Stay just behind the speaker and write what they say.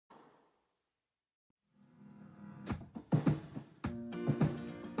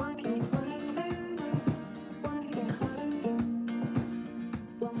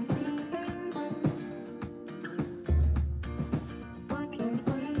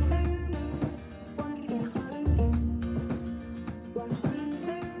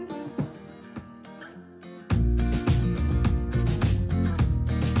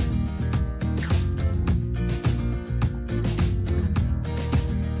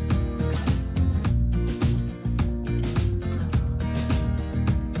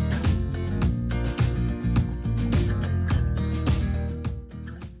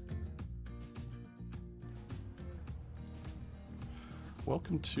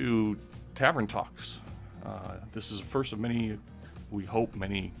to Tavern Talks. This is the first of many, we hope,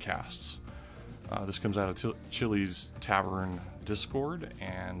 many casts. This comes out of Chili's Tavern Discord,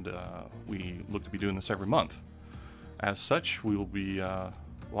 and we look to be doing this every month. As such, we will be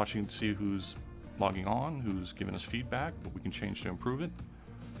watching to see who's logging on, who's giving us feedback, what we can change to improve it.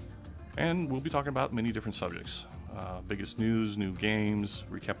 And we'll be talking about many different subjects. Biggest news, new games,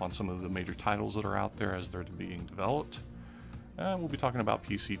 recap on some of the major titles that are out there as they're being developed. And we'll be talking about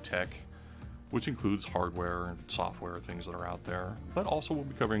PC tech, which includes hardware and software, things that are out there. But also we'll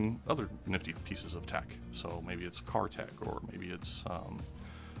be covering other nifty pieces of tech. So maybe it's car tech, or maybe it's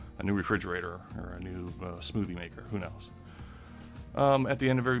a new refrigerator, or a new smoothie maker, who knows. At the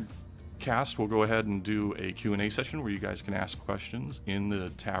end of every cast, we'll go ahead and do a Q&A session where you guys can ask questions in the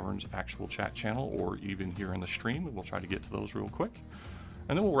Tavern's actual chat channel, or even here in the stream. We'll try to get to those real quick.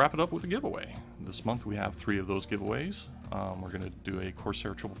 And then we'll wrap it up with a giveaway. This month we have 3 of those giveaways. We're going to do a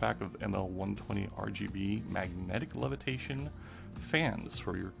Corsair triple pack of ML120 RGB magnetic levitation fans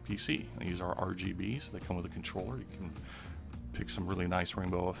for your PC. And these are RGB, so they come with a controller. You can pick some really nice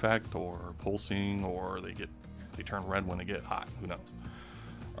rainbow effect, or pulsing, or they turn red when they get hot. Who knows?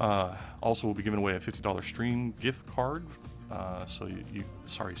 Also, we'll be giving away a $50 stream gift card.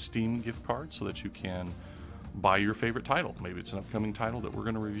 Steam gift card, so that you can buy your favorite title. Maybe it's an upcoming title that we're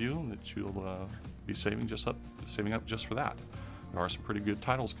going to review that you'll be saving up just for that. There are some pretty good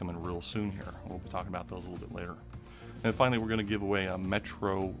titles coming real soon here. We'll be talking about those a little bit later. And finally, we're going to give away a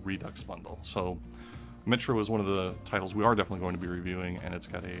Metro Redux bundle. So Metro is one of the titles we are definitely going to be reviewing, and it's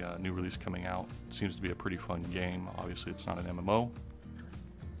got a new release coming out. It seems to be a pretty fun game. Obviously, it's not an MMO,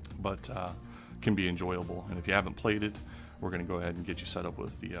 but can be enjoyable. And if you haven't played it, we're going to go ahead and get you set up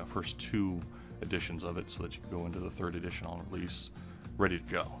with the first 2 editions of it, so that you can go into the 3rd edition on release ready to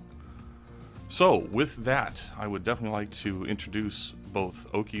go. So with that, I would definitely like to introduce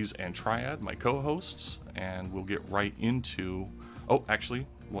both Okies and Triad, my co-hosts, and we'll get right into... Oh, actually,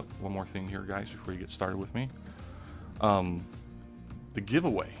 one more thing here, guys, before you get started with me. The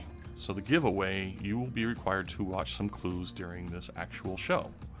giveaway. So the giveaway, you will be required to watch some clues during this actual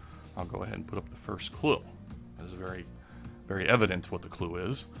show. I'll go ahead and put up the first clue. It's very, very evident what the clue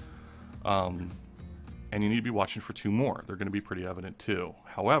is. And you need to be watching for 2 more. They're going to be pretty evident too.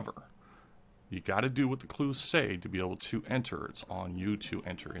 However, you got to do what the clues say to be able to enter. It's on you to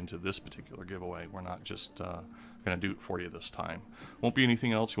enter into this particular giveaway. We're not just going to do it for you this time. Won't be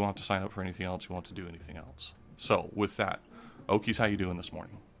anything else. You won't have to sign up for anything else. You won't have to do anything else. So with that, Okies, how you doing this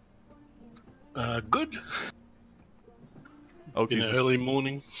morning? Good. Okies, in early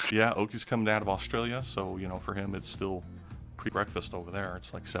morning. Yeah, Okies coming out of Australia, so for him it's still pre-breakfast over there.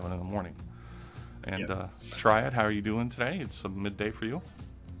 It's like 7 in the morning. And Yep. Triad, how are you doing today? It's a midday for you.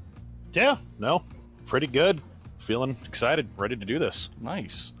 Yeah, no, pretty good. Feeling excited, ready to do this.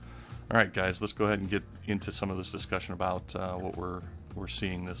 Nice. All right, guys, let's go ahead and get into some of this discussion about what we're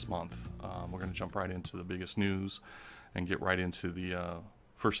seeing this month. We're going to jump right into the biggest news and get right into the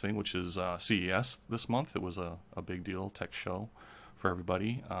first thing, which is CES this month. It was a big deal, tech show for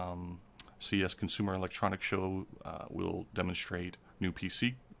everybody. CES Consumer Electronics Show will demonstrate new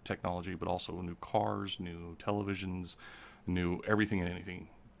PC technology, but also new cars, new televisions, new everything and anything.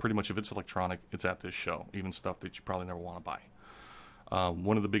 Pretty much if it's electronic, it's at this show, even stuff that you probably never want to buy.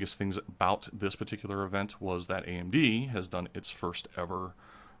 One of the biggest things about this particular event was that AMD has done its first ever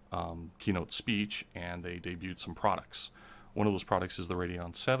keynote speech, and they debuted some products. One of those products is the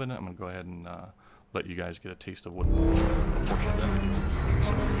Radeon 7. I'm going to go ahead and let you guys get a taste of what a portion of that is.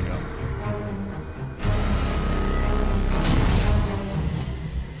 So here you go.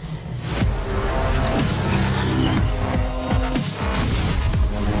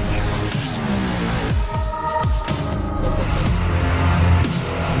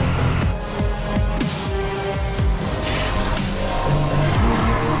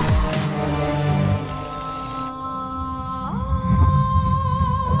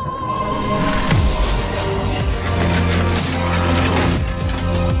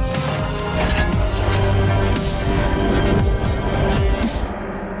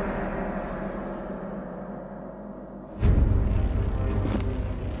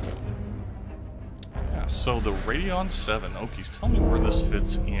 So the Radeon 7, Okies, tell me where this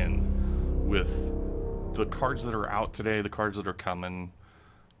fits in with the cards that are out today, the cards that are coming.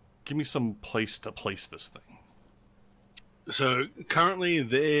 Give me some place to place this thing. So currently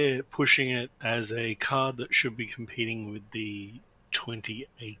they're pushing it as a card that should be competing with the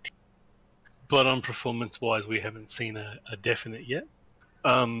 2080. But on performance-wise, we haven't seen a definite yet.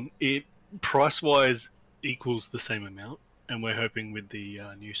 It price-wise equals the same amount, and we're hoping with the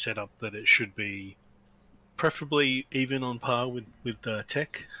new setup that it should be preferably even on par with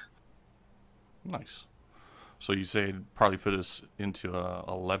tech. Nice. So you say it'd probably fit us into a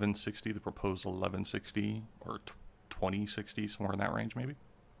 1160, the proposed 1160 or 2060, somewhere in that range, maybe.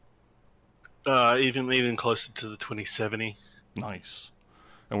 Even closer to the 2070. Nice.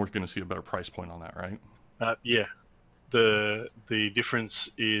 And we're going to see a better price point on that, right? Yeah. The difference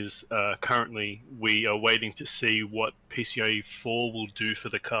is currently we are waiting to see what PCIe 4 will do for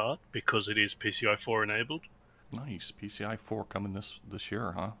the card because it is PCIe 4 enabled. Nice. PCI 4 coming this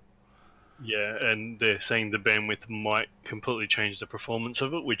year, huh? Yeah, and they're saying the bandwidth might completely change the performance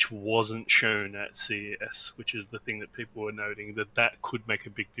of it, which wasn't shown at CES, which is the thing that people were noting, that could make a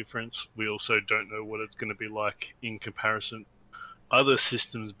big difference. We also don't know what it's going to be like in comparison other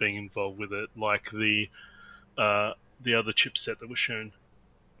systems being involved with it, like the other chipset that was shown.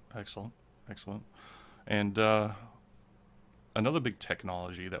 Excellent. And another big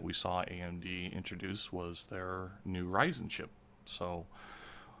technology that we saw AMD introduce was their new Ryzen chip. So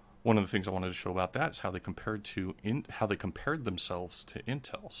one of the things I wanted to show about that is how they compared themselves to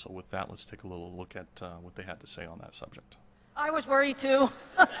Intel. So with that, let's take a little look at what they had to say on that subject. I was worried too.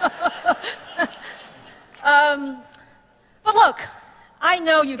 But look, I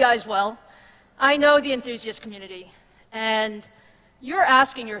know you guys well. I know the enthusiast community. And you're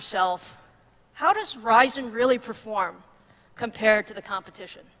asking yourself, how does Ryzen really perform compared to the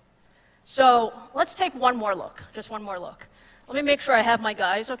competition? So let's take one more look, just one more look. Let me make sure I have my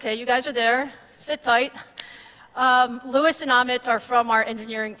guys. Okay, you guys are there. Sit tight. Louis and Amit are from our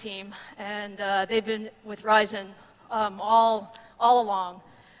engineering team, and they've been with Ryzen all along.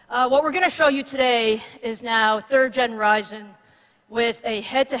 What we're going to show you today is now third-gen Ryzen with a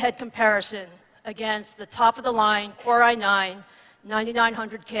head-to-head comparison against the top-of-the-line Core i9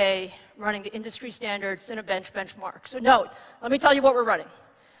 9900K running the industry standard Cinebench benchmark. So note, let me tell you what we're running.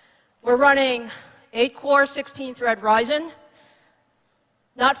 We're running 8-core, 16-thread Ryzen,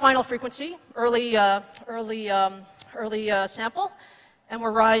 not final frequency, early sample, and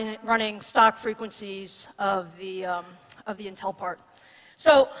we're running stock frequencies of the Intel part.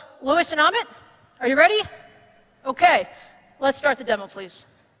 So, Louis and Amit, are you ready? Okay, let's start the demo, please.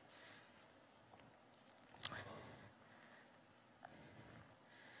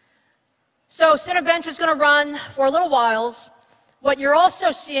 So Cinebench is going to run for a little while. What you're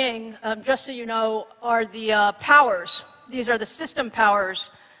also seeing, just so you know, are the powers. These are the system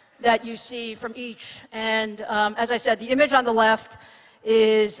powers that you see from each. And as I said, the image on the left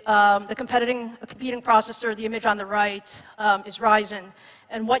is the competing processor. The image on the right is Ryzen.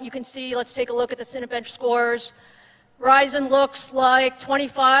 And what you can see, let's take a look at the Cinebench scores. Ryzen looks like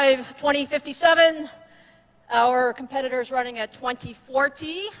 2057. Our competitor's running at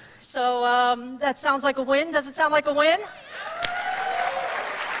 2040. So that sounds like a win. Does it sound like a win?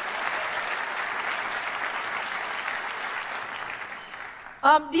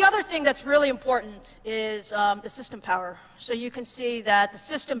 The other thing that's really important is the system power. So you can see that the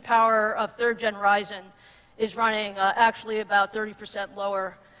system power of third-gen Ryzen is running actually about 30%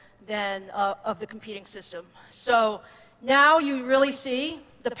 lower than of the competing system. So now you really see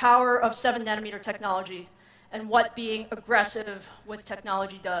the power of 7-nanometer technology and what being aggressive with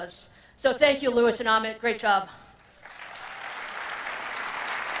technology does. So thank you, Louis and Amit. Great job.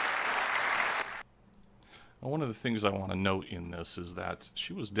 One of the things I want to note in this is that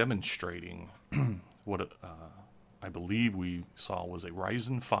she was demonstrating what I believe we saw was a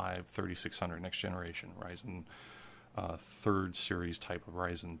Ryzen 5 3600 next generation Ryzen third series type of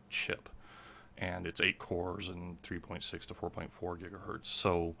Ryzen chip, and it's 8 cores and 3.6 to 4.4 gigahertz.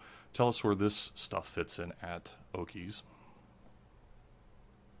 So tell us where this stuff fits in at Okies.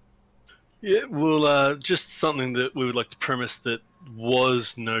 Yeah, well, just something that we would like to premise that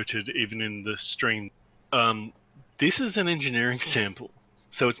was noted even in the stream. This is an engineering sample,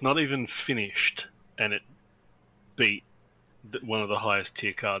 so it's not even finished, and it beat one of the highest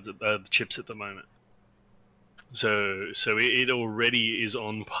tier cards, the chips at the moment. So it already is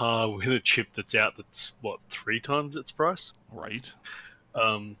on par with a chip that's out that's, what, 3 times its price? Right.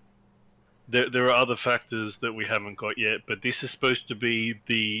 There are other factors that we haven't got yet, but this is supposed to be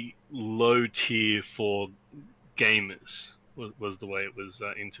the low tier for gamers, was the way it was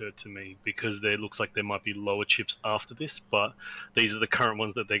inserted to me, because there looks like there might be lower chips after this, but these are the current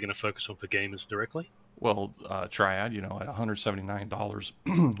ones that they're going to focus on for gamers directly. Well, Triad, you know, at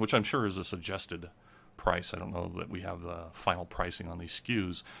 $179, which I'm sure is a suggested price. I don't know that we have the final pricing on these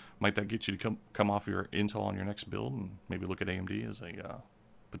SKUs. Might that get you to come off your Intel on your next build and maybe look at AMD as a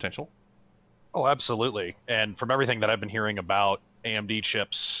potential? Oh, absolutely. And from everything that I've been hearing about AMD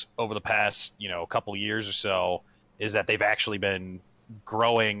chips over the past, couple years or so, is that they've actually been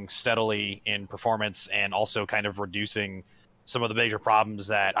growing steadily in performance and also kind of reducing some of the major problems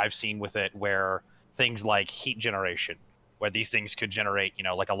that I've seen with it, where things like heat generation, where these things could generate,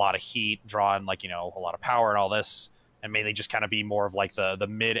 like a lot of heat, draw in like, a lot of power and all this, and mainly just kind of be more of like the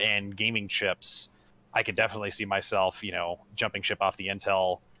mid-end gaming chips. I could definitely see myself, jumping ship off the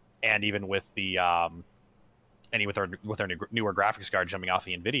Intel, and even with the with our newer graphics card, jumping off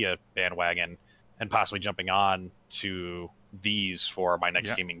the NVIDIA bandwagon and possibly jumping on to these for my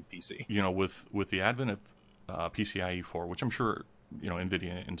next gaming PC. With the advent of PCIe 4, which I'm sure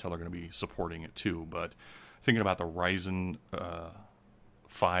NVIDIA and Intel are going to be supporting it too, but thinking about the Ryzen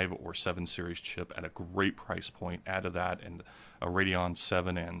 5 or 7 series chip at a great price point, add to that and a Radeon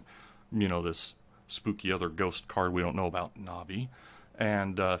 7 and this spooky other ghost card we don't know about, Navi,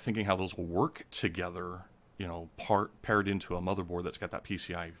 and thinking how those will work together, paired into a motherboard that's got that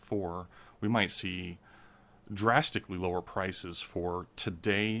PCIe 4, we might see drastically lower prices for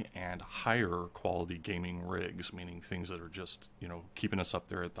today and higher quality gaming rigs, meaning things that are just keeping us up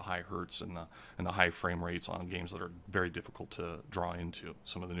there at the high hertz and the high frame rates on games that are very difficult to draw into.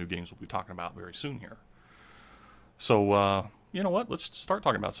 Some of the new games we'll be talking about very soon here. So you know what, let's start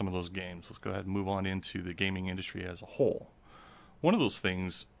talking about some of those games. Let's go ahead and move on into the gaming industry as a whole. One of those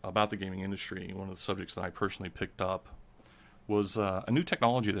things about the gaming industry, one of the subjects that I personally picked up, was a new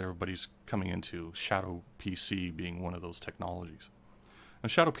technology that everybody's coming into, Shadow PC being one of those technologies. Now,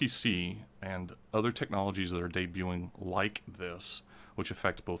 Shadow PC and other technologies that are debuting like this, which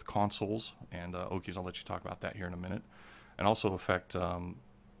affect both consoles, and Okies, I'll let you talk about that here in a minute, and also affect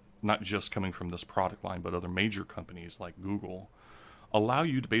not just coming from this product line, but other major companies like Google, allow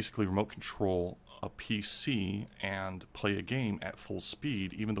you to basically remote control a PC and play a game at full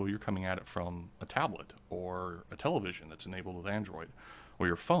speed, even though you're coming at it from a tablet or a television that's enabled with Android or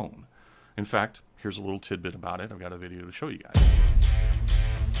your phone. In fact, here's a little tidbit about it. I've got a video to show you guys.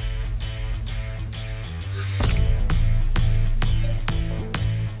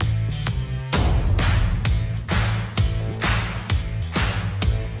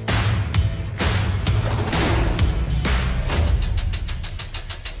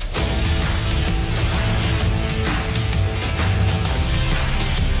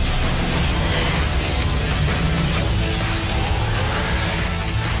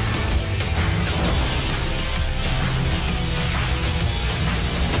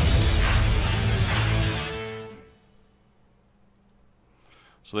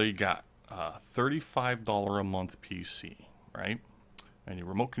 So there you got a $35 a month PC, right? And you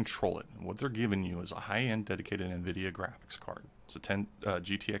remote control it. And what they're giving you is a high-end dedicated NVIDIA graphics card. It's a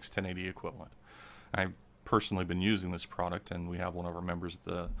GTX 1080 equivalent. I've personally been using this product, and we have one of our members at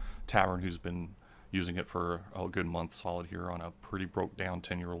the Tavern who's been using it for a good month solid here on a pretty broke-down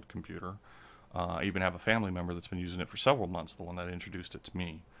 10-year-old computer. I even have a family member that's been using it for several months, the one that introduced it to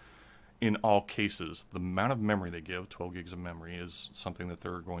me. In all cases, the amount of memory they give, 12 gigs of memory, is something that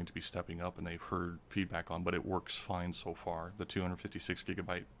they're going to be stepping up, and they've heard feedback on, but it works fine so far. The 256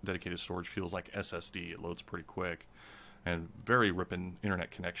 gigabyte dedicated storage feels like SSD. It loads pretty quick, and very ripping internet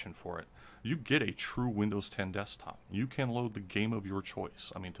connection for it. You get a true Windows 10 desktop. You can load the game of your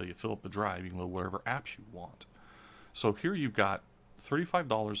choice. I mean, until you fill up the drive, you can load whatever apps you want. So here you've got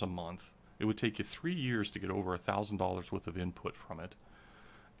 $35 a month. It would take you 3 years to get over $1,000 worth of input from it.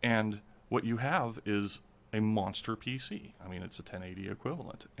 And what you have is a monster PC. I mean, it's a 1080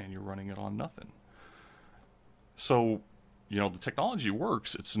 equivalent, and you're running it on nothing. So, the technology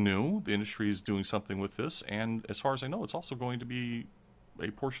works. It's new. The industry is doing something with this, and as far as I know, it's also going to be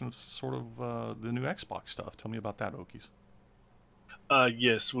a portion of sort of the new Xbox stuff. Tell me about that, Okies.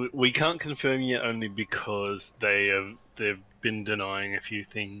 Yes, we can't confirm yet, only because they've been denying a few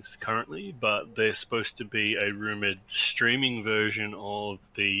things currently, but there's supposed to be a rumored streaming version of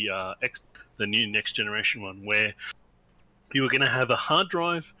the new next generation one, where you were going to have a hard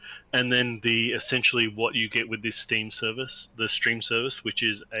drive, and then essentially what you get with this Steam service, the stream service, which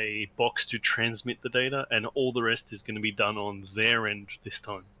is a box to transmit the data, and all the rest is going to be done on their end this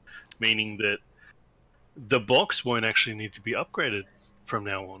time, meaning that the box won't actually need to be upgraded from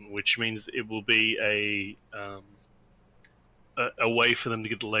now on, which means it will be a way for them to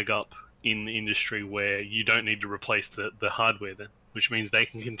get the leg up in the industry where you don't need to replace the hardware then, which means they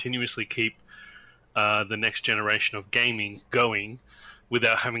can continuously keep the next generation of gaming going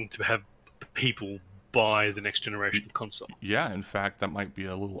without having to have people buy the next generation console. Yeah, in fact, that might be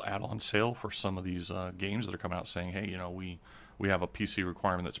a little add-on sale for some of these games that are coming out saying, hey, we have a PC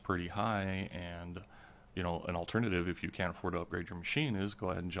requirement that's pretty high, and an alternative, if you can't afford to upgrade your machine, is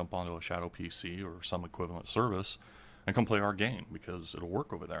go ahead and jump onto a Shadow PC or some equivalent service and come play our game, because it'll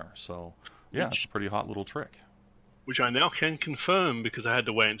work over there. So, yeah, it's a pretty hot little trick. which I now can confirm because I had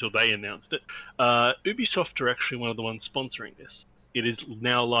to wait until they announced it. Ubisoft are actually one of the ones sponsoring this. It is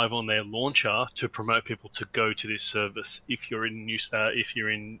now live on their launcher to promote people to go to this service if you're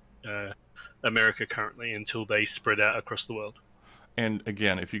in America currently, until they spread out across the world. And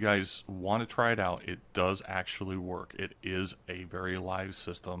again, if you guys want to try it out, it does actually work. It is a very live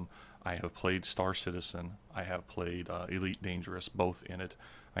system. I have played Star Citizen. I have played Elite Dangerous, both in it.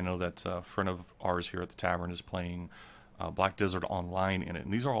 I know that a friend of ours here at the tavern is playing Black Desert Online in it.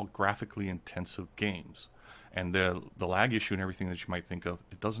 And these are all graphically intensive games. And the lag issue and everything that you might think of,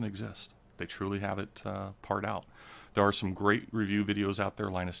 it doesn't exist. They truly have it part out. There are some great review videos out there.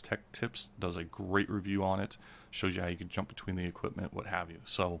 Linus Tech Tips does a great review on it. Shows you how you can jump between the equipment, what have you.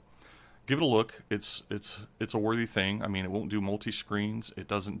 So give it a look. It's a worthy thing. I mean, it won't do multi-screens. It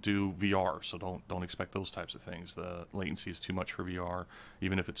doesn't do VR, so don't expect those types of things. The latency is too much for VR,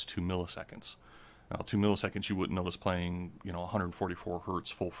 even if it's 2 milliseconds. Now, 2 milliseconds you wouldn't notice playing, 144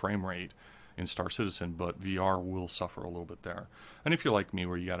 hertz full frame rate in Star Citizen, but VR will suffer a little bit there. And if you're like me,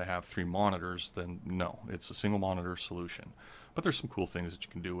 where you got to have 3 monitors, then no, it's a single monitor solution. But there's some cool things that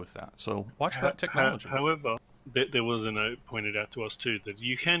you can do with that. So watch for that technology. However, there was a note pointed out to us too that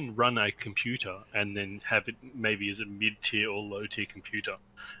you can run a computer and then have it maybe as a mid-tier or low-tier computer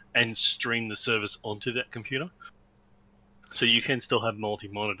and stream the service onto that computer. So you can still have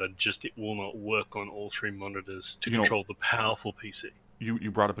multi-monitor, just it will not work on all 3 monitors to control the powerful PC.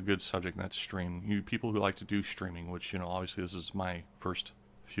 You brought up a good subject, and that's streaming. You people who like to do streaming, which, obviously this is my first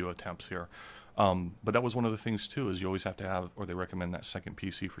few attempts here. But that was one of the things too, is you always have to have, or they recommend that second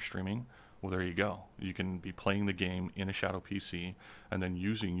PC for streaming. Well, there you go. You can be playing the game in a shadow PC and then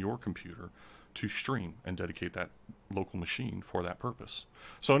using your computer to stream and dedicate that local machine for that purpose.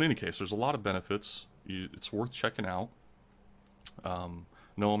 So in any case, there's a lot of benefits. It's worth checking out.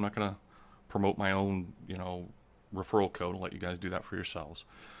 No, I'm not going to promote my own, referral code. I'll let you guys do that for yourselves.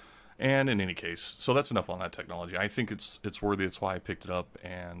 And in any case, so that's enough on that technology. I think it's worthy. It's why I picked it up,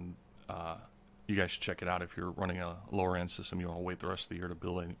 and you guys should check it out. If you're running a lower end system, you want to wait the rest of the year to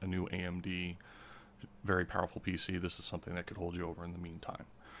build a new AMD very powerful PC, this is something that could hold you over in the meantime.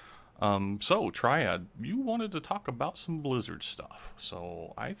 So Triad, you wanted to talk about some Blizzard stuff,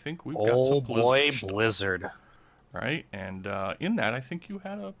 so I think we've got some Blizzard stuff. Blizzard. Right, and in that, I think you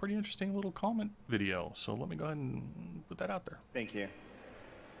had a pretty interesting little comment video, so let me go ahead and put that out there. Thank you.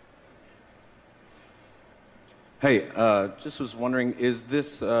 Hey, just was wondering, is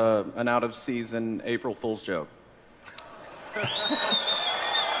this an out-of-season April Fool's joke?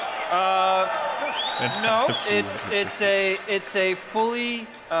 No, it's a fully.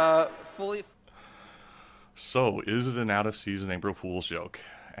 So, is it an out-of-season April Fool's joke?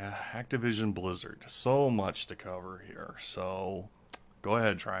 Activision Blizzard, so much to cover here. So, go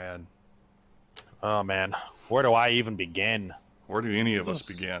ahead, Triad. Oh man, where do I even begin? Where do any of us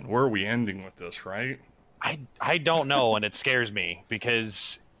begin? Where are we ending with this, right? I don't know, and it scares me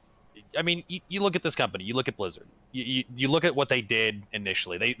because, I mean, you look at this company, you look at Blizzard, you look at what they did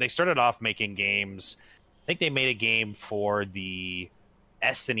initially. They started off making games. I think they made a game for the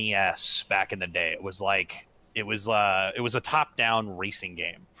SNES back in the day. It was a top-down racing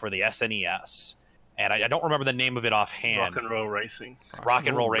game for the SNES, and I don't remember the name of it offhand. Rock and Roll Racing. Rock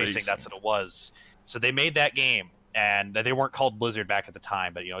and Roll Racing, that's what it was. So they made that game. And they weren't called Blizzard back at the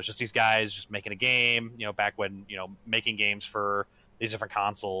time, but it's just these guys just making a game. Back when making games for these different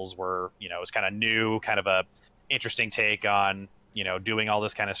consoles were it was kind of new, kind of a interesting take on doing all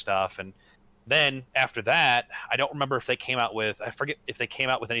this kind of stuff. And then after that, I don't remember if they came out with, I forget if they came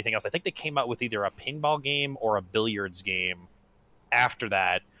out with anything else. I think they came out with either a pinball game or a billiards game after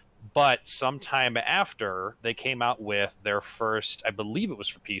that. But sometime after, they came out with their first, I believe it was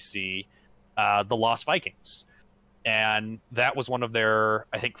for PC, The Lost Vikings. And that was one of their,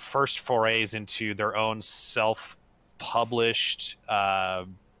 I think, first forays into their own self-published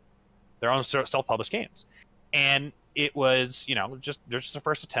games. And it was, just the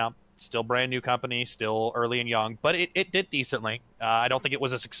first attempt. Still brand new company, still early and young, but it did decently. I don't think it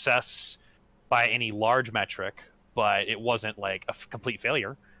was a success by any large metric, but it wasn't like a complete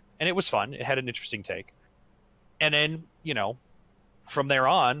failure. And it was fun. It had an interesting take. And then, from there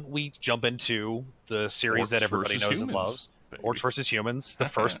on, we jump into the series that everybody knows and loves. Orcs vs. Humans, the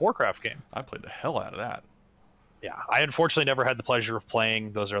first Warcraft game. I played the hell out of that. Yeah, I unfortunately never had the pleasure of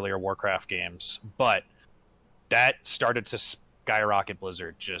playing those earlier Warcraft games, but that started to skyrocket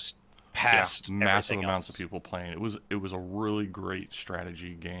Blizzard just past massive amounts else. Of people playing. It was a really great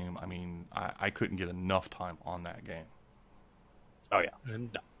strategy game. I mean, I couldn't get enough time on that game. Oh yeah,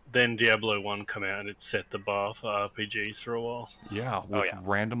 no. then Diablo 1 come out and it set the bar for RPGs for a while. Yeah, with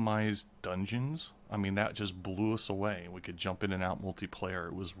randomized dungeons. I mean, that just blew us away. We could jump in and out multiplayer.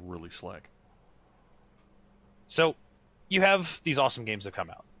 It was really slick. So, you have these awesome games that come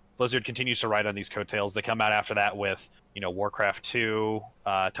out. Blizzard continues to ride on these coattails. They come out after that with, Warcraft 2,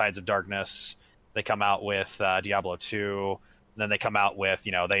 Tides of Darkness. They come out with Diablo 2. And then they come out with,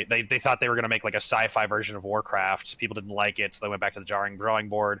 they thought they were going to make like a sci-fi version of Warcraft. People didn't like it, so they went back to the drawing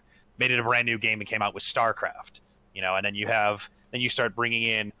board, made it a brand new game, and came out with StarCraft. And then you start bringing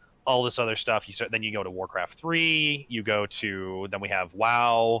in all this other stuff. Then you go to Warcraft 3. Then we have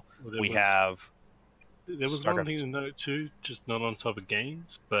WoW. There was one thing to note too, just not on top of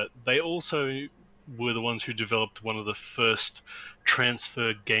games, but they also were the ones who developed one of the first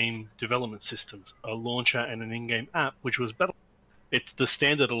transfer game development systems, a launcher and an in-game app, which was Battle. It's the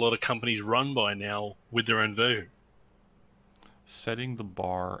standard a lot of companies run by now with their own version. Setting the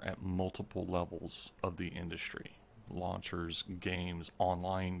bar at multiple levels of the industry. Launchers, games,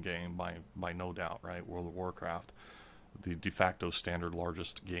 online game by no doubt, right? World of Warcraft, the de facto standard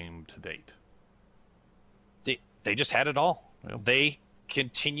largest game to date. They just had it all. Yep. They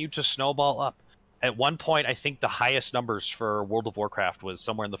continue to snowball up. At one point, I think the highest numbers for World of Warcraft was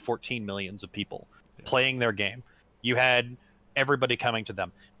somewhere in the 14 millions of people playing their game. You had everybody coming to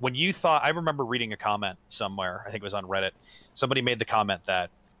them. I remember reading a comment somewhere, I think it was on Reddit. Somebody made the comment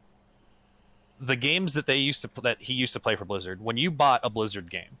that the games that he used to play for Blizzard, when you bought a Blizzard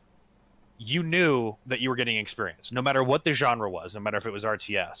game, you knew that you were getting experience, no matter what the genre was, no matter if it was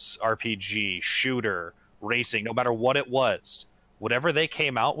RTS, RPG, shooter, racing, no matter what it was, whatever they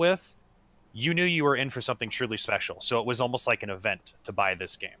came out with, you knew you were in for something truly special. So it was almost like an event to buy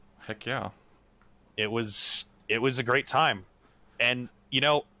this game. Heck yeah. It was a great time. And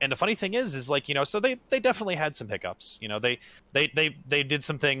and the funny thing is like, so they definitely had some hiccups. They did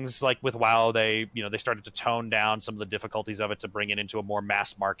some things like with WoW, they started to tone down some of the difficulties of it to bring it into a more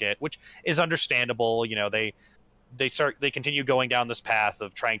mass market, which is understandable. They continue going down this path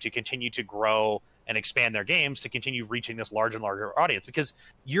of trying to continue to grow and expand their games to continue reaching this larger and larger audience, because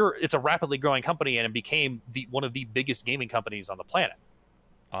it's a rapidly growing company and it became one of the biggest gaming companies on the planet.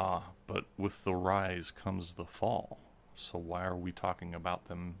 But with the rise comes the fall. So why are we talking about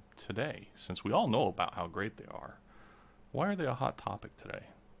them today? Since we all know about how great they are, why are they a hot topic today?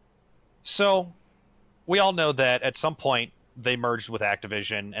 So we all know that at some point they merged with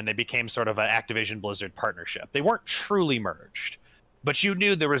Activision and they became sort of an Activision Blizzard partnership. They weren't truly merged, but you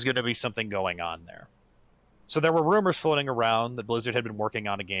knew there was going to be something going on there. So there were rumors floating around that Blizzard had been working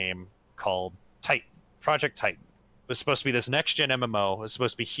on a game called Titan, Project Titan. It was supposed to be this next-gen MMO. It was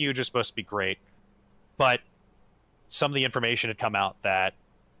supposed to be huge. It was supposed to be great. But some of the information had come out that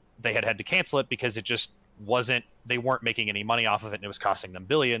they had to cancel it because it just wasn't, they weren't making any money off of it and it was costing them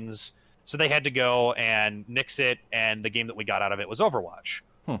billions. So they had to go and nix it, and the game that we got out of it was Overwatch.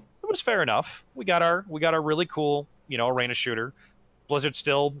 It was fair enough. We got our really cool, arena shooter. Blizzard's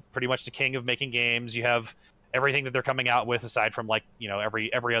still pretty much the king of making games. You have everything that they're coming out with, aside from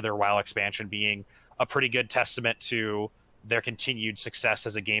every other WoW expansion, being a pretty good testament to their continued success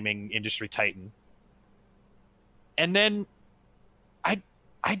as a gaming industry titan. And then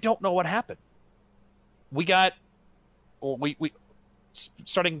I don't know what happened. We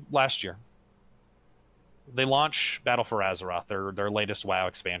starting last year, they launched Battle for Azeroth, their latest WoW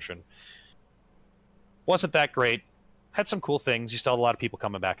expansion. Wasn't that great. Had some cool things. You still had a lot of people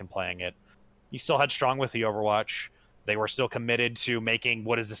coming back and playing it. You still had strong with the Overwatch. They were still committed to making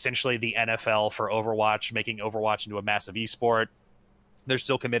what is essentially the NFL for Overwatch, making Overwatch into a massive esport. They're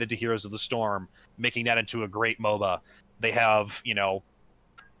still committed to Heroes of the Storm, making that into a great MOBA. They have,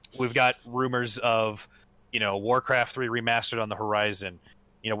 we've got rumors of, Warcraft 3 remastered on the horizon.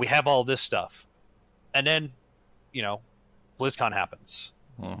 We have all this stuff. And then, BlizzCon happens.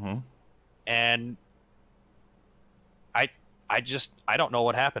 Mm-hmm. And I don't know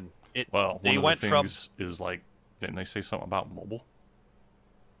what happened. One of the things is like, didn't they say something about mobile?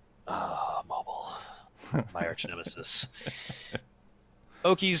 Mobile. My arch nemesis.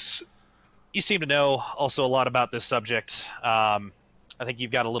 Okies, you seem to know also a lot about this subject. I think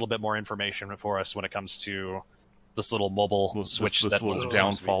you've got a little bit more information for us when it comes to this little mobile switch. This little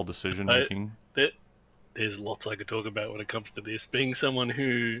downfall decision making. There's lots I could talk about when it comes to this. Being someone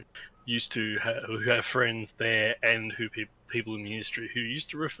who used to who have friends there, and who people in the industry who used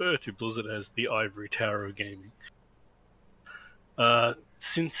to refer to Blizzard as the ivory tower of gaming.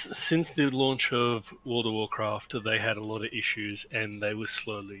 Since the launch of World of Warcraft, they had a lot of issues, and they were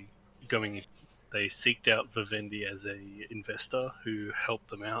slowly going. They seeked out Vivendi as a investor who helped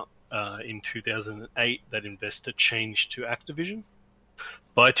them out. In 2008, that investor changed to Activision.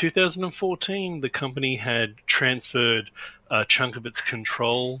 By 2014, the company had transferred a chunk of its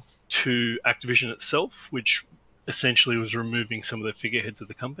control to Activision itself, which essentially was removing some of the figureheads of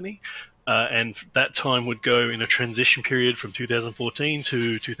the company. And that time would go in a transition period from 2014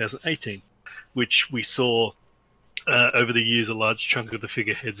 to 2018, which we saw over the years a large chunk of the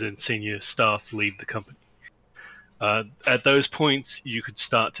figureheads and senior staff leave the company. At those points, you could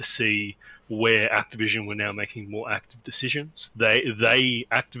start to see where Activision were now making more active decisions.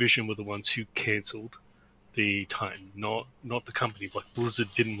 Activision were the ones who cancelled the time, not the company. Like Blizzard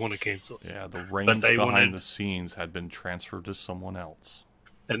didn't want to cancel. Yeah, the reins behind the scenes had been transferred to someone else.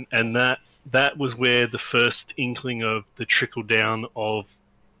 And that was where the first inkling of the trickle down of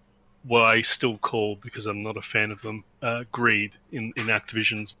what I still call, because I'm not a fan of them, greed in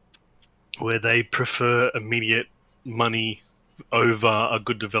Activision's, where they prefer immediate money over a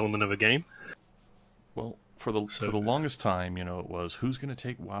good development of a game. Well, for the longest time, you know, it was who's going to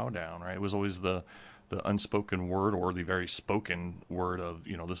take WoW down, right? It was always the unspoken word or the very spoken word of,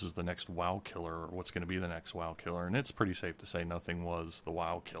 you know, this is the next WoW killer, or what's going to be the next WoW killer. And it's pretty safe to say nothing was the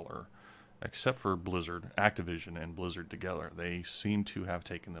WoW killer, except for Blizzard, Activision, and Blizzard together. They seem to have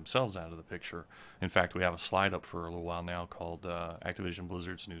taken themselves out of the picture. In fact, we have a slide up for a little while now called Activision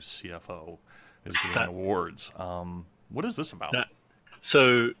Blizzard's new CFO is getting awards. What is this about?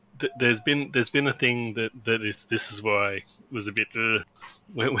 So there's been a thing this is why I was a bit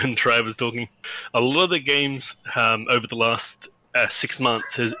when Trav was talking. A lot of the games over the last 6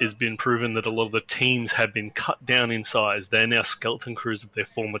 months has been proven that a lot of the teams have been cut down in size. They're now skeleton crews of their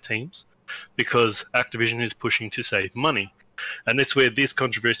former teams because Activision is pushing to save money, and that's where this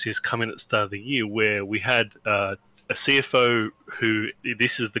controversy has come in at the start of the year, where we had a CFO who,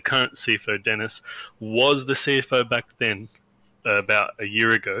 this is the current CFO, Dennis, was the CFO back then, about a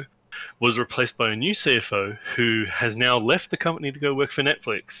year ago, was replaced by a new CFO who has now left the company to go work for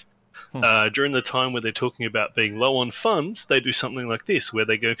Netflix. During the time where they're talking about being low on funds, they do something like this, where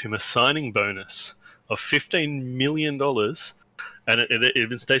they gave him a signing bonus of $15 million, and it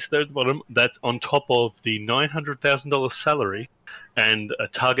even states there at the bottom, that's on top of the $900,000 salary and a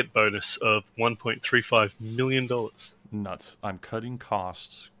target bonus of $1.35 million. Nuts. I'm cutting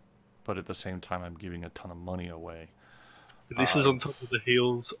costs, but at the same time I'm giving a ton of money away. This is on top of the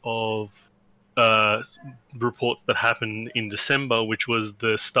heels of reports that happened in December, which was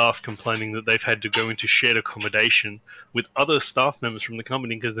the staff complaining that they've had to go into shared accommodation with other staff members from the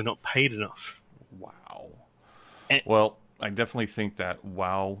company because they're not paid enough. Wow. Well, I definitely think that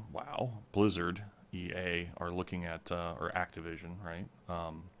Blizzard, EA are looking at, or Activision, right?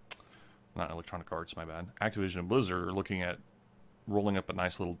 Not Electronic Arts, my bad. Activision and Blizzard are looking at rolling up a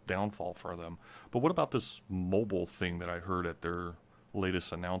nice little downfall for them. But what about this mobile thing that I heard at their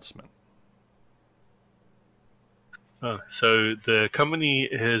latest announcement? So the company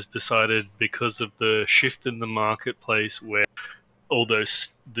has decided, because of the shift in the marketplace where all these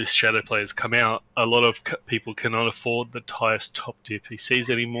shadow players come out, a lot of people cannot afford the highest top tier PCs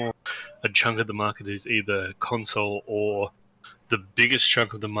anymore. A chunk of the market is either console, or the biggest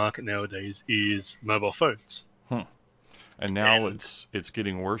chunk of the market nowadays is mobile phones. And now it's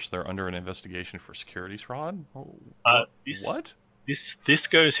getting worse. They're under an investigation for securities fraud. What? This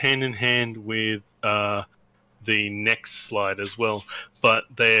goes hand in hand with the next slide as well. But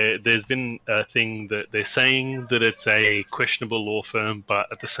there's been a thing that they're saying that it's a questionable law firm,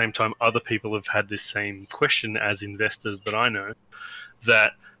 but at the same time, other people have had this same question as investors that I know,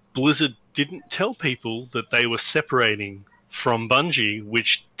 that Blizzard didn't tell people that they were separating from Bungie,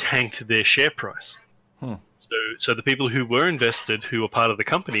 which tanked their share price. So the people who were invested, who were part of the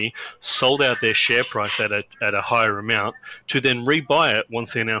company, sold out their share price at a higher amount to then rebuy it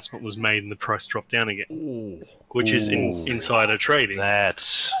once the announcement was made and the price dropped down again, which is insider trading.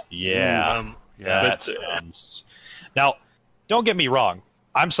 That's now, don't get me wrong.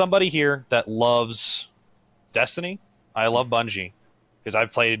 I'm somebody here that loves Destiny. I love Bungie because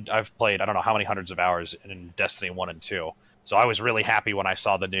I've played I don't know how many hundreds of hours in Destiny 1 and 2. So I was really happy when I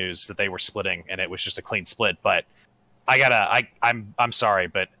saw the news that they were splitting and it was just a clean split. But I'm sorry,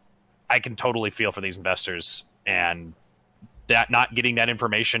 but I can totally feel for these investors, and that not getting that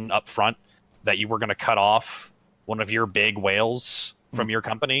information up front, that you were going to cut off one of your big whales from your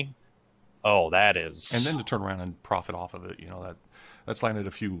company. Oh, that is. And then to turn around and profit off of it, you know, that's landed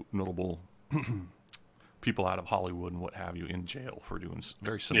a few notable people out of Hollywood and what have you in jail for doing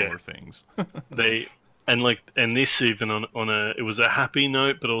very similar things. And this even on it was a happy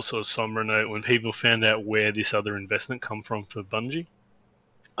note, but also a somber note when people found out where this other investment come from for Bungie.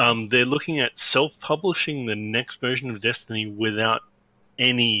 They're looking at self-publishing the next version of Destiny without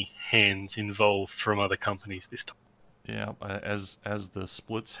any hands involved from other companies this time. Yeah, as the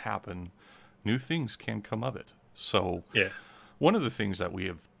splits happen, new things can come of it. So Yeah. one of the things that we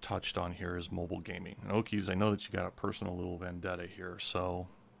have touched on here is mobile gaming. And Okies, I know that you got a personal little vendetta here, so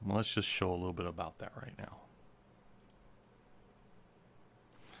let's just show a little bit about that right now.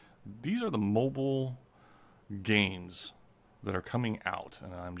 These are the mobile games that are coming out,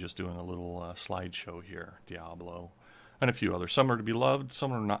 and I'm just doing a little slideshow here. Diablo, and a few others. Some are to be loved,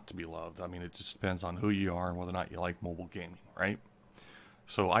 some are not to be loved. I mean, it just depends on who you are and whether or not you like mobile gaming, right?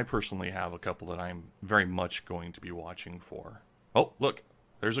 So I personally have a couple that I'm very much going to be watching for. Oh, look,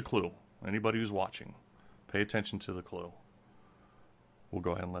 there's a clue. Anybody who's watching, pay attention to the clue. We'll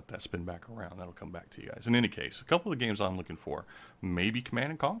go ahead and let that spin back around. That'll come back to you guys. In any case, a couple of the games I'm looking for. Maybe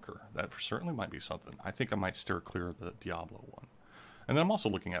Command & Conquer. That certainly might be something. I think I might steer clear of the Diablo one. And then I'm also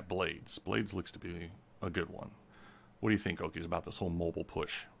looking at Blades. Blades looks to be a good one. What do you think, Okies, about this whole mobile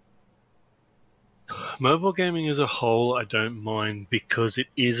push? Mobile gaming as a whole, I don't mind because it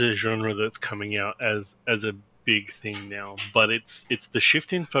is a genre that's coming out as a big thing now. But it's the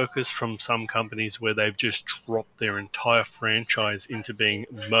shift in focus from some companies where they've just dropped their entire franchise into being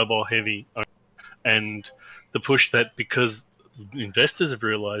mobile heavy, and the push that because investors have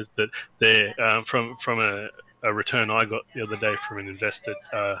realized that they're from a return I got the other day from an investor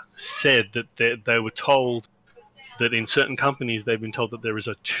said that they were told that in certain companies they've been told that there is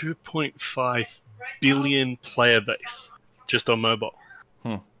a 2.5 billion player base just on mobile.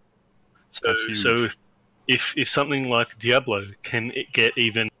 So if something like Diablo can get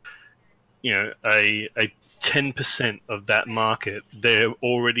even a 10% of that market, they're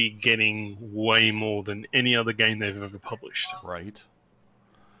already getting way more than any other game they've ever published. Right.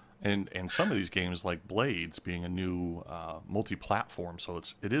 And some of these games, like Blades, being a new multi-platform, so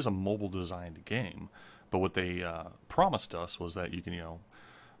it is a mobile designed game. But what they promised us was that you can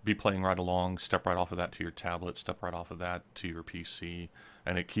be playing right along, step right off of that to your tablet, step right off of that to your PC,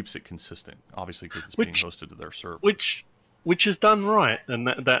 and it keeps it consistent. Obviously, because it's being hosted to their server. Which is done right, and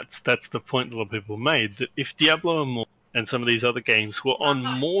that's the point a lot of people made, that if Diablo and some of these other games were on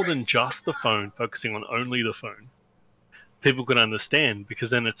more than just the phone, focusing on only the phone, people could understand, because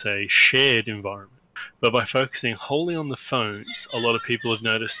then it's a shared environment. But by focusing wholly on the phones, a lot of people have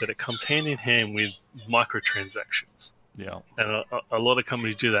noticed that it comes hand in hand with microtransactions. Yeah. And a lot of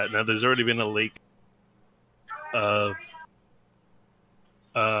companies do that. Now, there's already been a leak of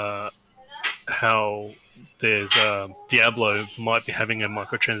how there's Diablo might be having a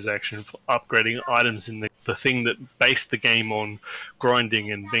microtransaction for upgrading items in the thing that based the game on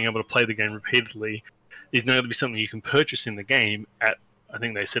grinding and being able to play the game repeatedly is now going to be something you can purchase in the game at, I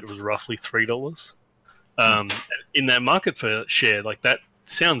think they said it was roughly $3. In that market for share, like that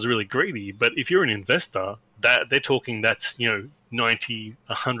sounds really greedy, but if you're an investor, that they're talking that's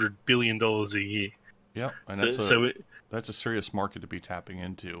 $90-100 billion a year. Yeah, and that's a serious market to be tapping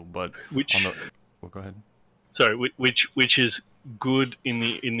into. But go ahead. Sorry, which is good in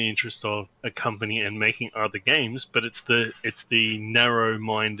the interest of a company and making other games, but it's the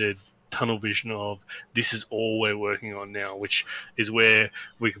narrow-minded tunnel vision of this is all we're working on now, which is where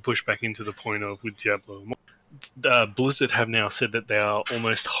we can push back into the point of with Diablo. Blizzard have now said that they are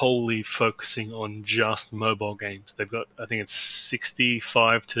almost wholly focusing on just mobile games. They've got, I think it's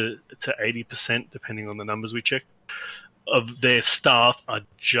 65 to 80%, depending on the numbers we check, of their staff are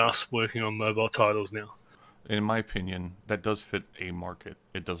just working on mobile titles now. In my opinion, that does fit a market.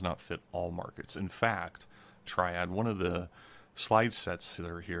 It does not fit all markets. In fact, Triad, one of the slide sets that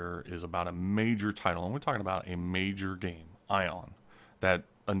are here is about a major title, and we're talking about a major game, Ion, that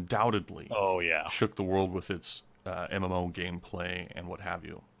undoubtedly shook the world with its MMO gameplay and what have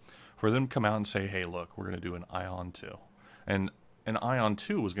you. For them to come out and say, hey, look, we're going to do an Ion 2. And Ion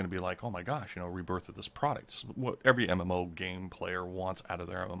 2 was going to be like, oh my gosh, rebirth of this product. What every MMO game player wants out of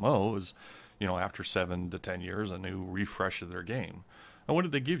their MMO is, after 7 to 10 years, a new refresh of their game. And what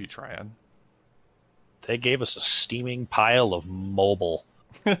did they give you, Triad? They gave us a steaming pile of mobile.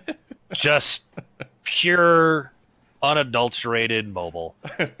 Just pure, unadulterated mobile.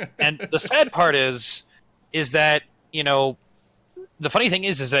 And the sad part is that, the funny thing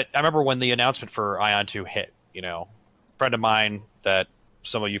is that I remember when the announcement for Ion 2 hit, a friend of mine that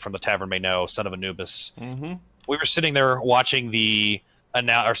some of you from the tavern may know, Son of Anubis, we were sitting there watching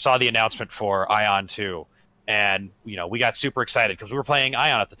saw the announcement for Ion 2. And, we got super excited because we were playing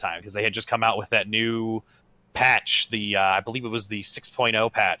Ion at the time because they had just come out with that new patch, I believe it was the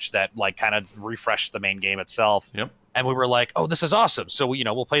 6.0 patch that kind of refreshed the main game itself. Yep. And we were like, oh, this is awesome. So,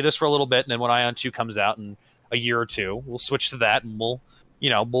 we'll play this for a little bit. And then when Ion 2 comes out in a year or two, we'll switch to that and we'll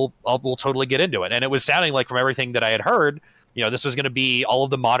totally get into it. And it was sounding like from everything that I had heard You know, this was going to be all of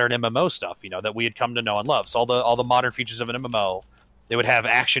the modern MMO stuff, you know, that we had come to know and love. So all the modern features of an MMO. They would have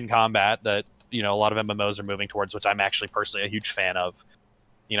action combat that, you know, a lot of MMOs are moving towards, which I'm actually personally a huge fan of.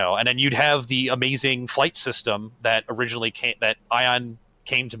 You know, and then you'd have the amazing flight system that that Ion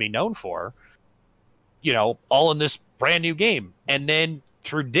came to be known for. You know, all in this brand new game. And then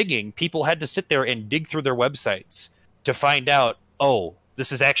through digging, people had to sit there and dig through their websites to find out, oh,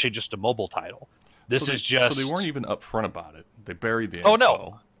 this is actually just a mobile title. So they weren't even upfront about it. They buried the info. Oh,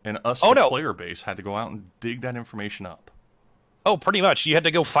 no. And the player base, had to go out and dig that information up. Oh, pretty much. You had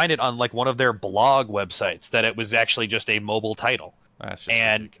to go find it on like one of their blog websites that it was actually just a mobile title. That's just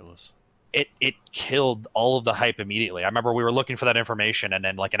ridiculous. It killed all of the hype immediately. I remember we were looking for that information, and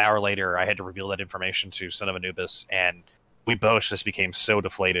then like an hour later, I had to reveal that information to Son of Anubis, and we both just became so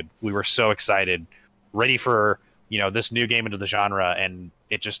deflated. We were so excited, ready for, you know, this new game into the genre, and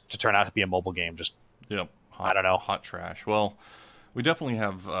it just to turn out to be a mobile game. Just I don't know, hot trash. Well, we definitely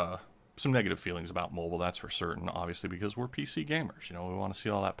have some negative feelings about mobile, that's for certain, obviously, because we're PC gamers. You know, we want to see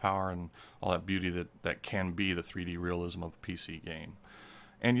all that power and all that beauty that can be the 3D realism of a PC game.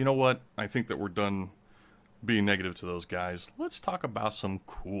 And you know what? I think that we're done being negative to those guys. Let's talk about some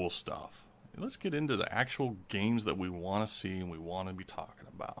cool stuff. Let's get into the actual games that we want to see and we want to be talking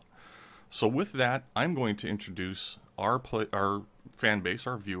about. So with that, I'm going to introduce our fan base,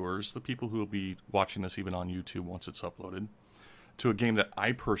 our viewers, the people who will be watching this even on YouTube once it's uploaded, to a game that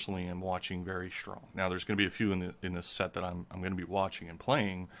I personally am watching very strong. Now, there's going to be a few in this set that I'm going to be watching and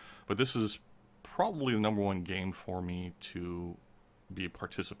playing, but this is probably the #1 game for me to be a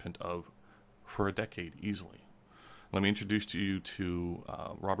participant of for a decade easily. Let me introduce you to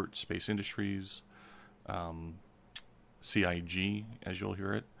Robert Space Industries, CIG, as you'll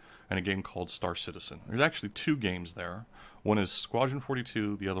hear it, and a game called Star Citizen. There's actually 2 games there. One is Squadron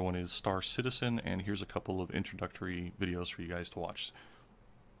 42, the other one is Star Citizen, and here's a couple of introductory videos for you guys to watch.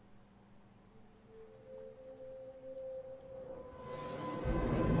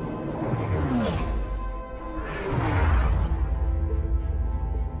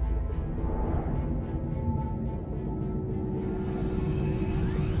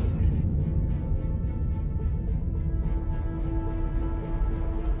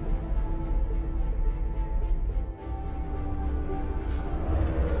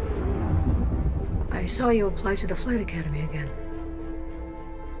 I saw you apply to the Flight Academy again.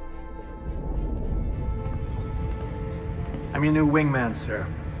 I'm your new wingman, sir.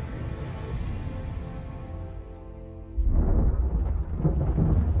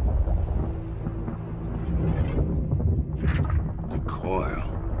 The coil.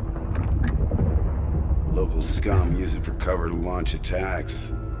 Local scum use it for cover to launch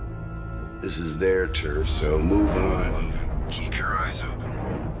attacks. This is their turf, so move on. Keep your eyes open.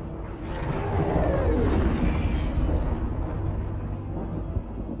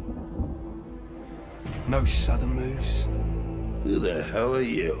 No sudden moves. Who the hell are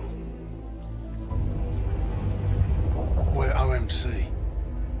you? We're OMC.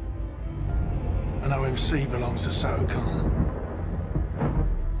 And OMC belongs to Sato Khan.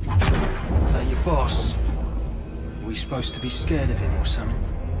 Is that your boss? Are we supposed to be scared of him or something?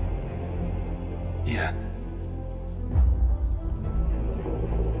 Yeah.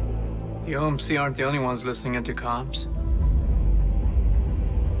 The OMC aren't the only ones listening into comms.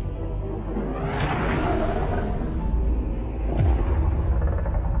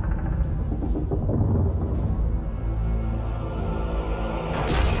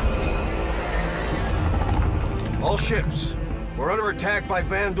 All ships, we're under attack by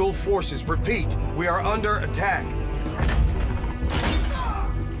Vandal forces. Repeat, we are under attack.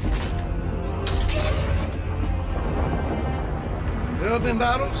 There have been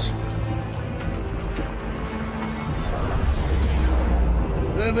battles.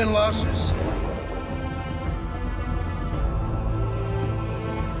 There have been losses.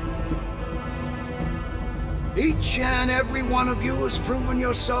 Each and every one of you has proven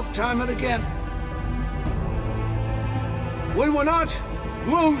yourself time and again. We will not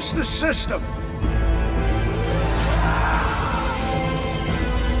lose the system.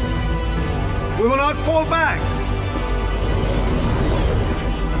 We will not fall back.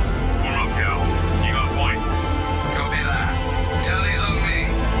 Form up, Cal. You got a point. Copy that. Tally's on me.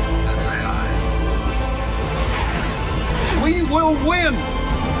 Let's say hi. We will win.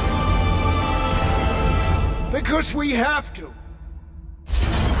 Because we have to.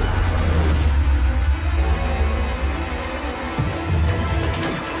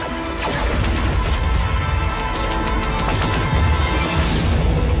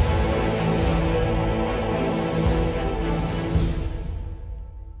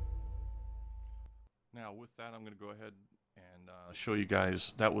 Now, with that, I'm going to go ahead show you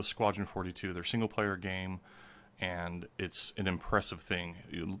guys, that was Squadron 42, their single-player game, and it's an impressive thing.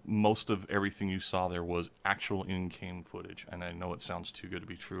 Most of everything you saw there was actual in-game footage, and I know it sounds too good to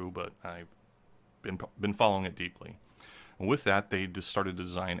be true, but I've been following it deeply. And with that, they just started to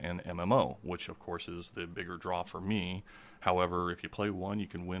design an MMO, which of course is the bigger draw for me. However, if you play one, you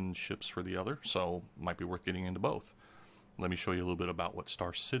can win ships for the other, so it might be worth getting into both. Let me show you a little bit about what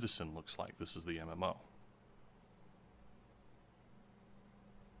Star Citizen looks like. This is the MMO.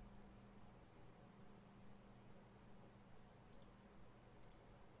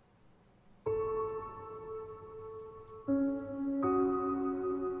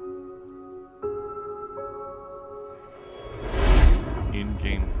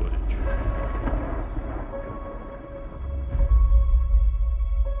 In-game footage.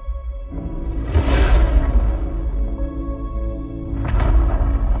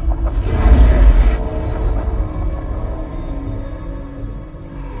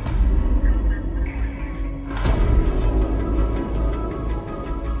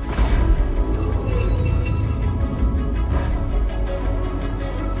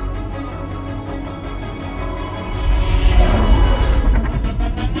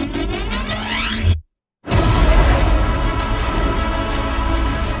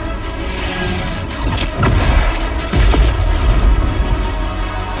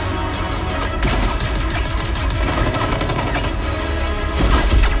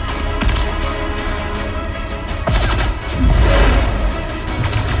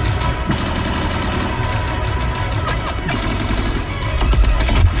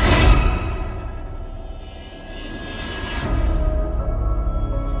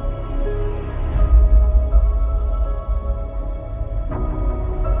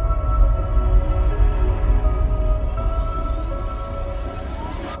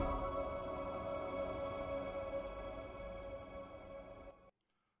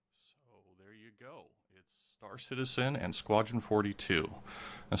 Star Citizen and Squadron 42.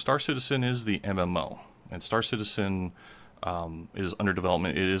 Now, Star Citizen is the MMO, and Star Citizen is under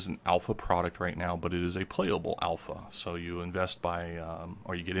development. It is an alpha product right now, but it is a playable alpha. So you invest by,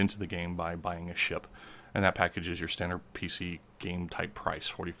 or you get into the game by buying a ship, and that package is your standard PC game type price,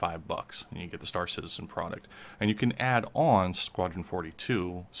 $45, and you get the Star Citizen product. And you can add on Squadron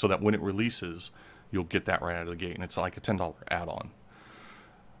 42 so that when it releases, you'll get that right out of the gate, and it's like a $10 add-on.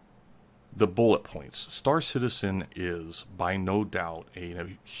 The bullet points. Star Citizen is, by no doubt,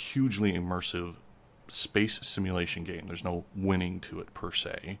 a hugely immersive space simulation game. There's no winning to it, per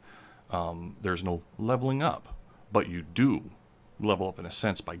se. There's no leveling up. But you do level up, in a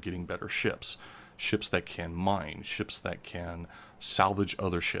sense, by getting better ships. Ships that can mine. Ships that can salvage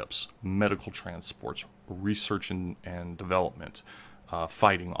other ships. Medical transports. Research and development.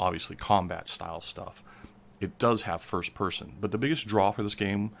 Fighting, obviously, combat-style stuff. It does have first person, but the biggest draw for this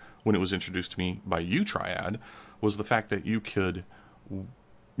game, when it was introduced to me by you, Triad, was the fact that you could,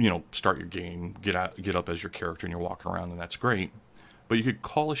 start your game, get up as your character, and you're walking around, and that's great. But you could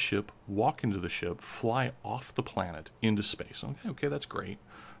call a ship, walk into the ship, fly off the planet into space. Okay, that's great.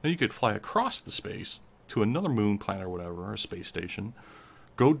 Then you could fly across the space to another moon, planet, or whatever, or a space station,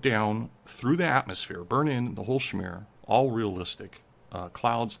 go down through the atmosphere, burn in the whole schmear, all realistic,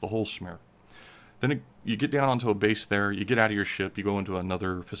 clouds, the whole schmear. Then you get down onto a base there, you get out of your ship, you go into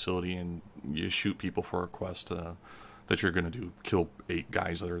another facility, and you shoot people for a quest that you're going to do. Kill 8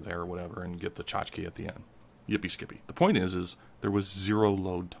 guys that are there or whatever, and get the tchotchke at the end. Yippee skippy. The point is there was 0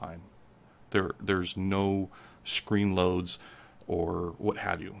 load time. There's no screen loads or what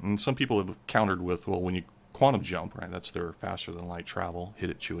have you. And some people have countered with, well, when you quantum jump, right, that's their faster than light travel, hit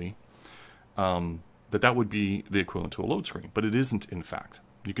it Chewie, that would be the equivalent to a load screen. But it isn't, in fact.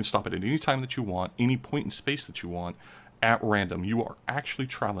 You can stop it at any time that you want, any point in space that you want, at random. You are actually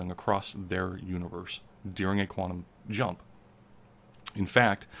traveling across their universe during a quantum jump. In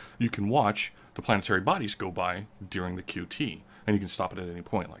fact, you can watch the planetary bodies go by during the QT, and you can stop it at any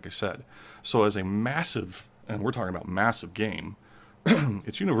point, like I said. So as a massive, and we're talking about massive game,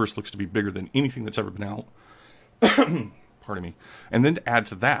 its universe looks to be bigger than anything that's ever been out. Pardon me. And then to add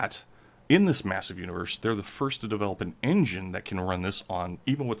to that, in this massive universe, they're the first to develop an engine that can run this on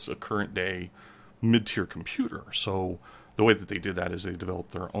even what's a current day mid-tier computer. So the way that they did that is they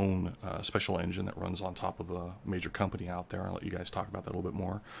developed their own special engine that runs on top of a major company out there. I'll let you guys talk about that a little bit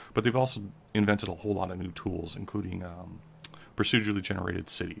more. But they've also invented a whole lot of new tools, including procedurally generated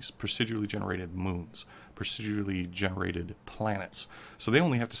cities, procedurally generated moons, procedurally generated planets. So they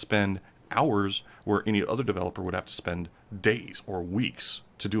only have to spend hours where any other developer would have to spend days or weeks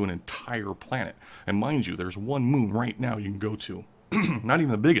to do an entire planet. And mind you, there's one moon right now you can go to, not even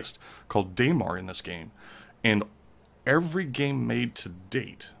the biggest, called Daymar in this game. And every game made to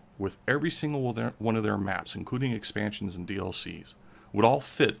date, with every single one of their maps, including expansions and DLCs, would all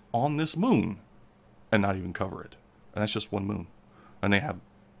fit on this moon and not even cover it. And that's just one moon. And they have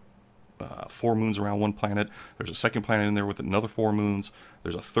 4 moons around one planet. There's a second planet in there with another 4 moons.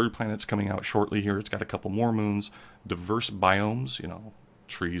 There's a third planet that's coming out shortly here. It's got a couple more moons. Diverse biomes,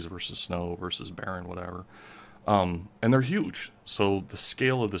 trees versus snow versus barren, whatever. And they're huge. So the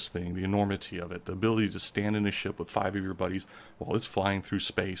scale of this thing, the enormity of it, the ability to stand in a ship with 5 of your buddies while it's flying through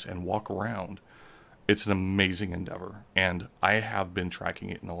space and walk around, it's an amazing endeavor. And I have been tracking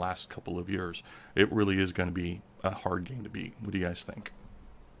it in the last couple of years. It really is going to be a hard game to beat. What do you guys think?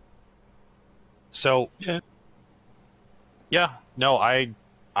 So, no, I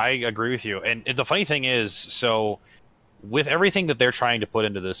agree with you. And the funny thing is, so with everything that they're trying to put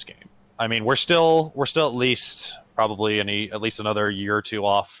into this game, I mean, we're still at least probably at least another year or 2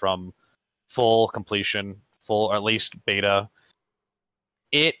 off from full completion, or at least beta.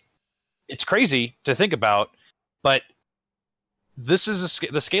 It's crazy to think about, but this is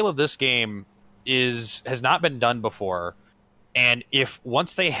the scale of this game has not been done before. And if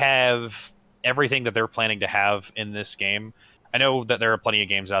once they have everything that they're planning to have in this game, I know that there are plenty of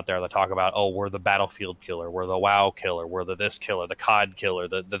games out there that talk about, oh, we're the Battlefield killer, we're the WoW killer, we're the this killer, the COD killer,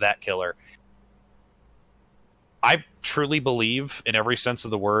 the that killer. I truly believe, in every sense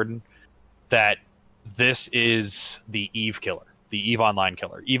of the word, that this is the EVE killer, the EVE Online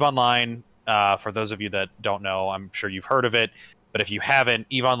killer. EVE Online, for those of you that don't know, I'm sure you've heard of it, but if you haven't,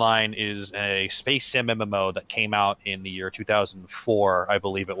 EVE Online is a space sim MMO that came out in the year 2004, I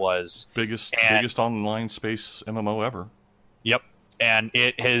believe it was. Biggest online space MMO ever. Yep. And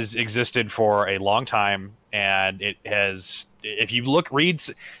it has existed for a long time, and it has, if you read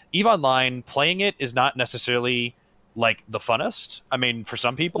EVE Online, playing it is not necessarily like the funnest. I mean, for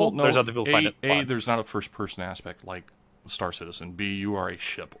some people, there's other people who find it fun. There's not a first-person aspect like Star Citizen. B, you are a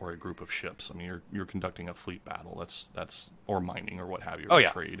ship or a group of ships. I mean, you're conducting a fleet battle. That's or mining or what have you, or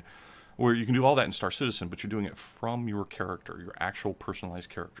trade. Where you can do all that in Star Citizen, but you're doing it from your character, your actual personalized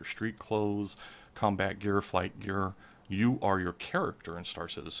character. Street clothes, combat gear, flight gear. You are your character in Star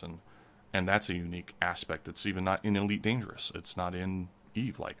Citizen, and that's a unique aspect. It's even not in Elite Dangerous. It's not in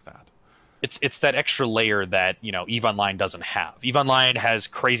EVE like that. It's that extra layer that, EVE Online doesn't have. EVE Online has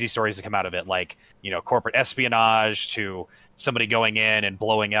crazy stories that come out of it, like, corporate espionage to somebody going in and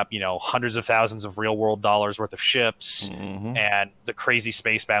blowing up, hundreds of thousands of real-world dollars worth of ships, and the crazy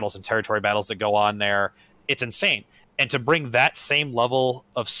space battles and territory battles that go on there. It's insane. And to bring that same level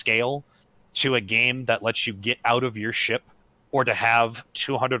of scale to a game that lets you get out of your ship, or to have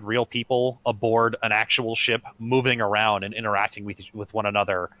 200 real people aboard an actual ship moving around and interacting with one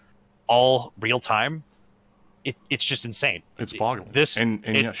another all real time, it's just insane. It's boggling.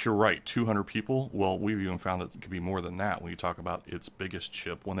 Yes, you're right. 200 people. Well, we've even found that it could be more than that when you talk about its biggest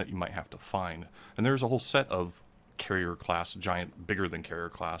ship, one that you might have to find. And there's a whole set of carrier class, bigger than carrier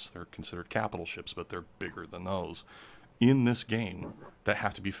class. They're considered capital ships, but they're bigger than those in this game that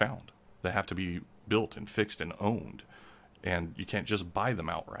have to be found. They have to be built and fixed and owned. And you can't just buy them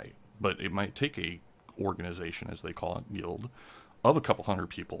outright. But it might take a organization, as they call it, guild, of a couple hundred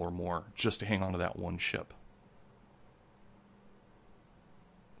people or more just to hang on to that one ship.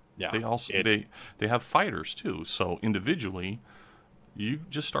 Yeah. They also they have fighters too. So individually, you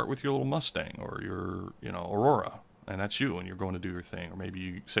just start with your little Mustang or your Aurora, and that's you, and you're going to do your thing. Or maybe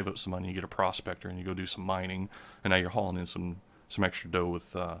you save up some money, you get a prospector, and you go do some mining, and now you're hauling in some extra dough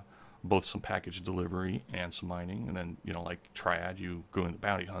with both some package delivery and some mining. And then like Triad, you go into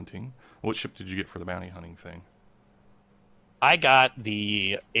bounty hunting. What ship did you get for the bounty hunting thing? I got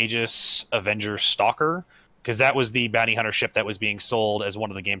the Aegis Avenger Stalker, because that was the bounty hunter ship that was being sold as one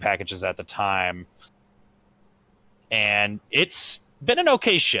of the game packages at the time. And it's been an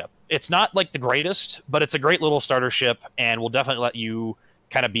okay ship. It's not like the greatest, but it's a great little starter ship, and will definitely let you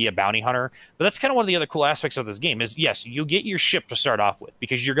kind of be a bounty hunter. But that's kind of one of the other cool aspects of this game is, yes, you get your ship to start off with,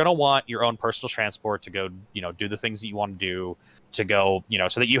 because you're going to want your own personal transport to go, do the things that you want to do, to go,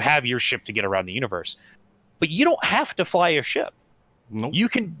 so that you have your ship to get around the universe. But you don't have to fly a ship. Nope. You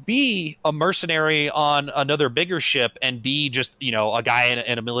can be a mercenary on another bigger ship and be just, a guy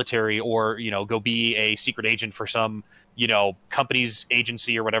in a military, or, go be a secret agent for some, company's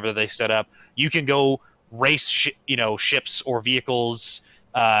agency or whatever they set up. You can go race, ships or vehicles.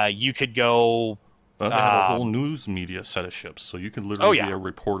 You could go... They have a whole news media set of ships, so you can literally be a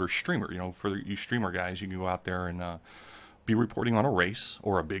reporter streamer. For you streamer guys, you can go out there and be reporting on a race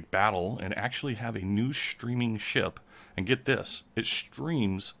or a big battle and actually have a news streaming ship. And get this, it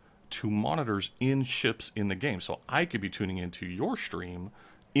streams to monitors in ships in the game. So I could be tuning into your stream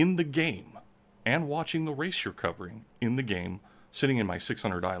in the game and watching the race you're covering in the game, sitting in my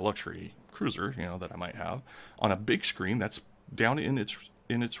 600i luxury cruiser, you know, that I might have, on a big screen that's down in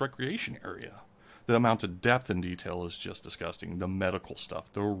its recreation area. The amount of depth and detail is just disgusting. The medical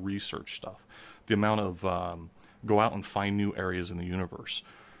stuff, the research stuff, the amount of go out and find new areas in the universe.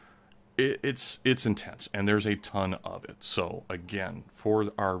 It's intense, and there's a ton of it. So again,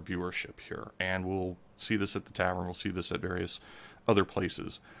 for our viewership here, and we'll see this at the tavern, we'll see this at various other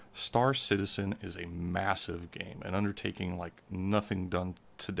places, Star Citizen is a massive game, an undertaking like nothing done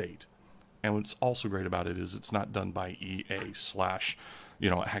to date. And what's also great about it is it's not done by EA / you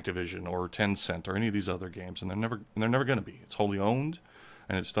know, Activision or Tencent or any of these other games, and they're never going to be. It's wholly owned,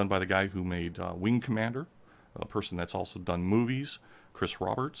 and it's done by the guy who made Wing Commander, a person that's also done movies, Chris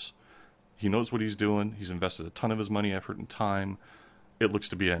Roberts. He knows what he's doing. He's invested a ton of his money, effort, and time. It looks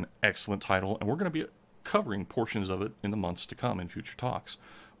to be an excellent title, and we're going to be covering portions of it in the months to come in future talks.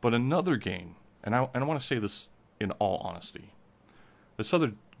 But another game, and I want to say this in all honesty, this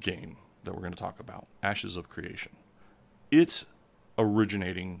other game that we're going to talk about, Ashes of Creation, its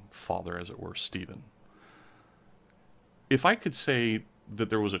originating father, as it were, Steven. If I could say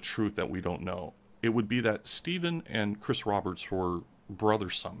that there was a truth that we don't know, it would be that Steven and Chris Roberts were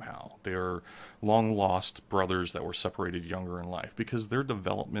brothers somehow. They're long-lost brothers that were separated younger in life, because their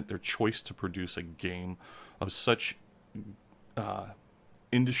development, their choice to produce a game of such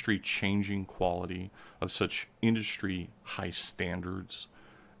industry-changing quality, of such industry-high standards,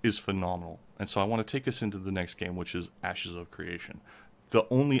 is phenomenal. And so I want to take us into the next game, which is Ashes of Creation. The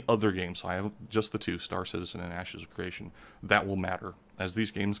only other game, so I have just the two, Star Citizen and Ashes of Creation, that will matter. As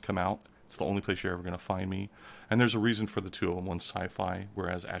these games come out, it's the only place you're ever going to find me. And there's a reason for the two of them. One's sci-fi,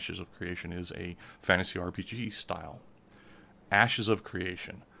 whereas Ashes of Creation is a fantasy RPG style. Ashes of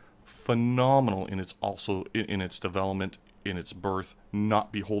Creation, phenomenal in its development, in its birth,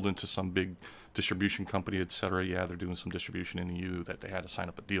 not beholden to some big distribution company, etc. Yeah, they're doing some distribution in the EU that they had to sign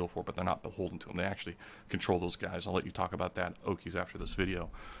up a deal for, but they're not beholden to them. They actually control those guys. I'll let you talk about that, Okies, after this video.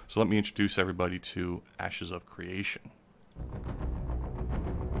 So let me introduce everybody to Ashes of Creation.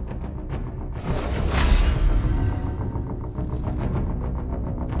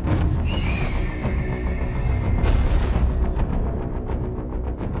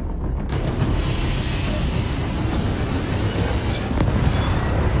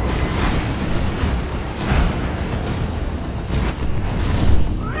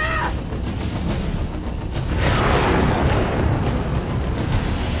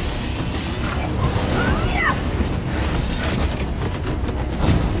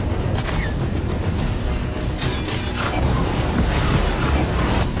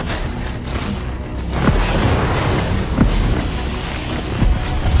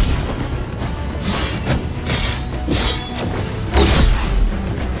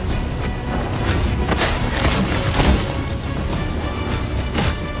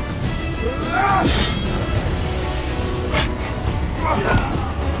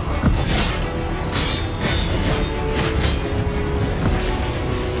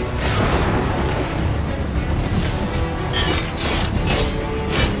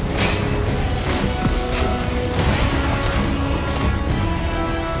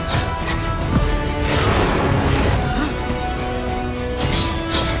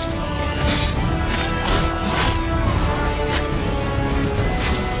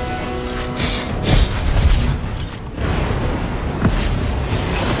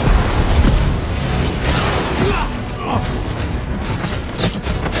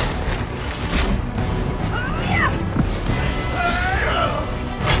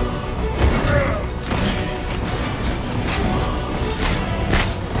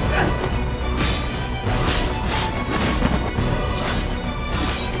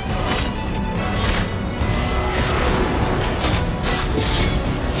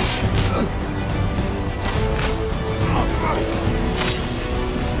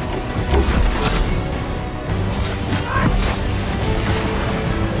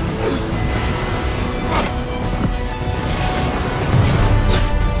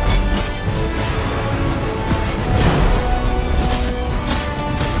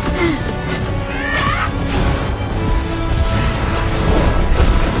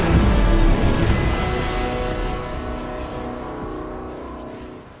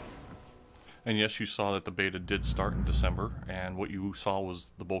 And yes, you saw that the beta did start in December, and what you saw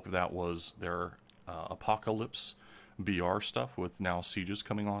was the bulk of that was their Apocalypse VR stuff, with now Sieges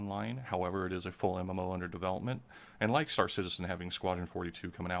coming online. However, it is a full MMO under development, and like Star Citizen having Squadron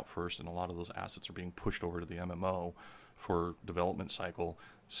 42 coming out first, and a lot of those assets are being pushed over to the MMO for development cycle.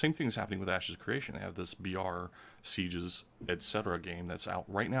 Same thing is happening with Ashes Creation. They have this BR Sieges, etc. game that's out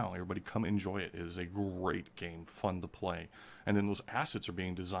right now. Everybody come enjoy it. It is a great game, fun to play. And then those assets are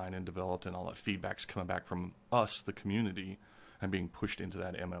being designed and developed, and all that feedback's coming back from us, the community, and being pushed into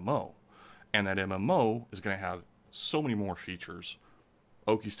that MMO. And that MMO is going to have so many more features.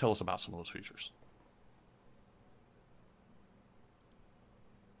 Okies, tell us about some of those features.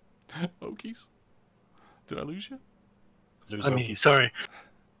 Okies? Did I lose you? Sorry.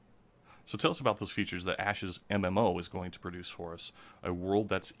 So tell us about those features that Ashes MMO is going to produce for us. A world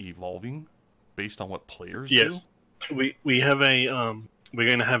that's evolving based on what players do? Yes. We have a we're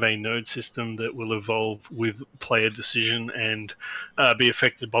going to have a node system that will evolve with player decision and be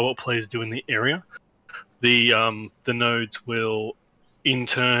affected by what players do in the area. The nodes will, in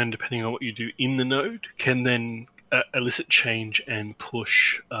turn, depending on what you do in the node, can then elicit change and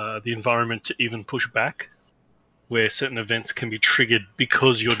push the environment to even push back, where certain events can be triggered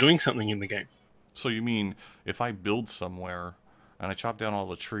because you're doing something in the game. So you mean if I build somewhere and I chop down all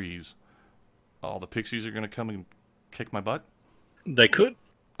the trees, all the pixies are going to come and kick my butt? They could.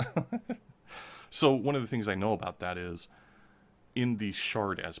 So one of the things I know about that is in the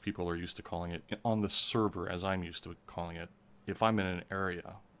shard, as people are used to calling it, on the server, as I'm used to calling it, if I'm in an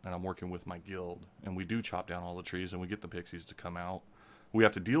area and I'm working with my guild and we do chop down all the trees and we get the pixies to come out, we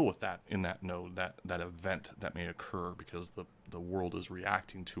have to deal with that in that node, that event that may occur because the world is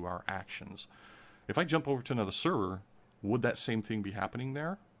reacting to our actions. If I jump over to another server, would that same thing be happening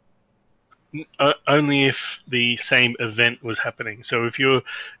there? Only if the same event was happening. So if you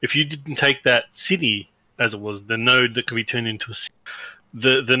didn't take that city as it was, the node that could be turned into a city,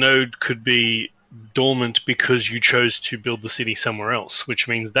 the node could be dormant because you chose to build the city somewhere else, which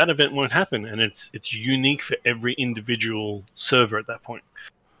means that event won't happen, and it's unique for every individual server at that point.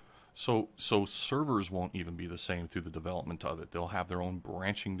 So servers won't even be the same through the development of it. They'll have their own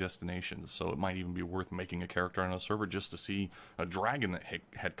branching destinations, so it might even be worth making a character on a server just to see a dragon that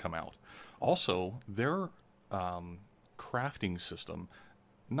had come out. Also, their crafting system,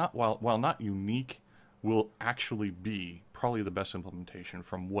 while not unique, will actually be probably the best implementation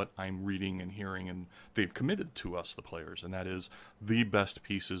from what I'm reading and hearing, and they've committed to us, the players, and that is the best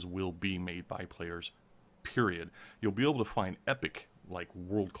pieces will be made by players, period. You'll be able to find epic, like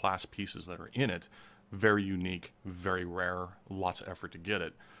world-class pieces that are in it, very unique, very rare, lots of effort to get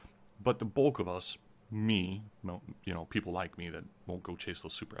it. But the bulk of us, me, people like me that won't go chase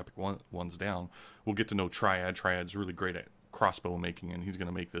those super epic ones down, will get to know Triad. Triad's really great at crossbow making, and he's going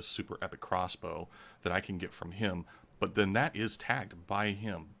to make this super epic crossbow that I can get from him. But then that is tagged by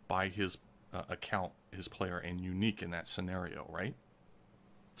him, by his account, his player, and unique in that scenario, right?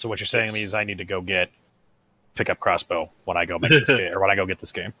 So what you're saying to me is I need to go pick up crossbow when I go make this game, or when I go get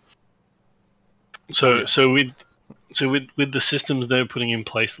this game. So with the systems they're putting in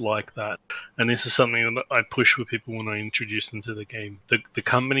place like that, and this is something that I push with people when I introduce them to the game. The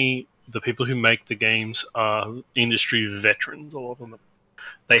company, the people who make the games are industry veterans, a lot of them.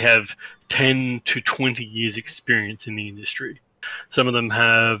 They have 10 to 20 years experience in the industry. Some of them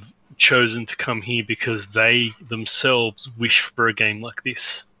have chosen to come here because they themselves wish for a game like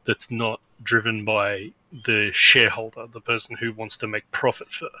this that's not driven by the shareholder, the person who wants to make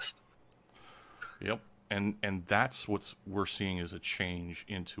profit first. Yep. And that's what we're seeing is a change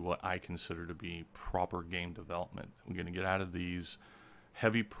into what I consider to be proper game development. We're going to get out of these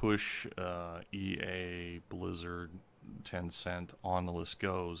heavy push EA, Blizzard, Tencent, on the list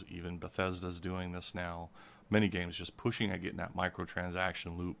goes. Even Bethesda's doing this now. Many games just pushing at getting that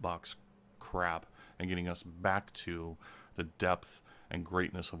microtransaction loot box crap and getting us back to the depth and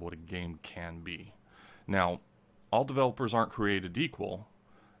greatness of what a game can be. Now, all developers aren't created equal.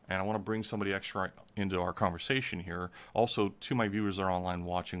 And I want to bring somebody extra into our conversation here. Also, to my viewers that are online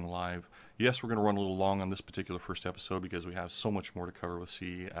watching live, yes, we're going to run a little long on this particular first episode because we have so much more to cover with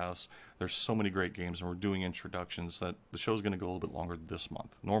CES. There's so many great games, and we're doing introductions that the show's going to go a little bit longer this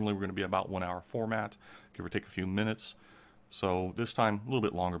month. Normally, we're going to be about 1 hour format, give or take a few minutes. So this time, a little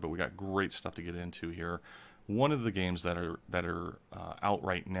bit longer, but we got great stuff to get into here. One of the games that are out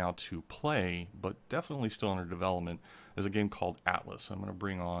right now to play, but definitely still under development, is a game called Atlas. I'm going to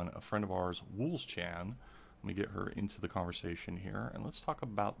bring on a friend of ours, Wools Chan. Let me get her into the conversation here, and let's talk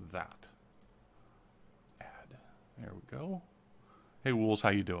about that. Add. There we go. Hey, Wools, how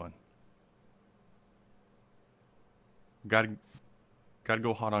you doing? Got to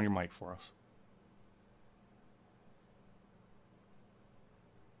go hot on your mic for us.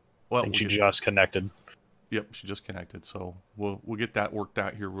 Well, I think she just connected. Yep, she just connected. So we'll get that worked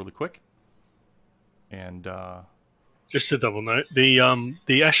out here really quick. And Just a double note,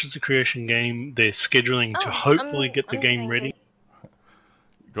 the Ashes of Creation game, they're scheduling to hopefully get the game ready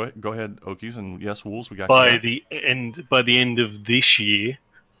Go ahead, Okies, and yes, Wolves, we got by you. the end of this year,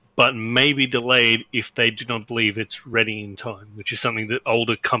 but may be delayed if they do not believe it's ready in time, which is something that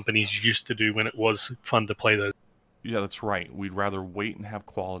older companies used to do when it was fun to play those. Yeah, that's right. We'd rather wait and have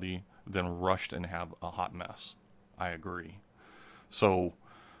quality than rushed and have a hot mess. I agree. So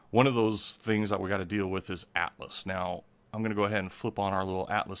one of those things that we got to deal with is Atlas. Now, I'm going to go ahead and flip on our little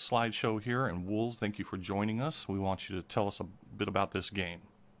Atlas slideshow here. And Wolves, thank you for joining us. We want you to tell us a bit about this game.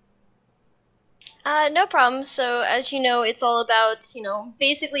 No problem. So, as you know, it's all about,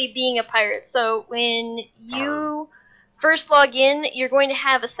 basically being a pirate. So, when you first log in, you're going to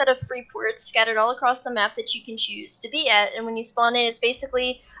have a set of free ports scattered all across the map that you can choose to be at. And when you spawn in, it's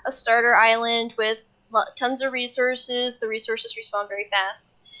basically a starter island with tons of resources. The resources respawn very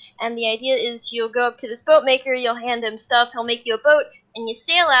fast. And the idea is you'll go up to this boat maker, you'll hand him stuff, he'll make you a boat, and you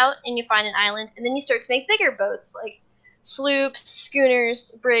sail out and you find an island, and then you start to make bigger boats, like sloops,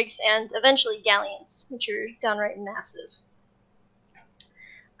 schooners, brigs, and eventually galleons, which are downright massive.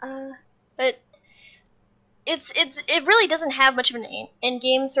 But it really doesn't have much of an end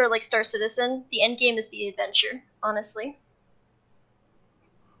game, sort of like Star Citizen. The end game is the adventure, honestly.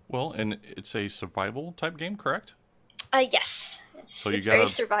 Well, and it's a survival type game, correct? Yes. So it's very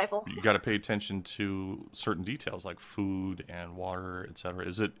survival. You got to pay attention to certain details like food and water, etc.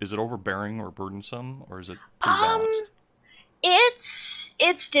 Is it overbearing or burdensome, or is it pretty balanced?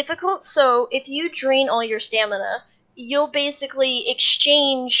 It's difficult. So if you drain all your stamina, you'll basically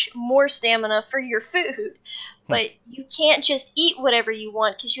exchange more stamina for your food. But you can't just eat whatever you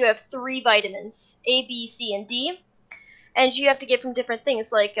want because you have 3 vitamins, A, B, C, and D, and you have to get from different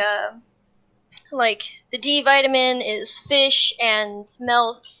things. Like the D vitamin is fish and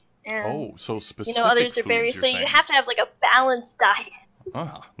milk, and so specific. Others are berries. So you have to have like a balanced diet.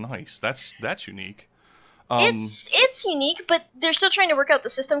 Ah, nice. That's unique. It's unique, but they're still trying to work out the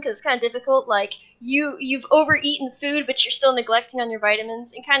system because it's kind of difficult. Like you've overeaten food, but you're still neglecting on your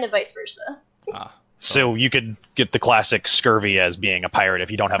vitamins, and kind of vice versa. So you could get the classic scurvy as being a pirate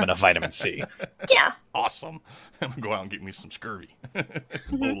if you don't have enough vitamin C. Yeah. Awesome. I'm gonna go out and get me some scurvy.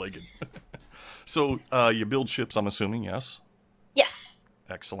 Bow-legged. So you build ships, I'm assuming, yes? Yes.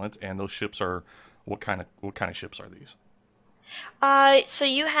 Excellent. And those ships are what kind of ships are these? So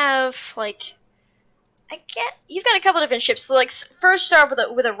you have you've got a couple different ships. So first start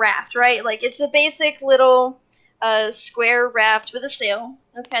with a raft, right? Like it's a basic little square raft with a sail.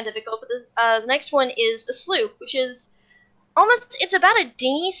 That's kind of difficult. But the next one is a sloop, which is it's about a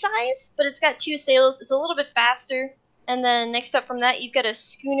dinghy size, but it's got 2 sails. It's a little bit faster. And then next up from that, you've got a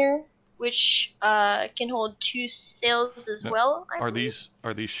schooner, which can hold 2 sails as well. Are these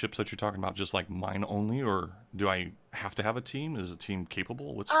ships that you're talking about just like mine only, or do I have to have a team? Is a team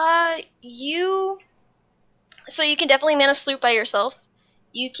capable? So you can definitely man a sloop by yourself.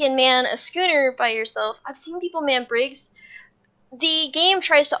 You can man a schooner by yourself. I've seen people man brigs. The game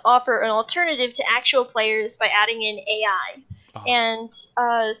tries to offer an alternative to actual players by adding in AI. And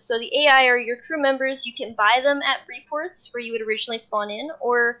so the AI are your crew members. You can buy them at free ports where you would originally spawn in,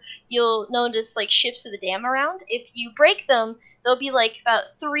 or you'll notice ships of the dam around. If you break them, there'll be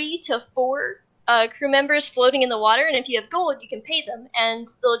about 3 to 4 crew members floating in the water, and if you have gold, you can pay them, and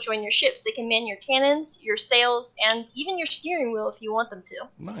they'll join your ships. They can man your cannons, your sails, and even your steering wheel if you want them to.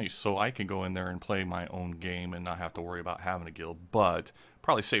 Nice. So I can go in there and play my own game and not have to worry about having a guild, but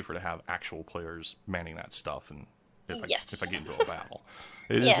probably safer to have actual players manning that stuff and if I get into a battle.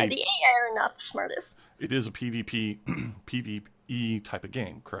 The AI are not the smartest. It is a PvP, PvE type of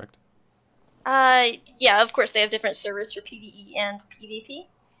game, correct? Yeah, of course they have different servers for PvE and PvP.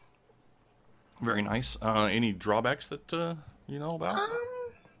 Very nice. Any drawbacks that you know about?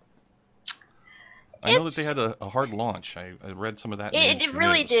 I know that they had a hard launch. I read some of that. It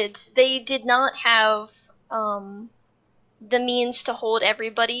really did. They did not have the means to hold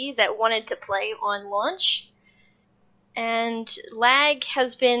everybody that wanted to play on launch. And lag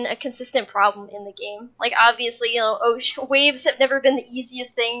has been a consistent problem in the game. Obviously, waves have never been the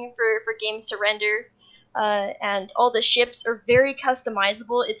easiest thing for games to render. And all the ships are very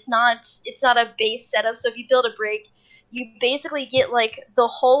customizable. It's not a base setup. So if you build a brig, you basically get the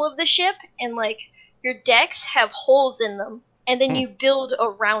hull of the ship, and your decks have holes in them, and then you build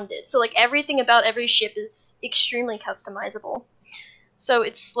around it. So everything about every ship is extremely customizable. So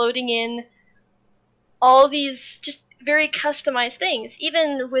it's loading in all these just very customized things.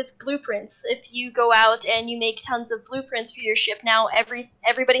 Even with blueprints, if you go out and you make tons of blueprints for your ship, now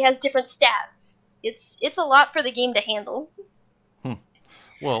everybody has different stats. It's a lot for the game to handle.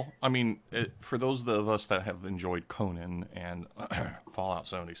 Well, I mean, for those of us that have enjoyed Conan and Fallout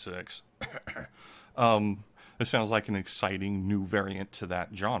 76, it sounds like an exciting new variant to that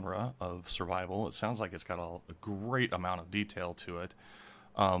genre of survival. It sounds like it's got a great amount of detail to it.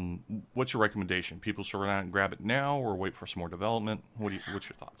 What's your recommendation? People should run out and grab it now, or wait for some more development? What's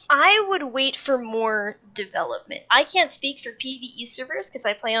your thoughts? I would wait for more development. I can't speak for PvE servers because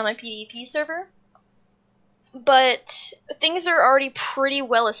I play on a PvP server, but things are already pretty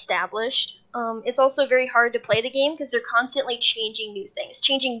well established. It's also very hard to play the game because they're constantly changing new things,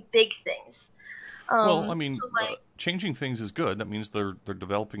 changing big things. Well, I mean, so changing things is good. That means they're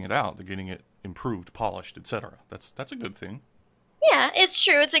developing it out, they're getting it improved, polished, etc. That's a good thing. Yeah, it's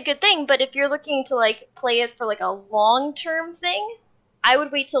true. It's a good thing. But if you're looking to like play it for like a long-term thing, I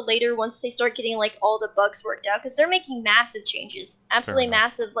would wait till later once they start getting like all the bugs worked out because they're making massive changes, absolutely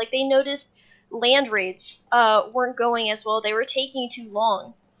massive. Like they noticed land raids weren't going as well. They were taking too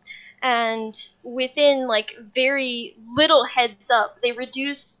long. And within like very little heads up, they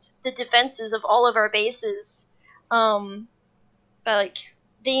reduced the defenses of all of our bases. By like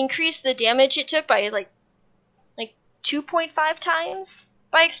they increased the damage it took by like 2.5 times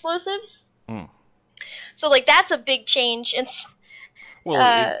by explosives. So like that's a big change.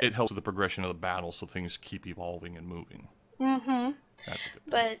 Well, it helps with the progression of the battle, so things keep evolving and moving. Mm-hmm. That's a good thing.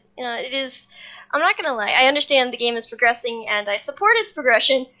 But it is. I'm not gonna lie. I understand the game is progressing, and I support its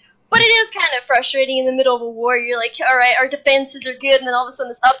progression. But it is kind of frustrating in the middle of a war. You're like, all right, our defenses are good, and then all of a sudden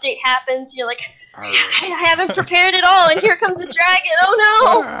this update happens. You're like, I haven't prepared at all, and here comes a dragon.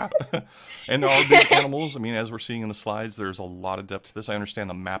 Oh no! And there are big animals. I mean, as we're seeing in the slides, there's a lot of depth to this. I understand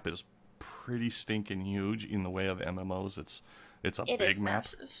the map is pretty stinking huge in the way of MMOs. It's a big map.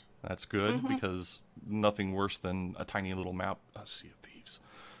 Massive. That's good because nothing worse than a tiny little map. Sea of Thieves.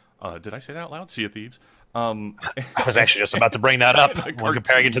 Did I say that out loud? Sea of Thieves. I was actually just about to bring that up when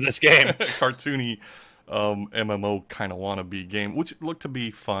comparing it to this game. Cartoony MMO kind of wannabe game, which looked to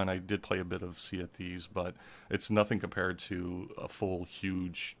be fun. I did play a bit of Sea of Thieves, but it's nothing compared to a full,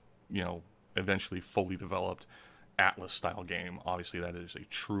 huge, eventually fully developed Atlas-style game. Obviously, that is a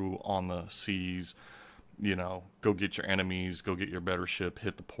true on the seas, go get your enemies, go get your better ship,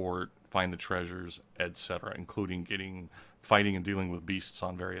 hit the port, find the treasures, etc., including fighting and dealing with beasts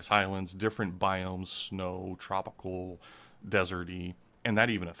on various islands, different biomes, snow, tropical, deserty, and that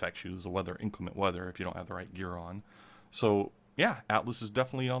even affects you as the weather, inclement weather, if you don't have the right gear on. So, yeah, Atlas is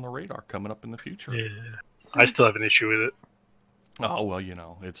definitely on the radar coming up in the future. Yeah, I still have an issue with it. Oh well,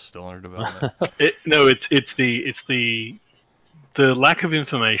 it's still under development. It's the lack of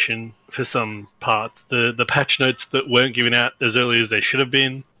information for some parts, the patch notes that weren't given out as early as they should have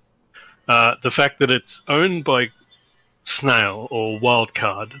been, the fact that it's owned by Snail or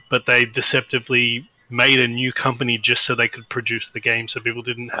Wildcard, but they deceptively made a new company just so they could produce the game, so people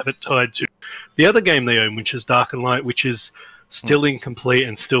didn't have it tied to the other game they own, which is Dark and Light, which is still incomplete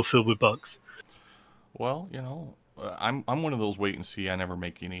and still filled with bugs. Well, I'm one of those wait and see. I never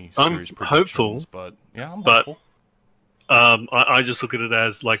make any serious predictions, hopeful, but yeah, I'm hopeful. I just look at it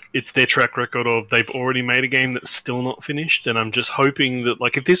as like it's their track record of they've already made a game that's still not finished, and I'm just hoping that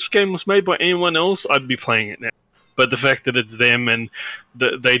like if this game was made by anyone else, I'd be playing it now. But the fact that it's them and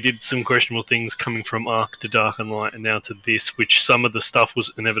they did some questionable things coming from Ark to Dark and Light and now to this, which some of the stuff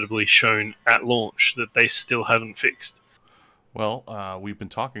was inevitably shown at launch that they still haven't fixed. Well, we've been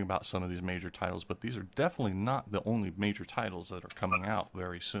talking about some of these major titles, but these are definitely not the only major titles that are coming out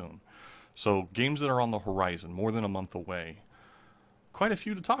very soon. So games that are on the horizon, more than a month away. Quite a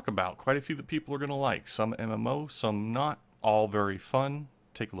few to talk about, quite a few that people are going to like. Some MMO, some not, all very fun.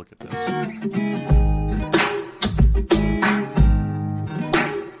 Take a look at this.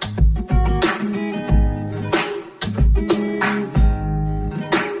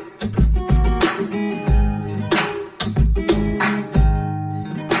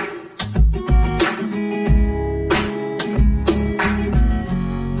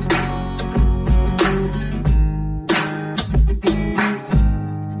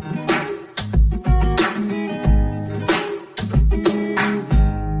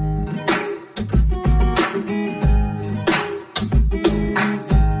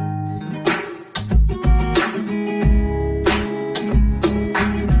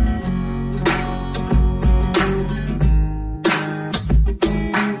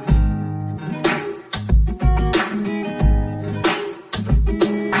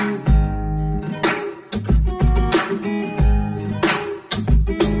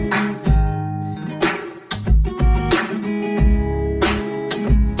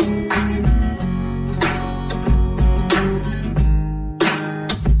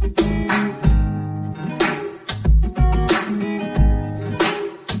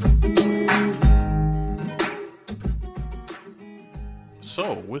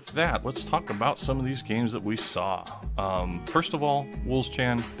 with that, let's talk about some of these games that we saw. First of all,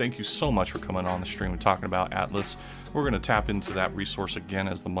 Wolves-chan, thank you so much for coming on the stream and talking about Atlas. We're going to tap into that resource again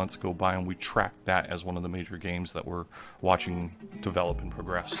as the months go by, and we track that as one of the major games that we're watching develop and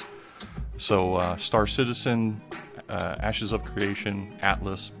progress. So, Star Citizen, Ashes of Creation,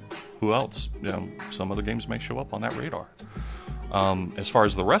 Atlas, who else? Some other games may show up on that radar. As far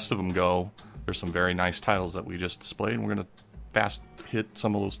as the rest of them go, there's some very nice titles that we just displayed, and we're going to fast hit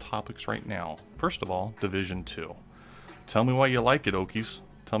some of those topics right now. First of all, Division 2. Tell me why you like it, Okies.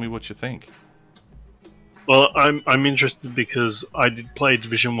 Tell me what you think. Well, I'm interested because I did play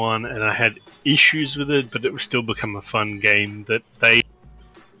Division 1 and I had issues with it, but it was still become a fun game that they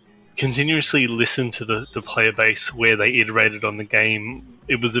continuously listened to the player base where they iterated on the game.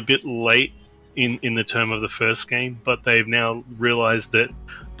 It was a bit late in the term of the first game, but they've now realized that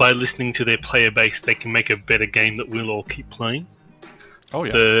by listening to their player base, they can make a better game that we'll all keep playing. Oh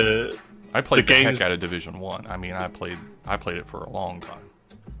yeah, I played the heck out of Division 1. I mean, I played it for a long time.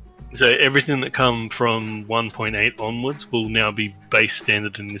 So everything that come from 1.8 onwards will now be base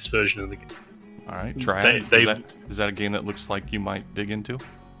standard in this version of the game. All right, Triad, is that a game that looks like you might dig into?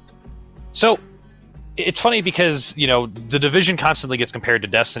 So, it's funny because, you know, the Division constantly gets compared to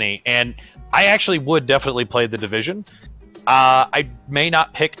Destiny, and I actually would definitely play the Division. I may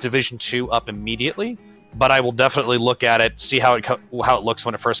not pick Division 2 up immediately, but I will definitely look at it, see how it looks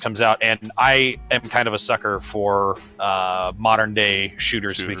when it first comes out, and I am kind of a sucker for modern-day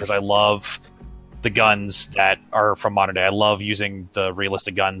shooters because I love the guns that are from modern day. I love using the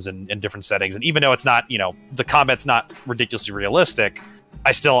realistic guns in different settings, and even though it's not, you know, the combat's not ridiculously realistic,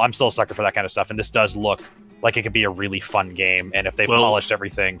 I'm still a sucker for that kind of stuff, and this does look like it could be a really fun game, and if they've polished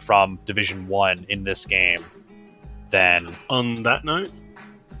everything from Division 1 in this game, then... On that note,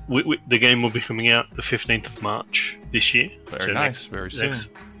 the game will be coming out the 15th of March this year. Very nice, very soon.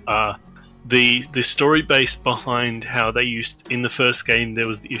 The story base behind how they used... In the first game, there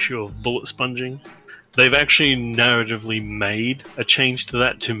was the issue of bullet sponging. They've actually narratively made a change to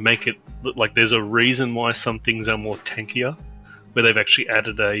that to make it look like there's a reason why some things are more tankier, where they've actually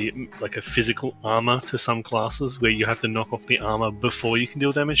added a physical armor to some classes where you have to knock off the armor before you can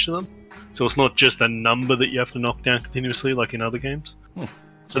deal damage to them. So it's not just a number that you have to knock down continuously like in other games.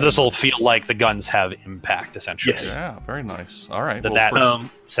 So this will feel like the guns have impact, essentially. Yes. Yeah, very nice. All right. That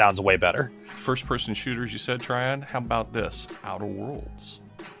sounds way better. First-person shooters, you said, Triad. How about this? Outer Worlds.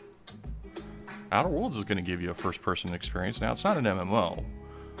 Outer Worlds is going to give you a first-person experience. Now, it's not an MMO,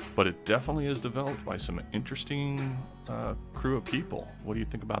 but it definitely is developed by some interesting crew of people. What do you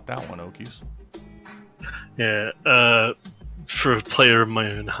think about that one, Okies? Yeah, for a player of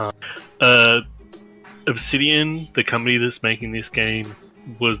my own heart. Obsidian, the company that's making this game,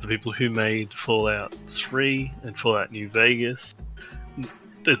 was the people who made Fallout 3 and Fallout New Vegas.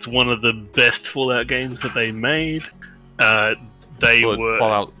 It's one of the best Fallout games that they made.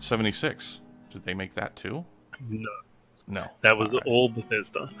 Fallout 76. Did they make that too? No. That was all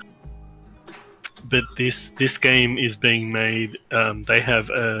Bethesda. But this game is being made. They have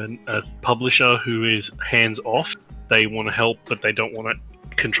a publisher who is hands off. They want to help, but they don't want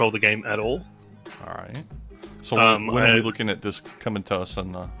to control the game at all. All right. So when are we looking at this coming to us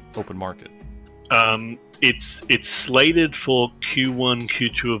on the open market? It's slated for Q1,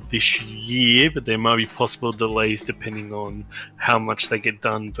 Q2 of this year, but there might be possible delays depending on how much they get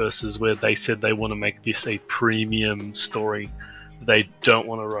done versus where they said they want to make this a premium story. They don't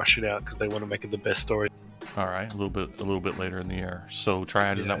want to rush it out because they want to make it the best story. All right, a little bit later in the year. So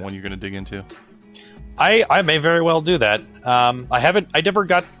Triad, is that one you're going to dig into? I may very well do that. I never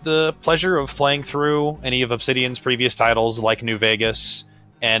got the pleasure of playing through any of Obsidian's previous titles like New Vegas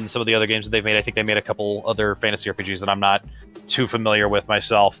and some of the other games that they've made. I think they made a couple other fantasy RPGs that I'm not too familiar with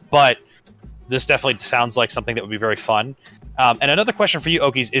myself, but this definitely sounds like something that would be very fun. And another question for you,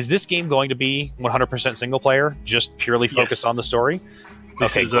 Okies, is this game going to be 100% single player, just purely focused on the story?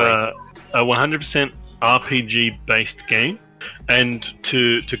 This is a 100% RPG-based game. And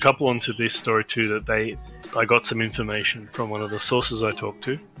to couple onto this story too, that I got some information from one of the sources I talked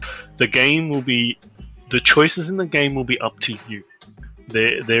to. The choices in the game will be up to you.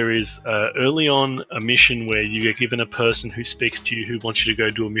 There is early on a mission where you get given a person who speaks to you who wants you to go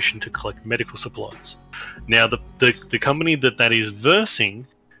do a mission to collect medical supplies. Now the company that is versing,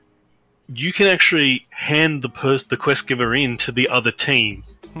 you can actually hand the quest giver in to the other team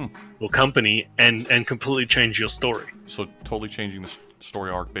or company and completely change your story. So totally changing the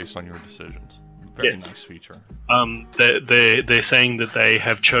story arc based on your decisions. Very nice feature. They're saying that they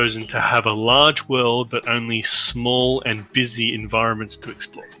have chosen to have a large world, but only small and busy environments to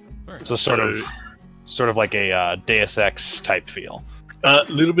explore. So sort of like a Deus Ex type feel. A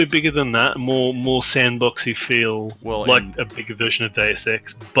little bit bigger than that, more sandboxy feel, Well, like and a bigger version of Deus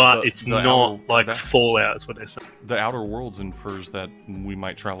Ex, but it's not like Fallout, is what they're saying. The Outer Worlds infers that we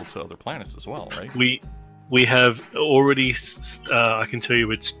might travel to other planets as well, right? We have already, I can tell you,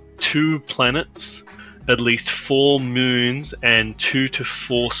 it's 2 planets, at least 4 moons, and 2 to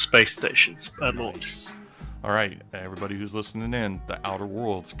 4 space stations at launch. All right, everybody who's listening in, the Outer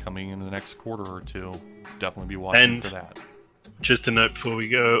Worlds coming in the next quarter or 2. Definitely be watching for that. Just a note before we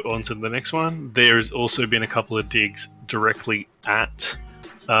go on to the next one, there's also been a couple of digs directly at,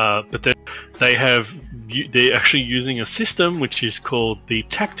 but they're actually using a system which is called the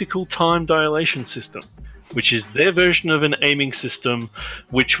Tactical Time Dilation System, which is their version of an aiming system,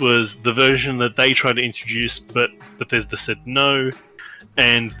 which was the version that they tried to introduce, but Bethesda said no,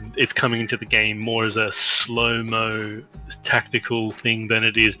 and it's coming into the game more as a slow-mo tactical thing than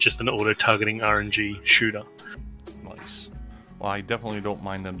it is just an auto-targeting RNG shooter. Nice. Well, I definitely don't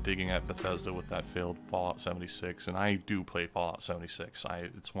mind them digging at Bethesda with that failed Fallout 76, and I do play Fallout 76.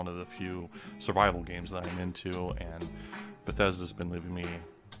 It's one of the few survival games that I'm into, and Bethesda's been leaving me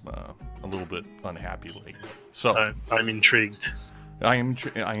a little bit unhappy lately. So I'm intrigued. I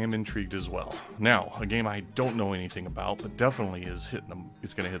am intrigued as well. Now, a game I don't know anything about, but definitely is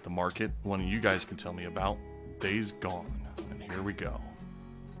going to hit the market. One you guys can tell me about. Days Gone, and here we go.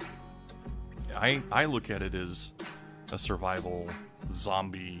 I look at it as a survival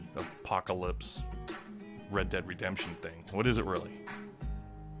zombie apocalypse Red Dead Redemption thing. What is it really?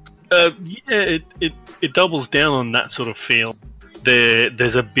 Yeah, it doubles down on that sort of feel.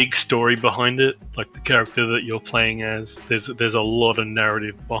 There's a big story behind it, like the character that you're playing as. There's a lot of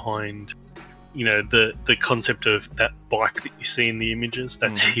narrative behind, the concept of that bike that you see in the images.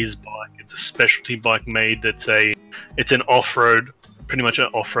 That's his bike. It's a specialty bike made. It's an off-road, pretty much an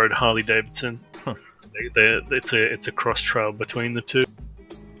off-road Harley Davidson. Huh. It's a cross trail between the two.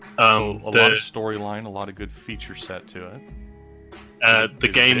 So a lot of storyline, a lot of good feature set to it. The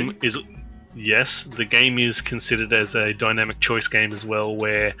game is. Yes, the game is considered as a dynamic choice game as well,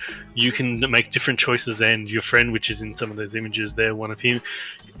 where you can make different choices, and your friend, which is in some of those images there, one of him,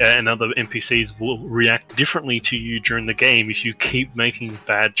 and other NPCs will react differently to you during the game if you keep making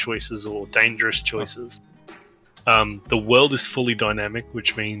bad choices or dangerous choices. The world is fully dynamic,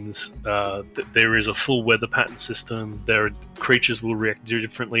 which means that there is a full weather pattern system. Creatures will react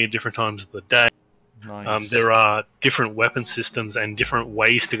differently at different times of the day. Nice. There are different weapon systems and different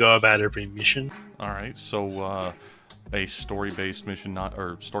ways to go about every mission. All right, so a story-based mission,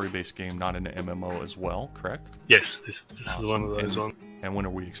 story-based game, not an MMO as well, correct? Yes, this is one of those ones. And when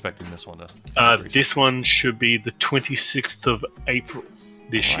are we expecting this one to? This one should be the 26th of April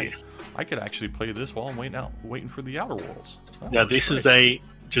this year. I could actually play this while I'm waiting for the Outer Worlds. Now, this is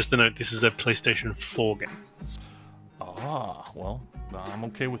just a note. This is a PlayStation 4 game. Well, I'm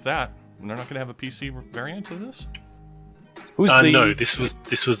okay with that. They're not going to have a PC variant of this? No, this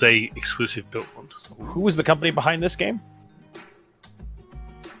was a exclusive built one. Who was the company behind this game?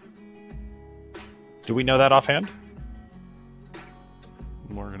 Do we know that offhand?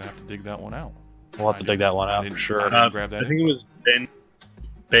 We're going to have to dig that one out. We'll have to dig that one out for sure. I think it was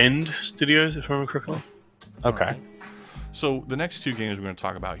Bend Studios, if I remember correctly. Okay. Right. So the next 2 games we're going to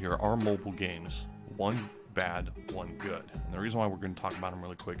talk about here are mobile games. One bad, one good. And the reason why we're going to talk about them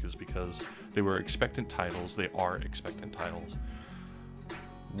really quick is because they were expectant titles. They are expectant titles.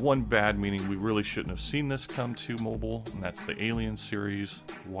 One bad, meaning we really shouldn't have seen this come to mobile, and that's the Alien series.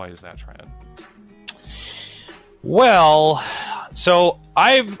 Why is that, Trad? Well, so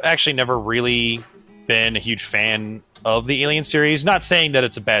I've actually never really been a huge fan of the Alien series. Not saying that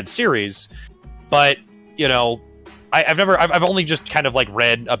it's a bad series, but, I've only just kind of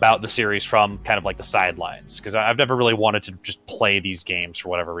read about the series from kind of the sidelines, because I've never really wanted to just play these games for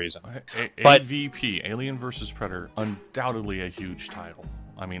whatever reason. But AVP, Alien vs. Predator, undoubtedly a huge title.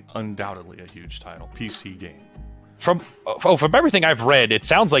 I mean, undoubtedly a huge title. PC game. From everything I've read, it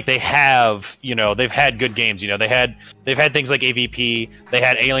sounds like they have, they've had good games. They've had things like AVP. They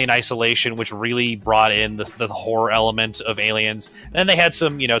had Alien Isolation, which really brought in the horror element of Aliens. And then they had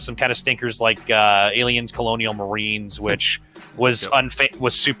some kind of stinkers like Aliens Colonial Marines, which was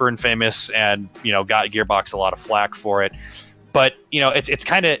super infamous and got Gearbox a lot of flack for it. But it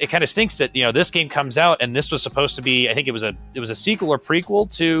kind of stinks that this game comes out and this was supposed to be, I think it was a sequel or prequel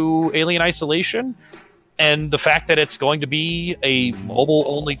to Alien Isolation. And the fact that it's going to be a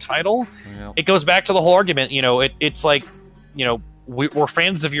mobile-only title, it goes back to the whole argument. It's like, we're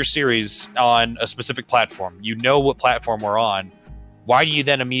fans of your series on a specific platform. You know what platform we're on. Why do you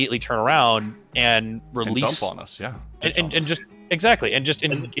then immediately turn around and release... And dump on us, yeah. And just Exactly, and just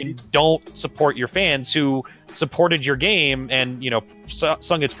don't support your fans who supported your game and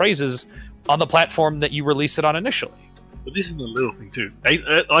sung its praises on the platform that you released it on initially. But this is the little thing too.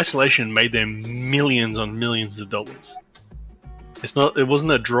 Isolation made them millions on millions of dollars. It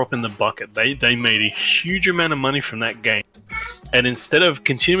wasn't a drop in the bucket. They made a huge amount of money from that game, and instead of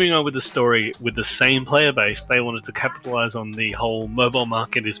continuing on with the story with the same player base, they wanted to capitalize on the whole mobile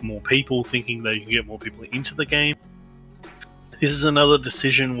market is more people, thinking they can get more people into the game. This is another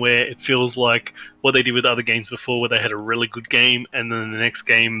decision where it feels like what they did with other games before, where they had a really good game, and then the next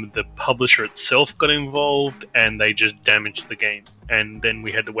game, the publisher itself got involved, and they just damaged the game. And then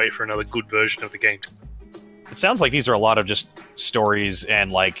we had to wait for another good version of the game. It sounds like these are a lot of just stories,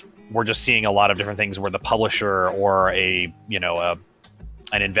 and like we're just seeing a lot of different things where the publisher or an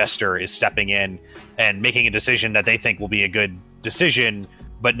investor is stepping in and making a decision that they think will be a good decision,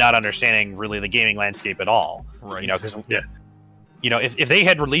 but not understanding really the gaming landscape at all. Right. Because if they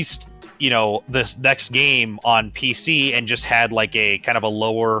had released, this next game on PC and just had like a kind of a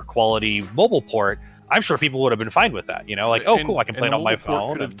lower quality mobile port, I'm sure people would have been fine with that. Cool, I can play it on my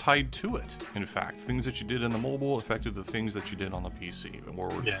phone. Could have tied to it. In fact, things that you did in the mobile affected the things that you did on the PC,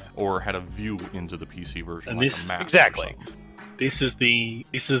 or had a view into the PC version. And exactly. This is the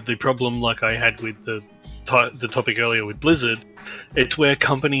problem, like I had with the topic earlier with Blizzard. It's where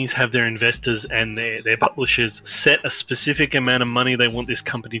companies have their investors and their publishers set a specific amount of money they want this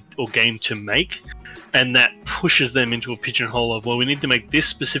company or game to make, and that pushes them into a pigeonhole of, well, we need to make this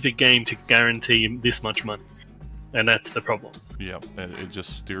specific game to guarantee this much money. And that's the problem. Yeah, it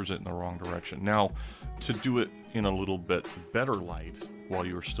just steers it in the wrong direction. Now, to do it in a little bit better light, while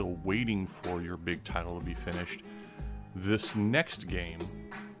you're still waiting for your big title to be finished, this next game,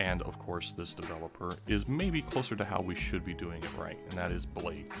 and of course this developer, is maybe closer to how we should be doing it right, and that is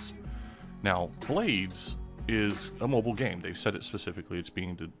Blades. Now, Blades is a mobile game. They've said it specifically. It's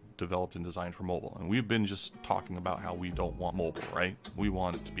being developed and designed for mobile, and we've been just talking about how we don't want mobile, right? We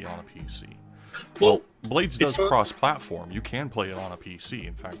want it to be on a PC. Well, Blades does cross-platform. You can play it on a PC.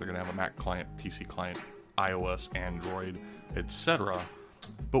 In fact, they're going to have a Mac client, PC client, iOS, Android, etc.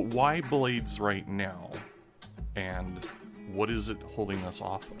 But why Blades right now? And what is it holding us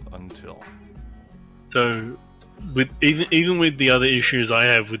off until? So, even with the other issues I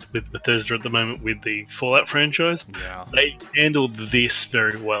have with Bethesda at the moment with the Fallout franchise, they handled this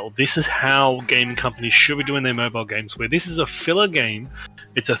very well. This is how gaming companies should be doing their mobile games, where this is a filler game.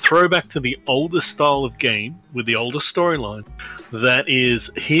 It's a throwback to the older style of game with the older storyline. That is,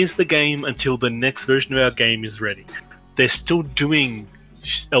 here's the game until the next version of our game is ready. They're still doing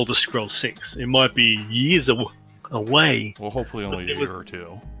Elder Scrolls 6. It might be years away. Well, hopefully only a year or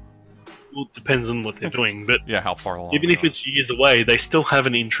two. Well, it depends on what they're doing, but yeah, how far along? Even if it's years away, they still have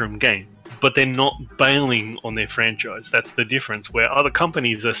an interim game, but they're not bailing on their franchise. That's the difference. Where other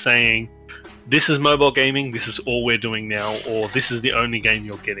companies are saying, "This is mobile gaming. This is all we're doing now," or "This is the only game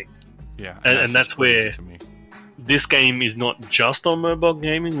you're getting." Yeah, and that's where this game is not just on mobile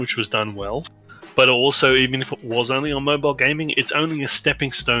gaming, which was done well, but also, even if it was only on mobile gaming, it's only a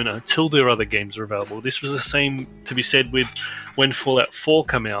stepping stone until their other games are available. This was the same to be said with when Fallout 4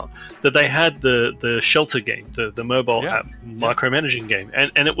 came out, that they had the Shelter game, the mobile app micromanaging game,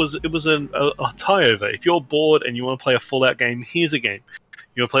 and it was a tie-over. If you're bored and you want to play a Fallout game, here's a game.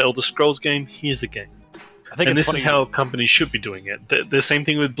 You want to play Elder Scrolls game, here's a game. I think this is how companies should be doing it. The same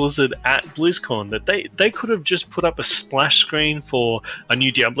thing with Blizzard at BlizzCon, that they could have just put up a splash screen for a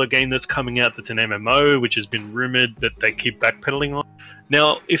new Diablo game that's coming out that's an MMO, which has been rumored that they keep backpedaling on.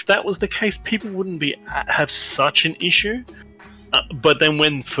 Now, if that was the case, people wouldn't have such an issue. But then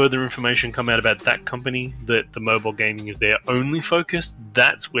when further information come out about that company, that the mobile gaming is their only focus,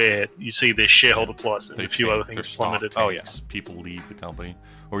 that's where you see their shareholder price and a few other things plummeted. Oh, yes. People leave the company.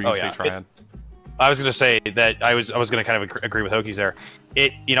 Or you can say Triad. I was going to say that I was going to kind of agree with Hokies there.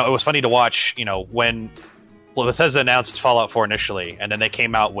 It was funny to watch, when Bethesda announced Fallout 4 initially, and then they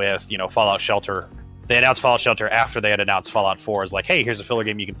came out with, Fallout Shelter. They announced Fallout Shelter after they had announced Fallout 4 as like, hey, here's a filler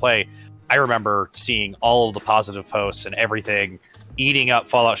game you can play. I remember seeing all of the positive posts and everything eating up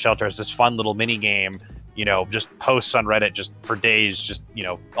Fallout Shelter as this fun little mini game, just posts on Reddit just for days, just,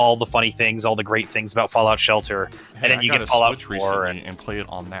 all the funny things, all the great things about Fallout Shelter. Hey, and then you get Fallout 4 and play it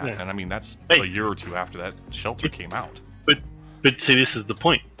on that. Yeah. And I mean, that's a year or two after that Shelter came out. But see, this is the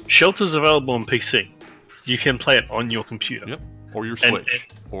point. Shelter's available on PC. You can play it on your computer. Yep. Or your Switch.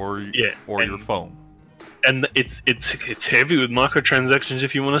 Or your phone. And it's heavy with microtransactions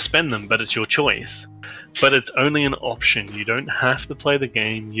if you want to spend them, but it's your choice. But it's only an option. You don't have to play the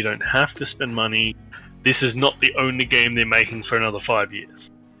game. You don't have to spend money. This is not the only game they're making for another 5 years.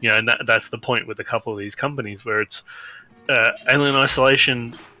 You know, and that's the point with a couple of these companies where it's Alien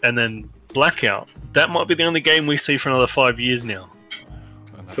Isolation and then Blackout. That might be the only game we see for another 5 years now.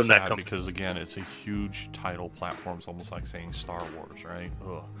 And that's sad because, again, it's a huge title platform. It's almost like saying Star Wars, right?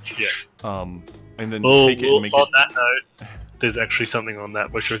 Ugh. Yeah. And then Well, take it and make on it... that note, there's actually something on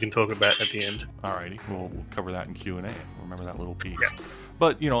that which we can talk about at the end. Alrighty, we'll cover that in Q&A. Remember that little piece. Yeah.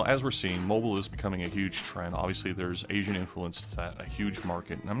 But, you know, as we're seeing, mobile is becoming a huge trend. Obviously, there's Asian influence at a huge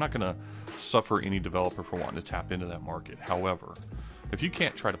market, and I'm not going to suffer any developer for wanting to tap into that market. However, if you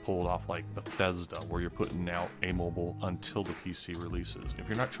can't try to pull it off like Bethesda, where you're putting out a mobile until the PC releases, if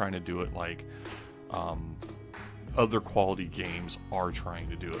you're not trying to do it like other quality games are trying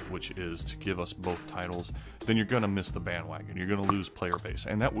to do it, which is to give us both titles, then you're going to miss the bandwagon. You're going to lose player base,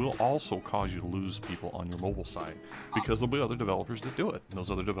 and that will also cause you to lose people on your mobile side, because there'll be other developers that do it, and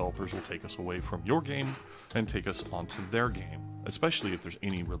those other developers will take us away from your game and take us onto their game, especially if there's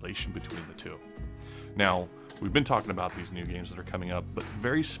any relation between the two. Now, we've been talking about these new games that are coming up, but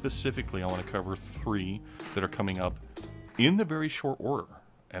very specifically I want to cover 3 that are coming up in the very short order.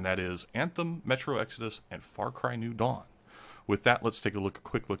 And that is Anthem, Metro Exodus, and Far Cry New Dawn. With that, let's take a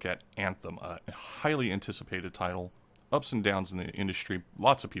quick look at Anthem, a highly anticipated title. Ups and downs in the industry,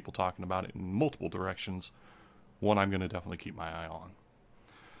 lots of people talking about it in multiple directions. One I'm going to definitely keep my eye on.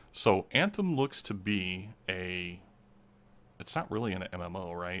 So Anthem looks to be it's not really an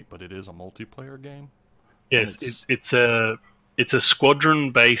MMO, right? But it is a multiplayer game. Yes, it's a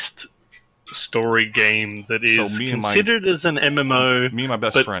squadron-based story game that is considered as an MMO. Me and my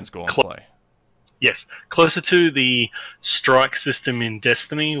best friends go and play. Yes, closer to the strike system in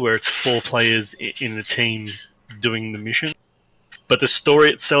Destiny, where it's 4 players in a team doing the mission. But the story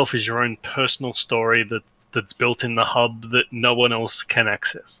itself is your own personal story that's built in the hub that no one else can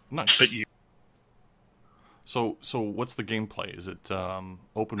access. Nice. But you. So what's the gameplay? Is it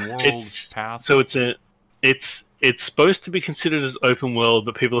open world, path? So it's supposed to be considered as open world,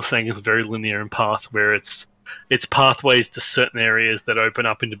 but people are saying it's very linear in path, where it's pathways to certain areas that open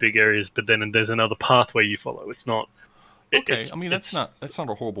up into big areas, but then there's another pathway you follow. It's not. Okay, I mean that's not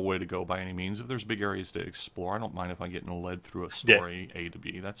a horrible way to go by any means. If there's big areas to explore, I don't mind if I'm getting led through a story A to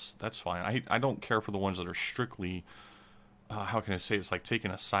B. That's fine. I don't care for the ones that are strictly. How can I say it's like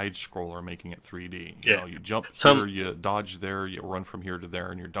taking a side scroller and making it 3D. You know, you jump here, you dodge there, you run from here to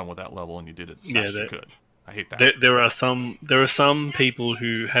there, and you're done with that level, and you did it as fast as you could. I hate that. There are some people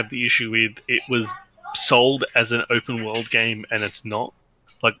who have the issue with it was sold as an open world game and it's not.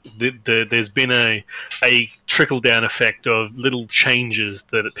 Like there's been a trickle down effect of little changes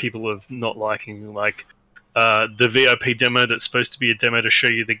that people are not liking. Like the VIP demo that's supposed to be a demo to show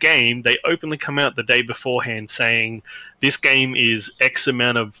you the game, they openly come out the day beforehand saying this game is X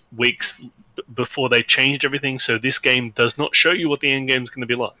amount of weeks before they changed everything, so this game does not show you what the end game is going to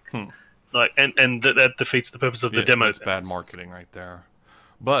be like. Like, and that defeats the purpose of the demo. That's bad marketing right there.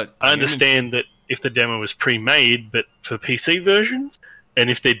 But I understand that if the demo was pre-made, but for PC versions, and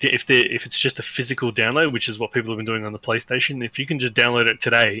if it's just a physical download, which is what people have been doing on the PlayStation, if you can just download it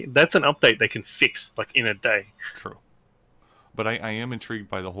today, that's an update they can fix like in a day. True. But I am intrigued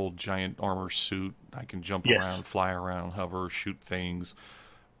by the whole giant armor suit. I can jump around, fly around, hover, shoot things,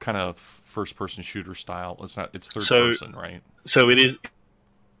 kind of first-person shooter style. It's third person, right? So it is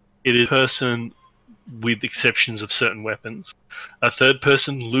person with exceptions of certain weapons. A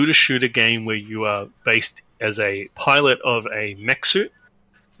third-person looter-shooter game where you are based as a pilot of a mech suit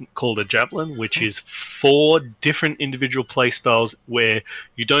called a Javelin, which is 4 different individual playstyles where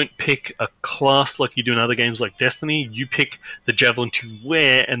you don't pick a class like you do in other games like Destiny. You pick the Javelin to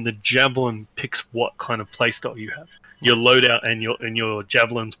wear, and the Javelin picks what kind of playstyle you have. Your loadout and your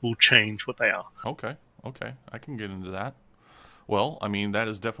Javelins will change what they are. Okay, I can get into that. Well, I mean, that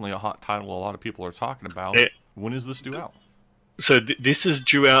is definitely a hot title a lot of people are talking about. When is this due out? So this is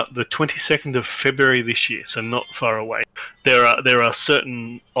due out the 22nd of February this year, so not far away. There are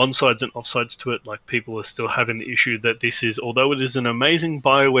certain onsides and offsides to it, like people are still having the issue that this is, although it is an amazing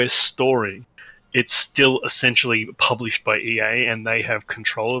BioWare story, it's still essentially published by EA and they have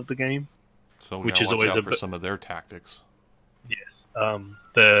control of the game. So which is always for some of their tactics. Yes.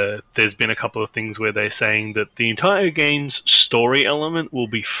 There's been a couple of things where they're saying that the entire game's story element will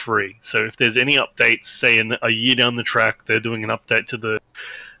be free. So if there's any updates, say a year down the track, they're doing an update to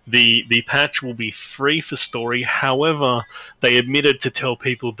the patch will be free for story. However, they admitted to tell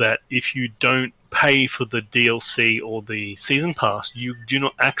people that if you don't pay for the DLC or the season pass, you do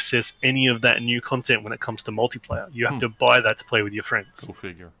not access any of that new content when it comes to multiplayer. You have to buy that to play with your friends. Go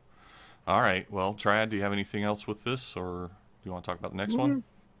figure. All right. Well, Triad, do you have anything else with this, or do you want to talk about the next one?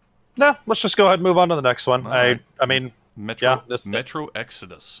 No, let's just go ahead and move on to the next one. Right. I mean, Metro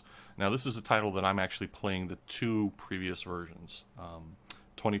Exodus. Now, this is a title that I'm actually playing the 2 previous versions,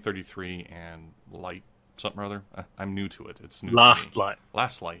 2033 and Light something or other. I'm new to it. It's new Last to me. Light.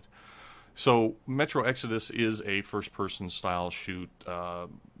 Last Light. So, Metro Exodus is a first-person style shoot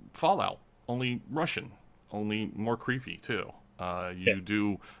Fallout, only Russian, only more creepy, too. You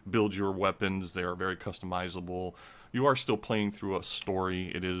do build your weapons. They are very customizable. You are still playing through a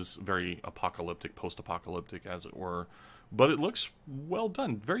story. It is very apocalyptic, post-apocalyptic, as it were. But it looks well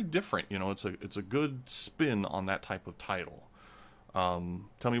done. Very different. You know, it's a good spin on that type of title.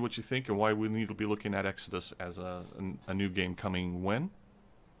 Tell me what you think and why we need to be looking at Exodus as a new game coming when?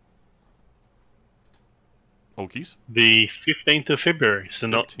 Okies? The 15th of February, so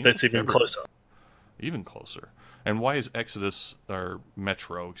that's even closer. Even closer. And why is Exodus, or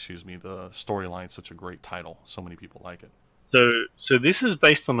Metro, excuse me, the storyline such a great title? So many people like it. So this is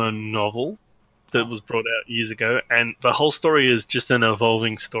based on a novel that was brought out years ago, and the whole story is just an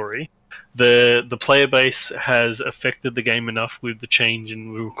evolving story. The player base has affected the game enough with the change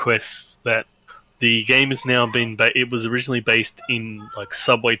in requests that the game has now been... it was originally based in like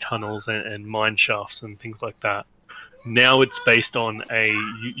subway tunnels and mine shafts and things like that. Now it's based on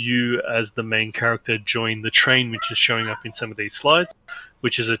you as the main character join the train, which is showing up in some of these slides,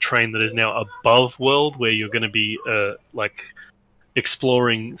 which is a train that is now above world, where you're going to be like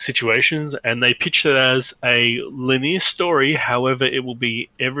exploring situations, and they pitched it as a linear story. However, it will be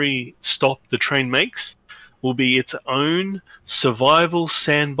every stop the train makes will be its own survival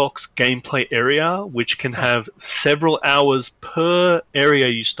sandbox gameplay area, which can have several hours per area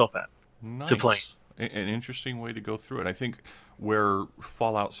you stop at to play. An interesting way to go through it. I think where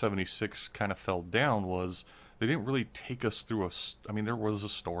Fallout 76 kind of fell down was they didn't really take us through I mean, there was a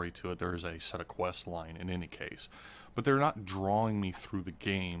story to it. There's a set of quest line in any case. But they're not drawing me through the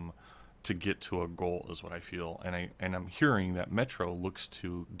game to get to a goal, is what I feel. And I'm hearing that Metro looks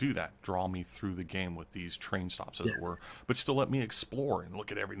to do that, draw me through the game with these train stops, as it were, but still let me explore and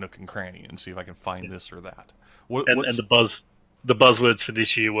look at every nook and cranny and see if I can find this or that. And the buzzwords for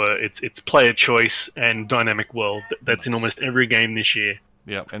this year were it's player choice and dynamic world. That's in almost every game this year.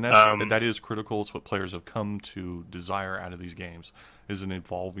 Yeah, and that is critical. It's what players have come to desire out of these games, is an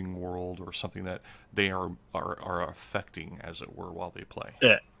evolving world or something that they are affecting, as it were, while they play.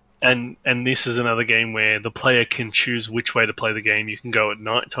 Yeah, and this is another game where the player can choose which way to play the game. You can go at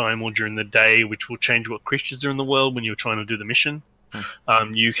night time or during the day, which will change what creatures are in the world when you're trying to do the mission.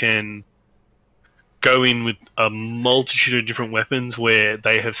 You can go in with a multitude of different weapons, where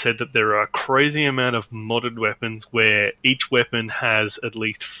they have said that there are a crazy amount of modded weapons where each weapon has at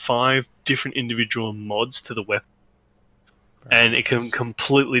least 5 different individual mods to the weapon. And it can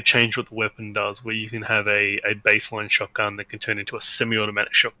completely change what the weapon does, where you can have a baseline shotgun that can turn into a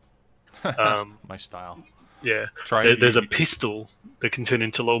semi-automatic shotgun. My style. Yeah. There's a pistol that can turn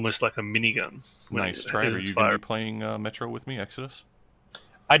into almost like a minigun. Nice. Are you going to be playing Metro with me, Exodus?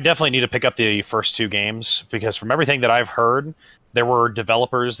 I definitely need to pick up the first 2 games, because from everything that I've heard, there were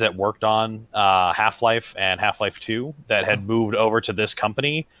developers that worked on Half-Life and Half-Life 2 that had moved over to this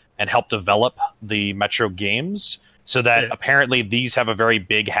company and helped develop the Metro games, so that apparently these have a very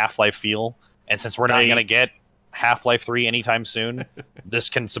big Half-Life feel. And since we're not going to get Half-Life 3 anytime soon, this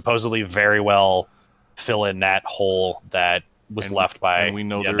can supposedly very well fill in that hole that was left by... And we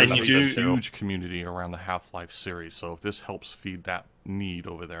know there's a huge community around the Half-Life series, so if this helps feed that need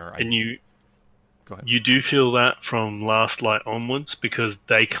over there... Go ahead. You do feel that from Last Light onwards, because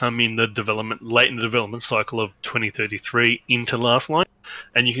they come in the late in the development cycle of 2033 into Last Light,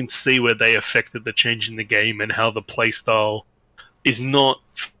 and you can see where they affected the change in the game and how the playstyle is not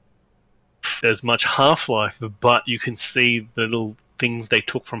as much Half-Life, but you can see the little things they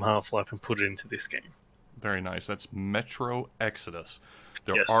took from Half-Life and put it into this game. Very nice. That's Metro Exodus.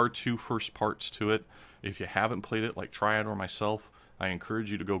 There are 2 first parts to it. If you haven't played it, like Triad or myself, I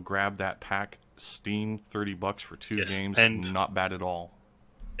encourage you to go grab that pack. Steam, $30 for 2 games, and not bad at all.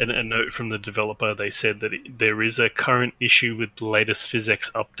 And a note from the developer, they said that there is a current issue with the latest physics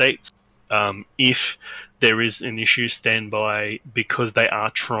updates. If there is an issue, stand by, because they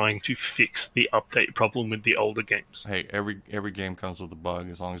are trying to fix the update problem with the older games. Hey, every game comes with a bug.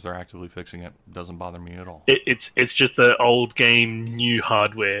 As long as they're actively fixing it, doesn't bother me at all. It's just the old game, new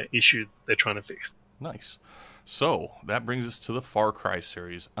hardware issue they're trying to fix. Nice. So, that brings us to the Far Cry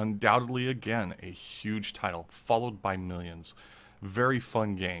series. Undoubtedly, again, a huge title, followed by millions. Very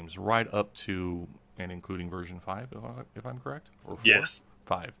fun games, right up to and including version 5, if I'm correct? Or 4? Yes.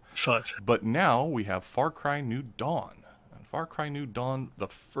 5. 5. But now we have Far Cry New Dawn. And Far Cry New Dawn, the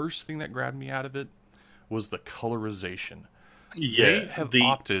first thing that grabbed me out of it was the colorization. Yeah, they have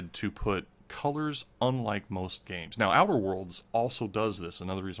opted to put colors unlike most games. Now, Outer Worlds also does this.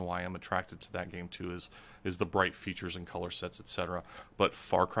 Another reason why I'm attracted to that game too is the bright features and color sets, etc. But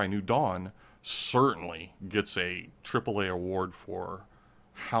Far Cry New Dawn certainly gets a AAA award for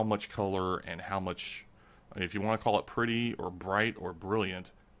how much color and how much, if you want to call it pretty or bright or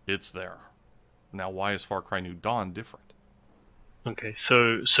brilliant, it's there. Now, why is Far Cry New Dawn different? Okay,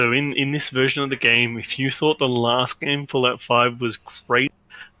 so in this version of the game, if you thought the last game, Fallout 5, was great,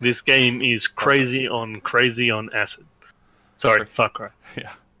 this game is crazy on acid. Sorry, Far Cry.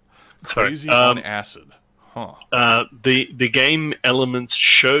 Yeah. Sorry. Crazy on acid. Huh. The game elements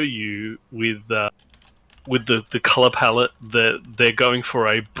show you with the color palette that they're going for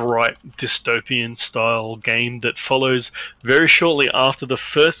a bright dystopian style game that follows very shortly after the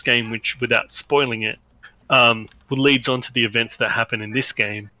first game, which, without spoiling it, leads on to the events that happen in this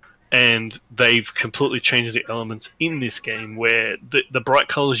game. And they've completely changed the elements in this game, where the bright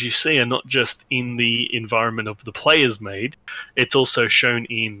colors you see are not just in the environment of the players made, it's also shown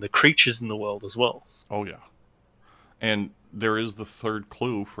in the creatures in the world as well. Oh yeah. And there is the third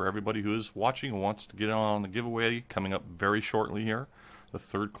clue for everybody who is watching and wants to get on the giveaway coming up very shortly here. The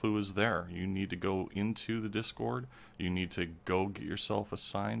third clue is there. You need to go into the Discord. You need to go get yourself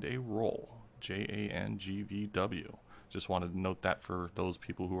assigned a role. JANGVW. Just wanted to note that for those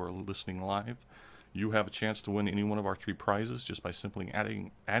people who are listening live. You have a chance to win any one of our 3 prizes just by simply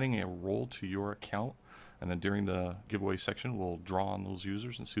adding a role to your account. And then during the giveaway section, we'll draw on those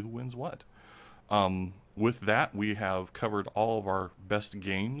users and see who wins what. With that, we have covered all of our best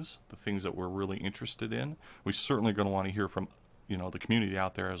games, the things that we're really interested in. We're certainly going to want to hear from, the community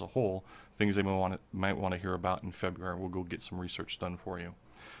out there as a whole, things they might want to hear about in February. We'll go get some research done for you.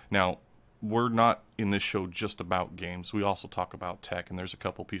 Now, we're not in this show just about games. We also talk about tech, and there's a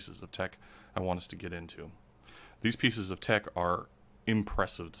couple pieces of tech I want us to get into. These pieces of tech are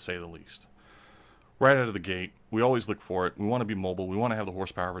impressive, to say the least. Right out of the gate, we always look for it. We want to be mobile. We want to have the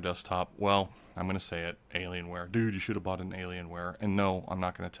horsepower of a desktop. Well, I'm going to say it, Alienware. Dude, you should have bought an Alienware. And no, I'm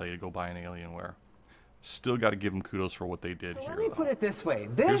not going to tell you to go buy an Alienware. Still got to give them kudos for what they did here. Let me put it this way.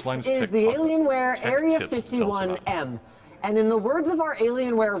 This is the Alienware Area 51M. And in the words of our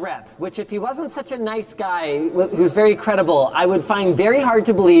Alienware rep, which if he wasn't such a nice guy who's very credible, I would find very hard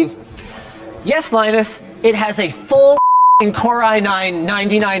to believe, yes, Linus, it has a full Core i9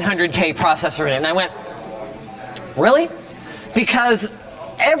 9900K processor in it. And I went, really? Because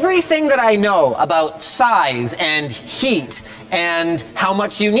everything that I know about size and heat and how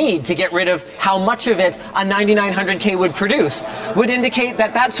much you need to get rid of how much of it a 9900K would produce would indicate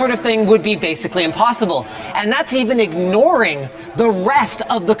that that sort of thing would be basically impossible. And that's even ignoring the rest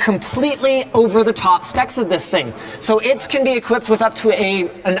of the completely over-the-top specs of this thing. So it can be equipped with up to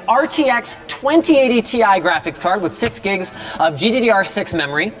an RTX 2080 Ti graphics card with 6 gigs of GDDR6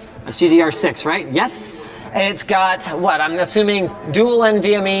 memory. That's GDDR6, right? Yes. It's got, what, I'm assuming dual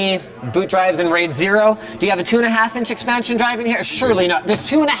NVMe boot drives and RAID 0. Do you have a 2.5-inch expansion drive in here? Surely not.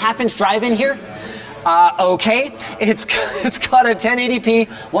 There's 2.5-inch drive in here? Okay. It's got a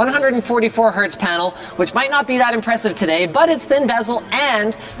 1080p 144 hertz panel, which might not be that impressive today, but it's thin bezel,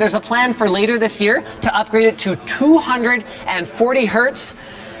 and there's a plan for later this year to upgrade it to 240 hertz.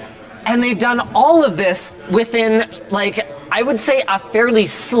 And they've done all of this within, like, I would say a fairly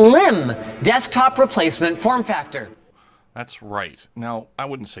slim desktop replacement form factor. That's right. Now, I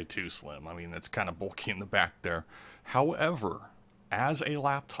wouldn't say too slim. I mean, it's kind of bulky in the back there. However, as a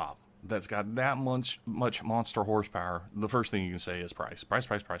laptop that's got that much monster horsepower, the first thing you can say is price. Price.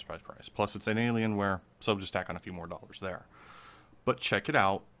 Plus, it's an Alienware, so just tack on a few more dollars there. But check it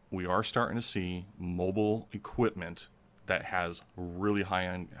out. We are starting to see mobile equipment that has really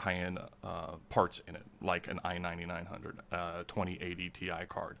high-end parts in it, like an i9900, 2080 Ti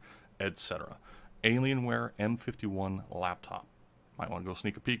card, etc. Alienware M51 laptop. Might want to go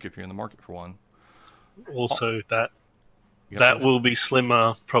sneak a peek if you're in the market for one. Also, that will be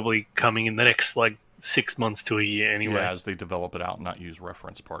slimmer, probably coming in the next 6 months to a year anyway. Yeah, as they develop it out and not use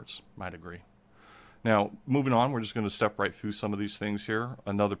reference parts. I'd agree. Now, moving on, we're just going to step right through some of these things here.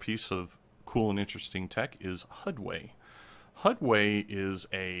 Another piece of cool and interesting tech is HUDway. HUDway is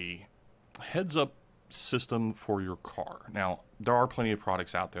a heads-up system for your car. Now, there are plenty of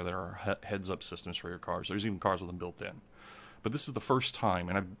products out there that are heads-up systems for your cars. There's even cars with them built in. But this is the first time,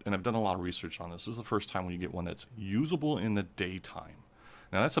 and I've done a lot of research on this. This is the first time when you get one that's usable in the daytime.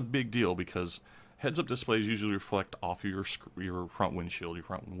 Now, that's a big deal because heads-up displays usually reflect off of your front windshield, your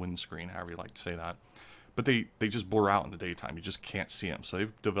front windscreen, however you like to say that. But they just blur out in the daytime. You just can't see them. So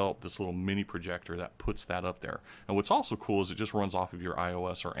they've developed this little mini projector that puts that up there. And what's also cool is it just runs off of your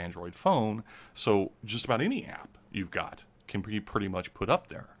iOS or Android phone. So just about any app you've got can be pretty much put up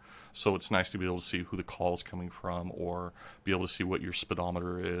there. So it's nice to be able to see who the call is coming from, or be able to see what your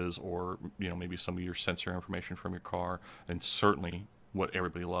speedometer is, or maybe some of your sensor information from your car. And certainly what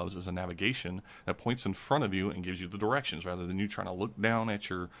everybody loves is a navigation that points in front of you and gives you the directions, rather than you trying to look down at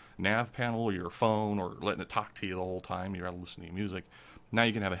your nav panel or your phone or letting it talk to you the whole time. You're listening to music. Now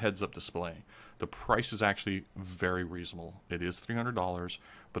you can have a heads-up display. The price is actually very reasonable. It is $300,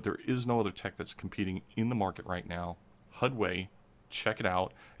 but there is no other tech that's competing in the market right now. HUDway, check it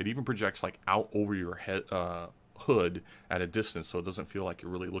out. It even projects like out over your head hood at a distance, so it doesn't feel like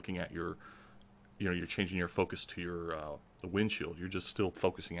you're really looking at your, you're changing your focus to your the windshield. You're just still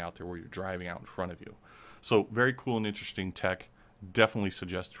focusing out there where you're driving out in front of you. So very cool and interesting tech. Definitely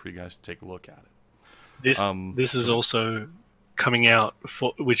suggested for you guys to take a look at it. This is also coming out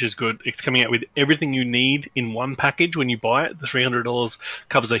which is good. It's coming out with everything you need in one package when you buy it. The $300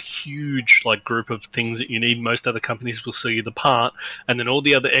 covers a huge group of things that you need. Most other companies will sell you the part, and then all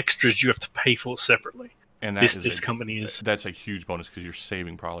the other extras you have to pay for separately. And this company is. That's a huge bonus, because you're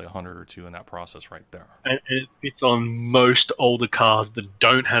saving probably $100 or $200 in that process right there. And it fits on most older cars that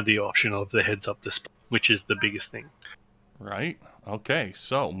don't have the option of the heads-up display, which is the biggest thing. Right. Okay.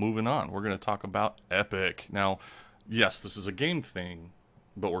 So moving on, we're going to talk about Epic now. Yes, this is a game thing,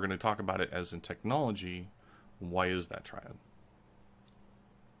 but we're going to talk about it as in technology. Why is that, Triad?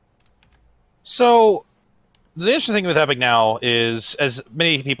 So, the interesting thing with Epic now is, as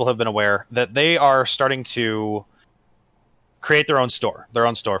many people have been aware, that they are starting to create their own store, their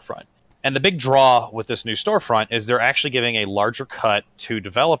own storefront. And the big draw with this new storefront is they're actually giving a larger cut to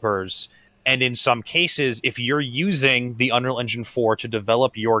developers. And in some cases, if you're using the Unreal Engine 4 to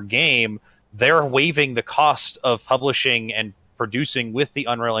develop your game, they're waiving the cost of publishing and producing with the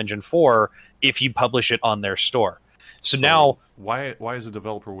Unreal Engine 4 if you publish it on their store. So now, why as a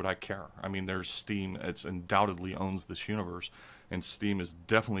developer would I care? I mean, there's Steam. It's undoubtedly owns this universe, and Steam has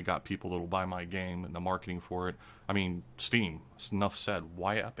definitely got people that will buy my game and the marketing for it. I mean, Steam. Enough said.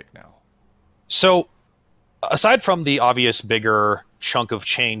 Why Epic now? So, aside from the obvious bigger chunk of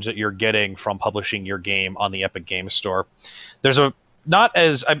change that you're getting from publishing your game on the Epic Games Store, there's a not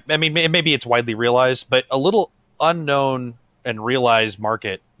as, I mean, maybe it's widely realized, but a little unknown and realized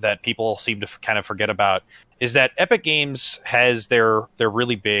market that people seem to kind of forget about is that Epic Games has their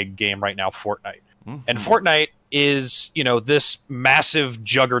really big game right now, Fortnite. Mm-hmm. And Fortnite is, this massive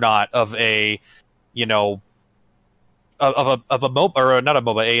juggernaut of a, of a MOBA, or not a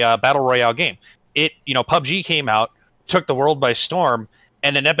MOBA, a battle royale game. It, PUBG came out, took the world by storm,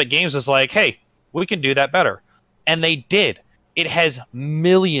 and then Epic Games was like, hey, we can do that better. And they did. It has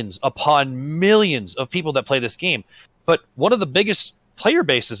millions upon millions of people that play this game. But one of the biggest player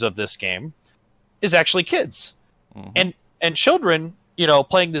bases of this game is actually kids. Mm-hmm. And children,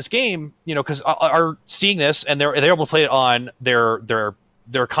 playing this game, because are seeing this, and they're able to play it on their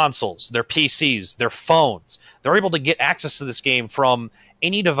consoles, their PCs, their phones. They're able to get access to this game from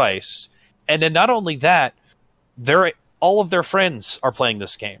any device. And then not only that, all of their friends are playing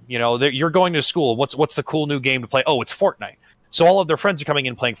this game. You're going to school. What's the cool new game to play? Oh, it's Fortnite. So all of their friends are coming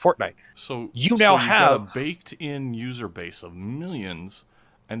in playing Fortnite. So you now have got a baked-in user base of millions,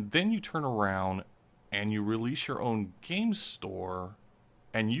 and then you turn around and you release your own game store,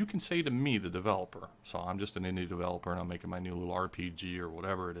 and you can say to me, the developer, so I'm just an indie developer and I'm making my new little RPG or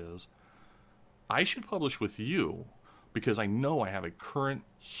whatever it is, I should publish with you because I know I have a current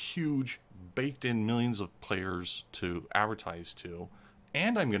huge baked-in millions of players to advertise to,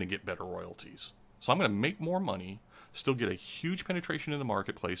 and I'm going to get better royalties. So I'm going to make more money, still get a huge penetration in the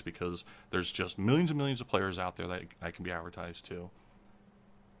marketplace because there's just millions and millions of players out there that I can be advertised to.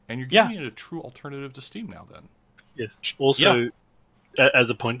 And you're giving it a true alternative to Steam now then. Yes. Also, as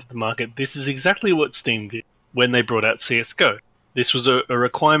a point to the market, this is exactly what Steam did when they brought out CSGO. This was a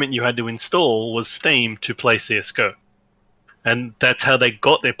requirement you had to install was Steam to play CSGO. And that's how they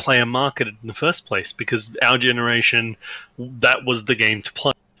got their player marketed in the first place, because our generation, that was the game to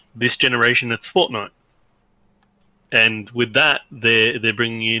play. This generation, it's Fortnite. And with that, they're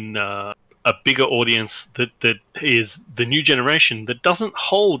bringing in a bigger audience that is the new generation that doesn't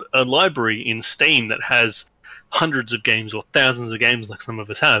hold a library in Steam that has hundreds of games or thousands of games like some of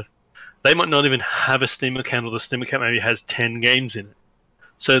us have. They might not even have a Steam account, or the Steam account maybe has 10 games in it.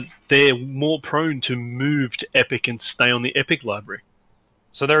 So they're more prone to move to Epic and stay on the Epic library.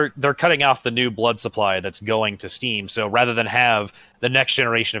 So they're cutting off the new blood supply that's going to Steam. So rather than have the next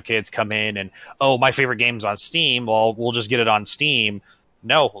generation of kids come in and, oh, my favorite game's on Steam, well, we'll just get it on Steam.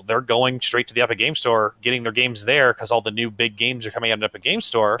 No, they're going straight to the Epic Game Store, getting their games there because all the new big games are coming out of the Epic Game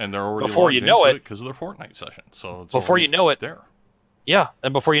Store. And they're already before you know it because of their Fortnite session. So it's before you know it, there. Yeah,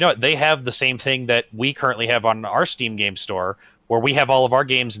 and before you know it, they have the same thing that we currently have on our Steam Game Store, Where we have all of our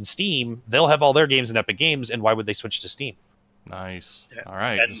games in Steam, they'll have all their games in Epic Games, and why would they switch to Steam? Nice. All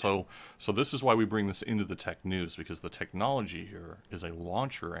right. So this is why we bring this into the tech news, because the technology here is a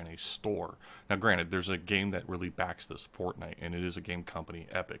launcher and a store. Now, granted, there's a game that really backs this, Fortnite, and it is a game company,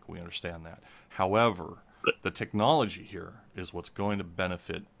 Epic. We understand that. However, the technology here is what's going to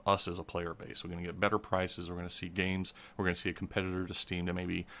benefit us as a player base. We're going to get better prices. We're going to see games. We're going to see a competitor to Steam to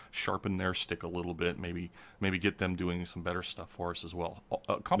maybe sharpen their stick a little bit. Maybe get them doing some better stuff for us as well.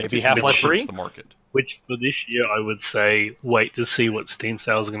 Maybe Half-Life 3? The market. Which for this year, I would say wait to see what Steam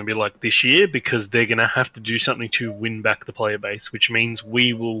sales are going to be like this year, because they're going to have to do something to win back the player base, which means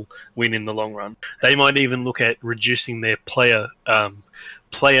we will win in the long run. They might even look at reducing their player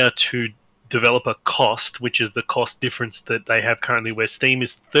to developer cost, which is the cost difference that they have currently, where Steam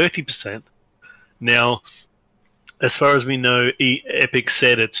is 30%. Now, as far as we know, Epic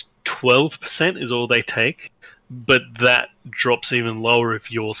said it's 12% is all they take, but that drops even lower if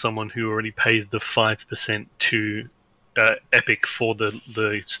you're someone who already pays the 5% to Epic for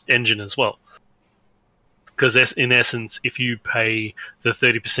the engine as well. Because in essence, if you pay the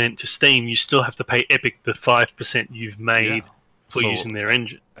 30% to Steam, you still have to pay Epic the 5% you've made for using their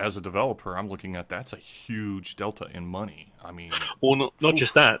engine. As a developer, I'm looking at that's a huge delta in money. I mean, well, not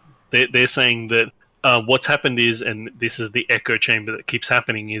just that. They're saying that what's happened is, and this is the echo chamber that keeps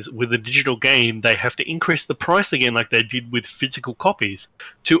happening, is with a digital game, they have to increase the price again like they did with physical copies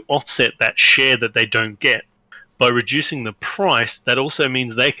to offset that share that they don't get. By reducing the price, that also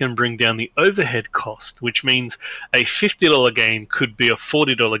means they can bring down the overhead cost, which means a $50 game could be a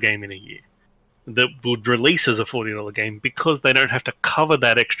 $40 game in a year that would release as a $40 game, because they don't have to cover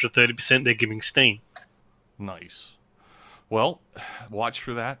that extra 30% they're giving Steam. Nice. Well, watch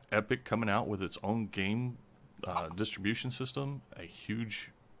for that. Epic coming out with its own game distribution system, a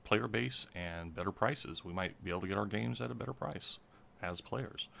huge player base, and better prices. We might be able to get our games at a better price as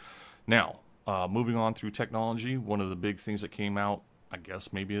players. Now, moving on through technology, one of the big things that came out, I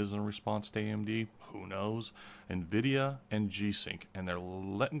guess maybe as in response to AMD, who knows, NVIDIA and G-Sync, and they're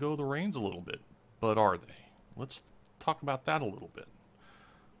letting go of the reins a little bit. But are they? Let's talk about that a little bit.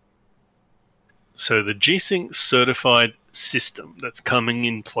 So the G-Sync certified system that's coming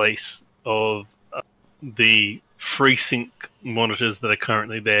in place of the FreeSync monitors that are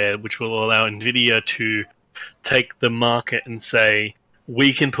currently there, which will allow NVIDIA to take the market and say,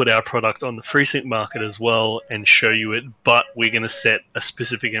 we can put our product on the FreeSync market as well and show you it, but we're going to set a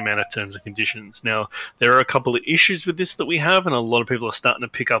specific amount of terms and conditions. Now, there are a couple of issues with this that we have, and a lot of people are starting to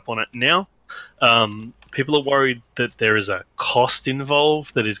pick up on it now. People are worried that there is a cost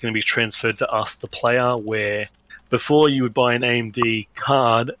involved that is going to be transferred to us, the player, where before you would buy an AMD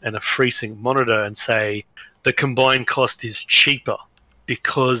card and a FreeSync monitor and say the combined cost is cheaper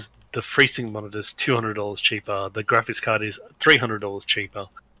because the FreeSync monitor is $200 cheaper, the graphics card is $300 cheaper.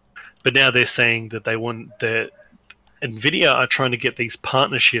 But now they're saying that they want NVIDIA are trying to get these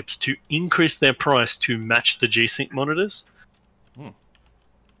partnerships to increase their price to match the G-Sync monitors,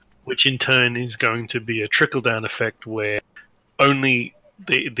 which in turn is going to be a trickle-down effect where only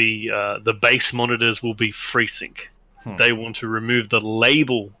the base monitors will be FreeSync. They want to remove the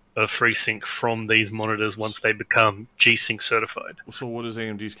label of FreeSync from these monitors once they become G-Sync certified. So what is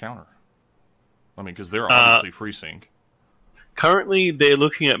AMD's counter? I mean, because they're obviously FreeSync. Currently, they're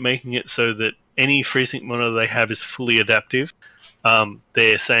looking at making it so that any FreeSync monitor they have is fully adaptive.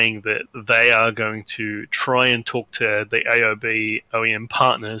 They're saying that they are going to try and talk to the AOB OEM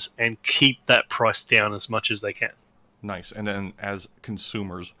partners and keep that price down as much as they can. Nice. And then as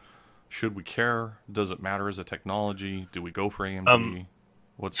consumers, should we care? Does it matter as a technology? Do we go for AMD?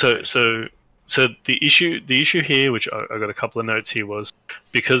 So the issue here, which I got a couple of notes here, was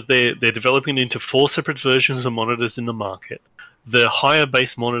because they're developing it into 4 separate versions of monitors in the market. The higher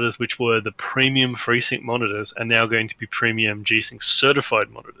base monitors, which were the premium FreeSync monitors, are now going to be premium G-Sync certified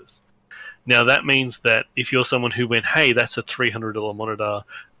monitors. Now that means that if you're someone who went, hey, that's a $300 monitor,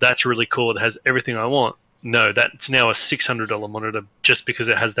 that's really cool, it has everything I want. No, that's now a $600 monitor just because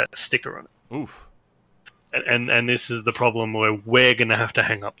it has that sticker on it. Oof. And this is the problem where we're going to have to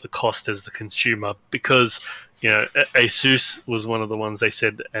hang up the cost as the consumer, because ASUS was one of the ones they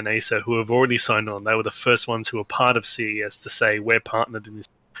said, and Acer, who have already signed on. They were the first ones who were part of CES to say we're partnered in this.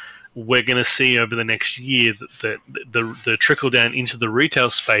 We're going to see over the next year that the trickle down into the retail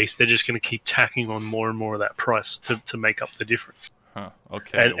space, they're just going to keep tacking on more and more of that price to make up the difference.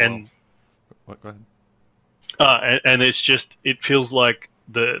 Okay. Go ahead. And it's just, it feels like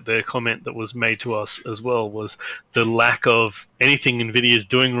the comment that was made to us as well was the lack of anything NVIDIA is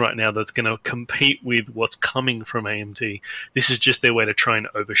doing right now that's going to compete with what's coming from AMD. This is just their way to try and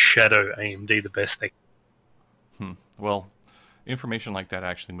overshadow AMD the best they can. Well, information like that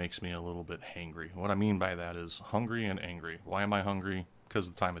actually makes me a little bit hangry. What I mean by that is hungry and angry. Why am I hungry? Because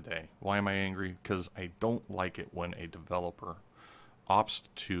of the time of day. Why am I angry? Because I don't like it when a developer opts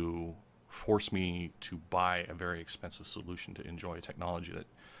to force me to buy a very expensive solution to enjoy a technology that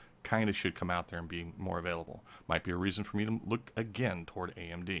kind of should come out there and be more available. Might be a reason for me to look again toward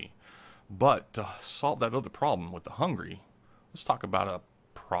AMD. But to solve that other problem with the hungry, let's talk about a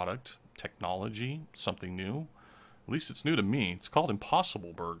product, technology, something new. At least it's new to me. It's called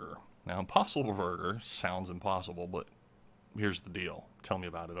Impossible Burger. Now, Impossible Burger sounds impossible, but here's the deal. Tell me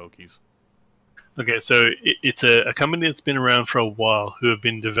about it, Okies. Okay, so it's a company that's been around for a while who have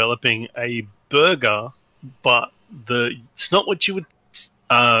been developing a burger, but it's not what you would...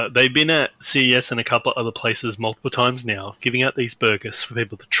 they've been at CES and a couple of other places multiple times now, giving out these burgers for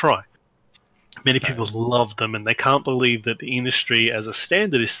people to try. Many people love them, and they can't believe that the industry as a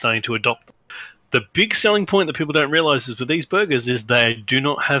standard is starting to adopt them. The big selling point that people don't realize is with these burgers is they do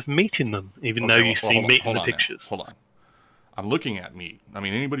not have meat in them, even though you see meat in the pictures. Hold on. I'm looking at meat. I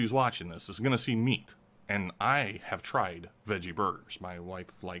mean, anybody who's watching this is going to see meat. And I have tried veggie burgers. My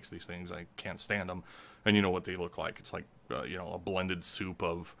wife likes these things. I can't stand them. And you know what they look like. It's like, a blended soup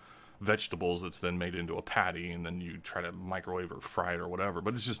of vegetables that's then made into a patty, and then you try to microwave or fry it or whatever.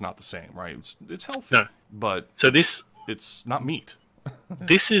 But it's just not the same, right? It's healthy. No. But it's not meat.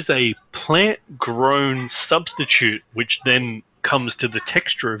 This is a plant-grown substitute, which then comes to the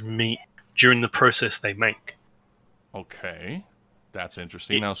texture of meat during the process they make. Okay, that's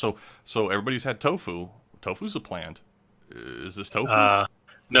interesting. Now, so everybody's had tofu. Tofu's a plant. Is this tofu?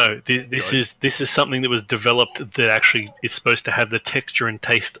 No, this is something that was developed that actually is supposed to have the texture and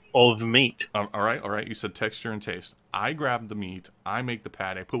taste of meat. All right. You said texture and taste. I grab the meat, I make the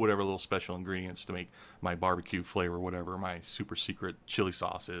patty, I put whatever little special ingredients to make my barbecue flavor, whatever my super secret chili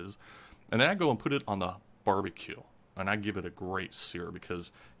sauce is, and then I go and put it on the barbecue, and I give it a great sear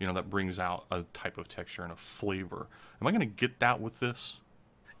because, that brings out a type of texture and a flavor. Am I going to get that with this?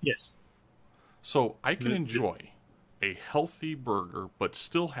 Yes. So I can enjoy a healthy burger, but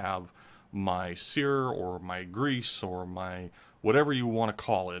still have my sear or my grease or my whatever you want to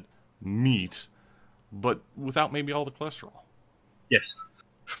call it, meat, but without maybe all the cholesterol. Yes.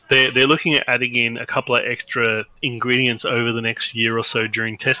 They're looking at adding in a couple of extra ingredients over the next year or so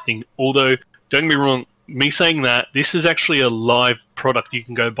during testing. Although, don't get me wrong, me saying that, this is actually a live product you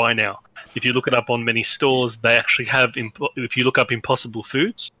can go buy now. If you look it up on many stores, they actually have, if you look up Impossible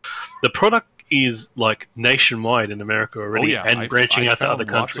Foods, the product is like nationwide in America already, and branching out to other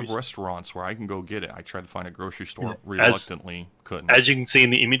countries. Lots of restaurants where I can go get it. I tried to find a grocery store, reluctantly couldn't. As you can see in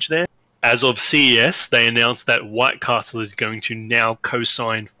the image there, as of CES, they announced that White Castle is going to now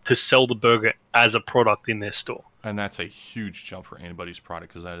co-sign to sell the burger as a product in their store. And that's a huge jump for anybody's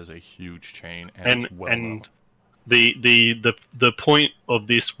product because that is a huge chain, and it's well known. The point of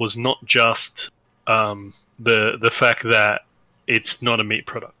this was not just the fact that it's not a meat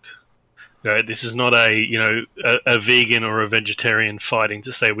product. Right? This is not a vegan or a vegetarian fighting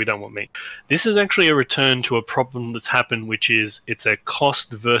to say we don't want meat. This is actually a return to a problem that's happened, which is it's a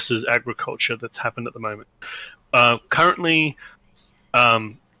cost versus agriculture that's happened at the moment. Currently,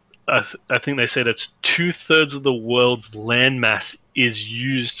 I think they said it's 2/3 of the world's land mass is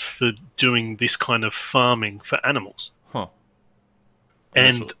used for doing this kind of farming for animals. Huh.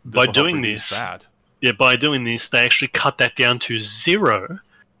 And by doing this, they actually cut that down to zero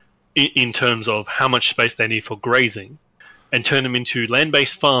in terms of how much space they need for grazing, and turn them into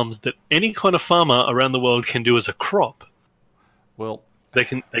land-based farms that any kind of farmer around the world can do as a crop. Well, they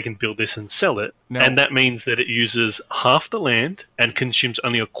can build this and sell it, and that means that it uses half the land and consumes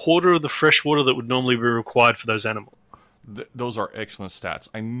only a quarter of the fresh water that would normally be required for those animals. Those are excellent stats.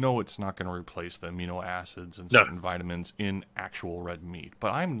 I know it's not going to replace the amino acids and certain vitamins in actual red meat,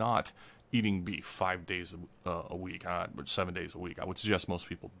 but I'm not eating beef 5 days a week, 7 days a week. I would suggest most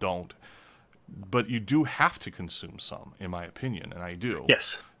people don't. But you do have to consume some, in my opinion, and I do.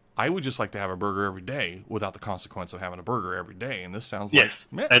 Yes. I would just like to have a burger every day without the consequence of having a burger every day, and this sounds like,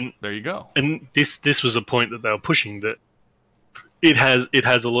 and there you go. And this was a point that they were pushing, that it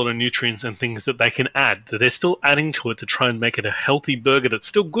has a lot of nutrients and things that they can add, that they're still adding to it to try and make it a healthy burger that's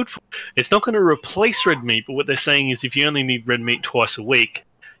still good for you. It's not going to replace red meat, but what they're saying is if you only need red meat twice a week,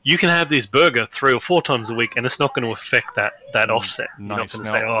 you can have this burger 3 or 4 times a week, and it's not going to affect that offset. Nice. You're not going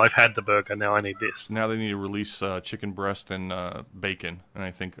to say, "Oh, I've had the burger, now I need this." Now they need to release chicken breast and bacon, and I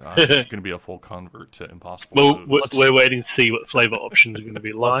think I'm going to be a full convert to Impossible Well, Foods. we're waiting to see what flavor options are going to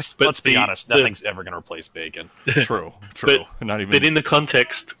be like. Let's be honest, nothing's ever going to replace bacon. True. But Not even. But in the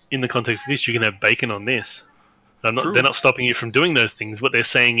context of this, you can have bacon on this. They're not stopping you from doing those things. What they're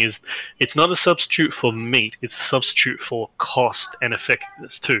saying is it's not a substitute for meat. It's a substitute for cost and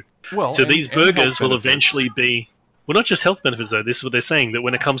effectiveness too. Well, so these burgers will benefits. eventually be, well, not just health benefits though. This is what they're saying, that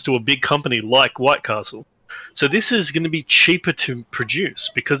when it comes to a big company like White Castle, so this is going to be cheaper to produce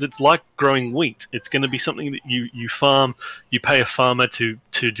because it's like growing wheat. It's going to be something that you farm, you pay a farmer to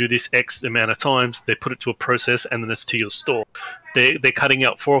do this X amount of times, they put it to a process, and then it's to your store. They're cutting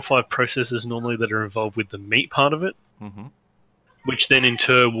out 4 or 5 processes normally that are involved with the meat part of it, which then in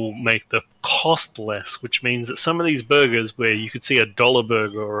turn will make the cost less, which means that some of these burgers where you could see a $1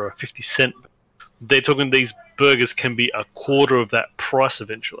 burger or a 50-cent, they're talking these burgers can be a quarter of that price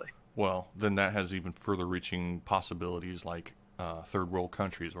eventually. Well, then that has even further reaching possibilities like third world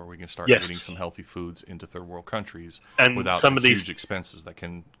countries, where we can start getting some healthy foods into third world countries and without some the of these huge expenses that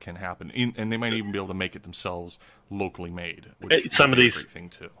can happen. And they might even be able to make it themselves locally made, which some of is these a great thing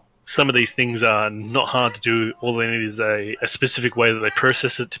too. Some of these things are not hard to do. All they need is a specific way that they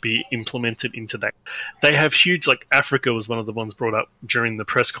process it to be implemented into that. They have huge, like Africa was one of the ones brought up during the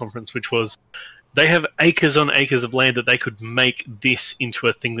press conference, which was they have acres on acres of land that they could make this into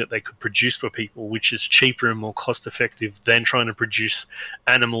a thing that they could produce for people, which is cheaper and more cost effective than trying to produce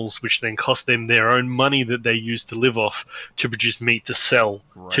animals, which then cost them their own money that they use to live off to produce meat to sell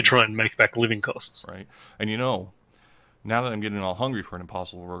to try and make back living costs. Right. And you know, now that I'm getting all hungry for an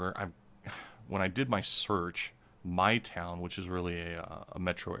Impossible Burger, when I did my search, my town, which is really a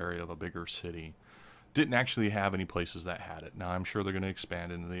metro area of a bigger city, didn't actually have any places that had it. Now, I'm sure they're going to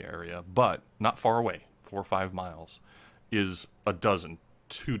expand into the area, but not far away, 4 or 5 miles, is a dozen,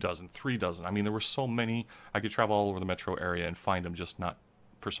 2 dozen, 3 dozen. I mean, there were so many. I could travel all over the metro area and find them, just not,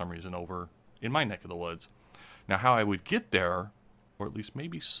 for some reason, over in my neck of the woods. Now, how I would get there, or at least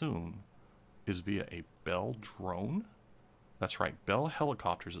maybe soon, is via a Bell drone. That's right, Bell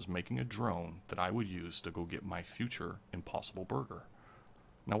Helicopters is making a drone that I would use to go get my future Impossible Burger.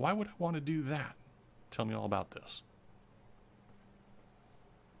 Now, why would I want to do that? Tell me all about this.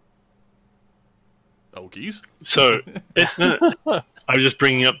 Okies. So it's not. I was just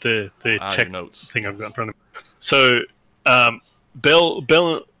bringing up the tech notes thing I've got in front of me. So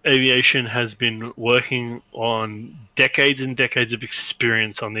Bell Aviation has been working on decades and decades of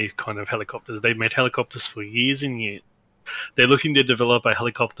experience on these kind of helicopters. They've made helicopters for years and years. They're looking to develop a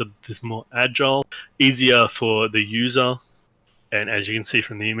helicopter that's more agile, easier for the user, and as you can see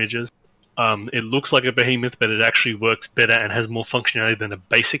from the images, it looks like a behemoth, but it actually works better and has more functionality than a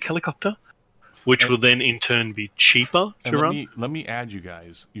basic helicopter, which will then in turn be cheaper to run. Let me add, you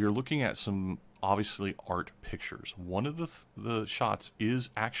guys, you're looking at some obviously art pictures. One of the shots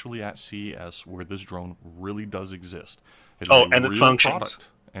is actually at CES, where this drone really does exist. And it functions.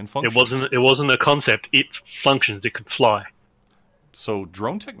 And functions. It wasn't a concept. It functions. It could fly. So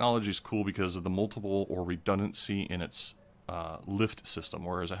drone technology is cool because of the multiple or redundancy in its lift system,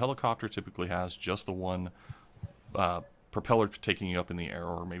 whereas a helicopter typically has just the one propeller taking you up in the air,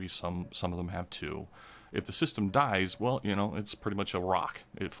 or maybe some of them have 2. If the system dies, well, you know, it's pretty much a rock.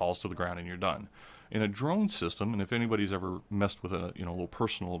 It falls to the ground and you're done. In a drone system, and if anybody's ever messed with a little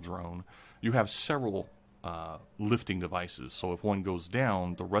personal drone, you have several lifting devices. So if one goes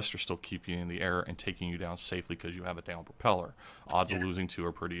down, the rest are still keeping you in the air and taking you down safely because you have a down propeller. Odds of losing 2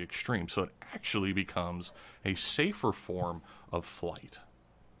 are pretty extreme. So it actually becomes a safer form of flight.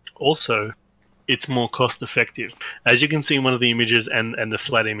 Also, it's more cost effective. As you can see in one of the images and the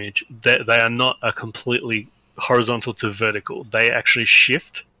flat image, they are not a completely horizontal to vertical. They actually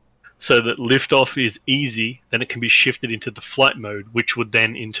shift so that liftoff is easy, then it can be shifted into the flight mode, which would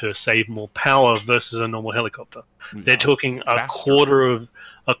then in turn save more power versus a normal helicopter. They're talking a quarter of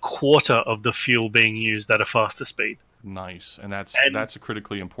the fuel being used at a faster speed. Nice, and that's a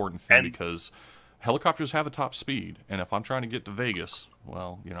critically important thing, because helicopters have a top speed, and if I'm trying to get to Vegas,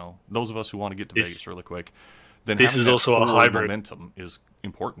 well, you know, those of us who want to get to Vegas really quick, then this is also a hybrid. Momentum is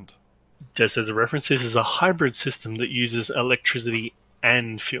important. Just as a reference, this is a hybrid system that uses electricity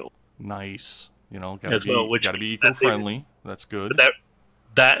and fuel. Nice, you know, gotta be eco-friendly. That's good. But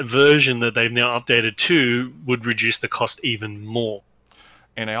that version that they've now updated to would reduce the cost even more.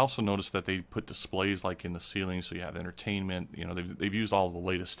 And I also noticed that they put displays like in the ceiling, so you have entertainment. You know, they've used all the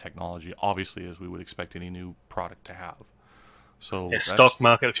latest technology, obviously, as we would expect any new product to have. So stock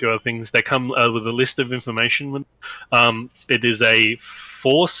market, a few other things. They come with a list of information. It is a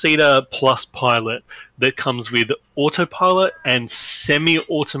 4-seater plus pilot that comes with autopilot and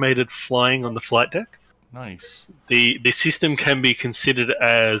semi-automated flying on the flight deck. Nice. The system can be considered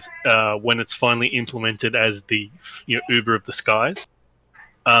as, when it's finally implemented, as the Uber of the skies.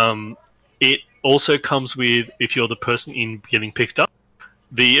 It also comes with, if you're the person in getting picked up,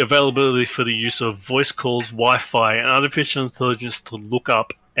 the availability for the use of voice calls, Wi-Fi, and artificial intelligence to look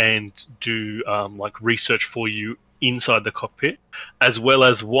up and do like research for you inside the cockpit, as well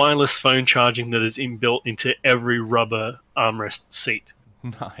as wireless phone charging that is inbuilt into every rubber armrest seat.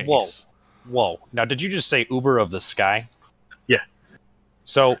 Nice. Whoa. Now, did you just say Uber of the sky? Yeah.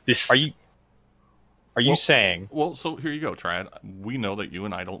 So, are you saying... Well, so here you go, Trad. We know that you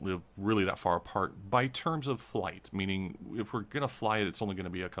and I don't live really that far apart by terms of flight, meaning if we're going to fly it, it's only going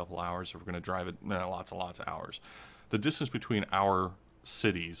to be a couple hours. If we're going to drive it, lots and lots of hours. The distance between our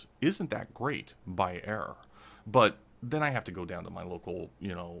cities isn't that great by air. But then I have to go down to my local,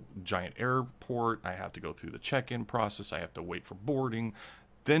 giant airport. I have to go through the check-in process. I have to wait for boarding,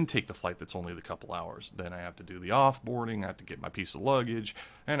 then take the flight that's only the couple hours. Then I have to do the off-boarding. I have to get my piece of luggage,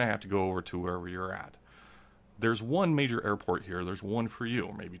 and I have to go over to wherever you're at. There's one major airport here. There's one for you,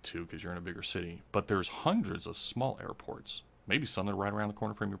 or maybe two because you're in a bigger city. But there's hundreds of small airports, maybe some that are right around the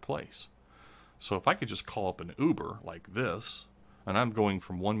corner from your place. So if I could just call up an Uber like this, and I'm going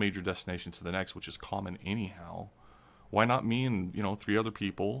from one major destination to the next, which is common anyhow, why not me and 3 other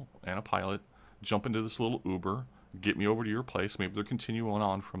people and a pilot jump into this little Uber, get me over to your place, maybe they'll continue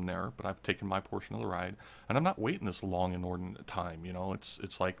on from there, but I've taken my portion of the ride, and I'm not waiting this long inordinate time.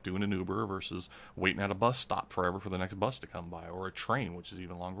 It's like doing an Uber versus waiting at a bus stop forever for the next bus to come by, or a train, which is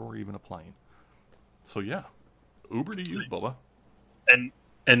even longer, or even a plane. So yeah, Uber to you, Bubba.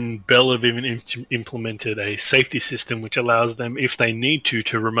 And Bell have even implemented a safety system which allows them, if they need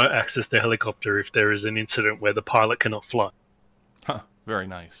to remote access their helicopter if there is an incident where the pilot cannot fly. Huh, very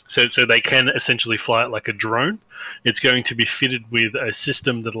nice. So they can essentially fly it like a drone. It's going to be fitted with a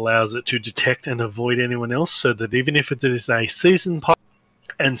system that allows it to detect and avoid anyone else, so that even if it is a seasoned pilot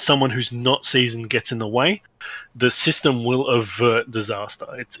and someone who's not seasoned gets in the way, the system will avert disaster.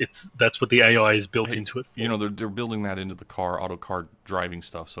 That's what the AI is built into it for. They're building that into the auto car driving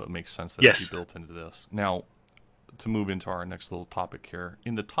stuff, so it makes sense that it be built into this. Now, to move into our next little topic here,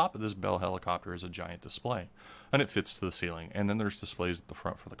 in the top of this Bell helicopter is a giant display, and it fits to the ceiling, and then there's displays at the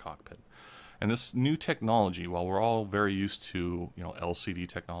front for the cockpit. And this new technology, while we're all very used to LCD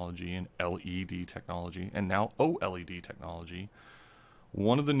technology and LED technology, and now OLED technology,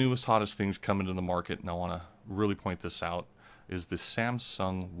 one of the newest, hottest things coming to the market, and I want to really point this out, is the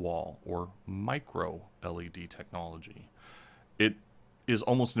Samsung Wall, or micro LED technology. It is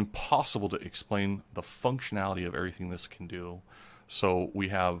almost impossible to explain the functionality of everything this can do. So we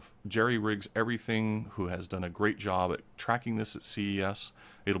have Jerry Riggs Everything, who has done a great job at tracking this at CES.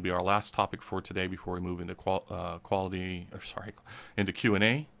 It'll be our last topic for today before we move into into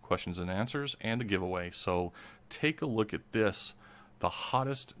Q&A, questions and answers, and a giveaway. So take a look at this, the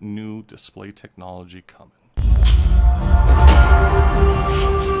hottest new display technology coming.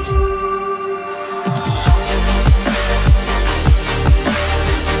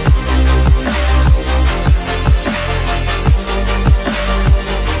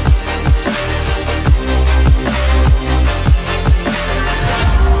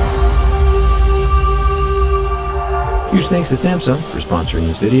 Huge thanks to Samsung for sponsoring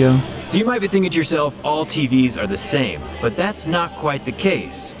this video. So you might be thinking to yourself, all TVs are the same, but that's not quite the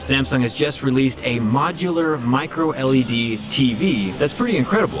case. Samsung has just released a modular micro LED TV that's pretty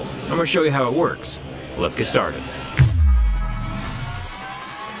incredible. I'm going to show you how it works. Let's get started.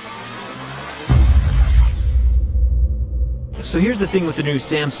 So here's the thing with the new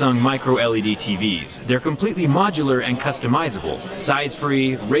Samsung micro LED TVs. They're completely modular and customizable.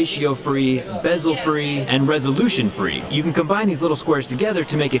 Size-free, ratio-free, bezel-free, and resolution-free. You can combine these little squares together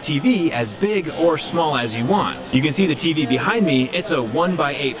to make a TV as big or small as you want. You can see the TV behind me. It's a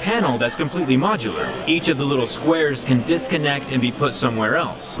 1x8 panel that's completely modular. Each of the little squares can disconnect and be put somewhere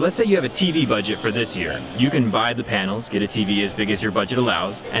else. Let's say you have a TV budget for this year. You can buy the panels, get a TV as big as your budget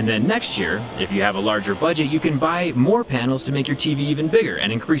allows, and then next year, if you have a larger budget, you can buy more panels to make your TV even bigger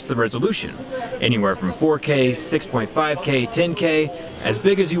and increase the resolution. Anywhere from 4K, 6.5K, 10K, as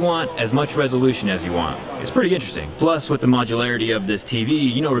big as you want, as much resolution as you want. It's pretty interesting. Plus, with the modularity of this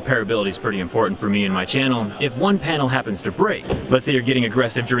TV, repairability is pretty important for me and my channel. If one panel happens to break, let's say you're getting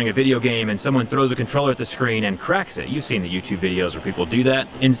aggressive during a video game and someone throws a controller at the screen and cracks it. You've seen the YouTube videos where people do that.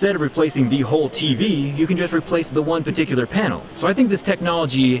 Instead of replacing the whole TV, you can just replace the one particular panel. So I think this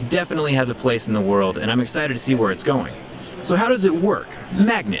technology definitely has a place in the world, and I'm excited to see where it's going. So how does it work?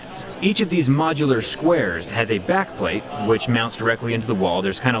 Magnets. Each of these modular squares has a backplate which mounts directly into the wall.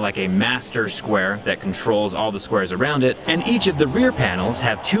 There's kind of like a master square that controls all the squares around it. And each of the rear panels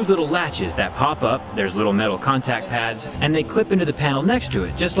have two little latches that pop up. There's little metal contact pads, and they clip into the panel next to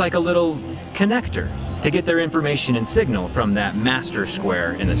it, just like a little connector. to get their information and signal from that master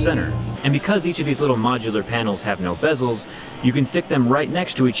square in the center. And because each of these little modular panels have no bezels, you can stick them right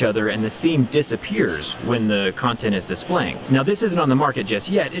next to each other and the scene disappears when the content is displaying. Now this isn't on the market just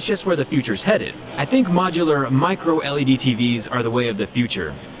yet, it's just where the future's headed. I think modular micro LED TVs are the way of the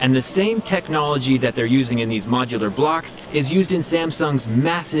future. And the same technology that they're using in these modular blocks is used in Samsung's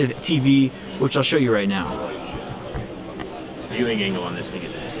massive TV, which I'll show you right now. Viewing angle on this thing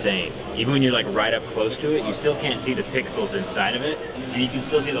is insane. Even when you're like right up close to it, you still can't see the pixels inside of it, and you can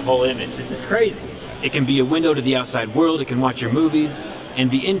still see the whole image. This is crazy. It can be a window to the outside world, it can watch your movies, and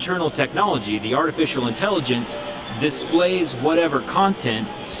the internal technology, the artificial intelligence, displays whatever content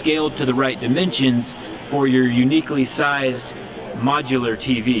scaled to the right dimensions for your uniquely sized modular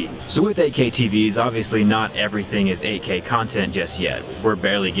TV. So with 8K TVs, obviously not everything is 8K content just yet. We're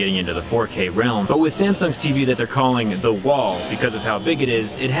barely getting into the 4K realm. But with Samsung's TV that they're calling the Wall, because of how big it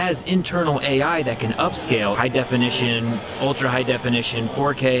is, it has internal AI that can upscale high definition, ultra high definition,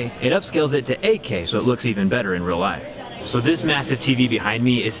 4K. It upscales it to 8K so it looks even better in real life. So this massive TV behind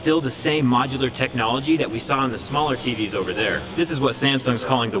me is still the same modular technology that we saw in the smaller TVs over there. This is what Samsung's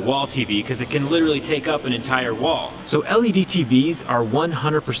calling the Wall TV because it can literally take up an entire wall. So LED TVs are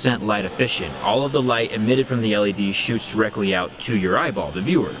 100% light efficient. All of the light emitted from the LED shoots directly out to your eyeball, the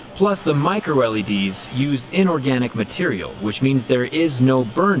viewer. Plus the micro LEDs use inorganic material, which means there is no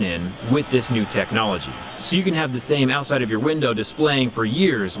burn-in with this new technology. So you can have the same outside of your window displaying for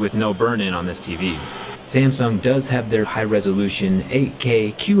years with no burn-in on this TV. Samsung does have their high-resolution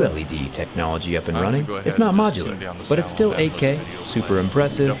 8K QLED technology up and running. It's not modular, but it's still 8K, super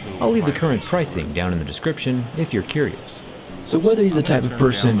impressive. I'll leave the current pricing down in the description if you're curious. So whether you're the type of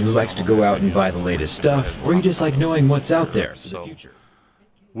person who likes to go out and buy the latest stuff, or you just like knowing what's out there for the future.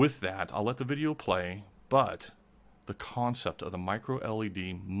 With that, I'll let the video play, but the concept of the micro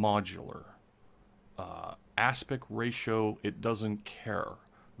LED modular aspect ratio, it doesn't care.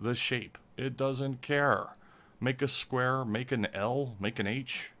 The shape, it doesn't care. Make a square, make an L, make an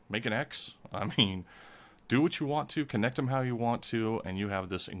H, make an X. I mean, do what you want to, connect them how you want to, and you have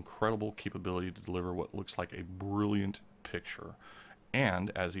this incredible capability to deliver what looks like a brilliant picture.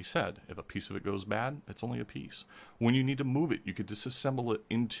 And, as he said, if a piece of it goes bad, it's only a piece. When you need to move it, you could disassemble it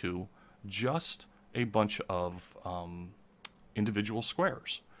into just a bunch of individual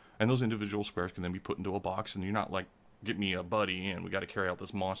squares. And those individual squares can then be put into a box, and you're not like, get me a buddy and we got to carry out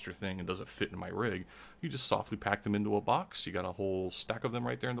this monster thing and does it fit in my rig. You just softly pack them into a box. You got a whole stack of them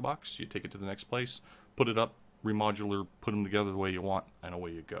right there in the box. You take it to the next place, put it up, remodular, put them together the way you want, and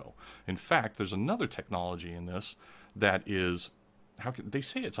away you go. In fact, there's another technology in this that is, they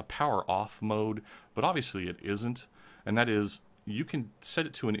say it's a power off mode, but obviously it isn't. And that is, you can set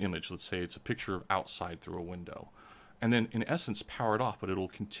it to an image. Let's say it's a picture of outside through a window. And then in essence power it off, but it'll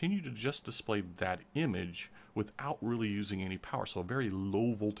continue to just display that image without really using any power. So a very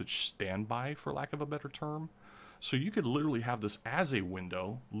low voltage standby, for lack of a better term. So you could literally have this as a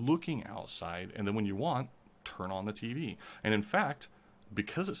window looking outside, and then when you want, turn on the TV. And in fact,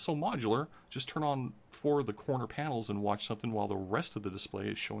 because it's so modular, just turn on 4 of the corner panels and watch something while the rest of the display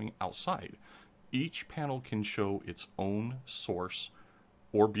is showing outside. Each panel can show its own source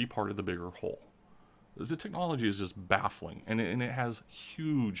or be part of the bigger whole. The technology is just baffling, and it has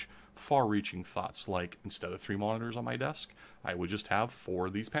huge, far-reaching thoughts, like instead of 3 monitors on my desk, I would just have 4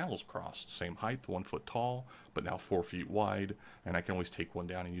 of these panels crossed. Same height, 1 foot tall, but now 4 feet wide, and I can always take one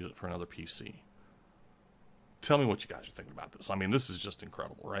down and use it for another PC. Tell me what you guys are thinking about this. I mean, this is just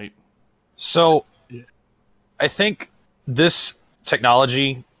incredible, right? So, I think this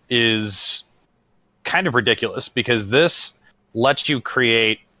technology is kind of ridiculous, because this lets you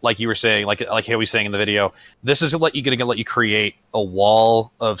create, like you were saying, like how he was saying in the video, this is going to let you create a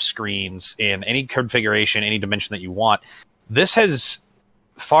wall of screens in any configuration, any dimension that you want. This has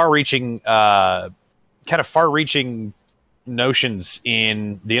far-reaching, far-reaching notions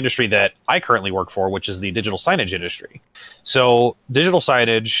in the industry that I currently work for, which is the digital signage industry. So digital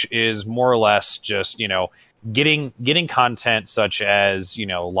signage is more or less just, you know, getting content such as, you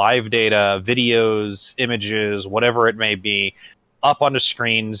know, live data, videos, images, whatever it may be, up onto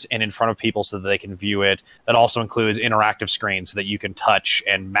screens and in front of people so that they can view it. That also includes interactive screens so that you can touch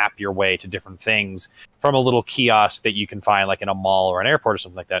and map your way to different things from a little kiosk that you can find like in a mall or an airport or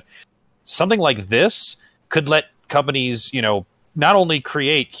something like that. Something like this could let companies, you know, not only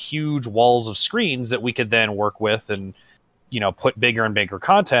create huge walls of screens that we could then work with and, you know, put bigger and bigger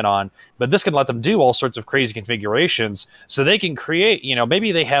content on, but this can let them do all sorts of crazy configurations so they can create, you know,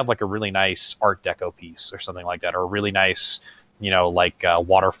 maybe they have like a really nice Art Deco piece or something like that, or a really nice like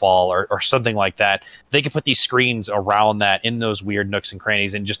waterfall or something like that. They can put these screens around that in those weird nooks and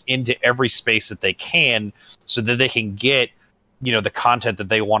crannies and just into every space that they can, so that they can get the content that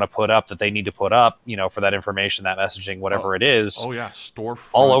they want to put up, that they need to put up, for that information, that messaging, whatever it is. Oh yeah,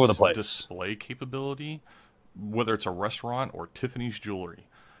 storefront all over the place. Display capability, whether it's a restaurant or Tiffany's jewelry.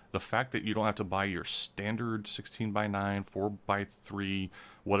 The fact that you don't have to buy your standard 16:9, 4:3,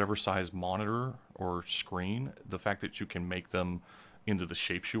 whatever size monitor or screen, the fact that you can make them into the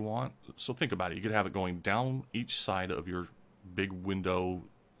shapes you want. So think about it. You could have it going down each side of your big window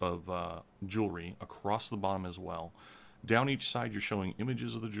of jewelry, across the bottom as well. Down each side, you're showing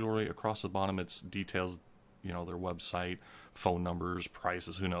images of the jewelry. Across the bottom, it's details, their website, phone numbers,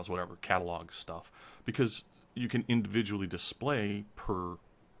 prices, who knows, whatever, catalog stuff. Because you can individually display per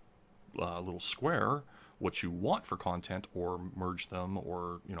little square what you want for content, or merge them,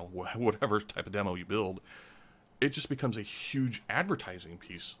 or whatever type of demo you build. It just becomes a huge advertising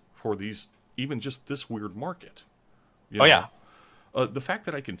piece for these, even just this weird market. Yeah. The fact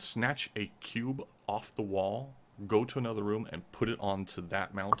that I can snatch a cube off the wall, go to another room, and put it onto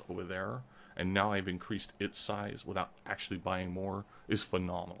that mount over there, and now I've increased its size without actually buying more, is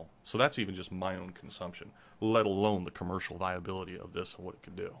phenomenal. So that's even just my own consumption, let alone the commercial viability of this and what it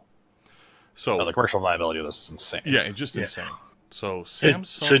can do. So the commercial viability of this is insane. Yeah, it's just insane. So Samsung.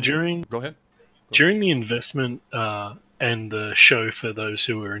 So go ahead. During the investment and the show, for those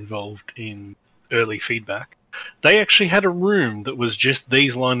who were involved in early feedback, they actually had a room that was just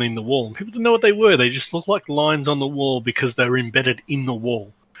these lining the wall. And people didn't know what they were. They just looked like lines on the wall because they were embedded in the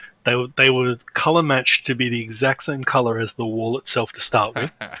wall. They were color matched to be the exact same color as the wall itself to start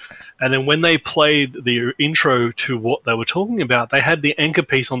with. And then when they played the intro to what they were talking about, they had the anchor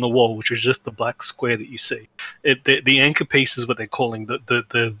piece on the wall, which was just the black square that you see. The anchor piece is what they're calling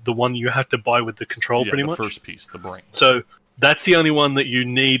the one you have to buy with the control, pretty much. The first piece, the brain. So that's the only one that you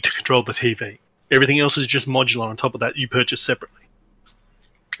need to control the TV. Everything else is just modular on top of that you purchase separately.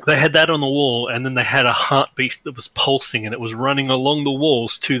 They had that on the wall, and then they had a heartbeat that was pulsing, and it was running along the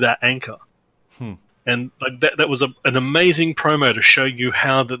walls to that anchor. And like that was an amazing promo to show you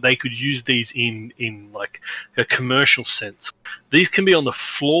how that they could use these in like a commercial sense. These can be on the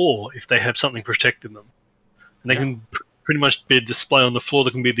floor if they have something protecting them. And they can pretty much be a display on the floor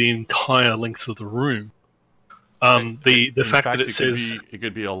that can be the entire length of the room. The fact that it says... It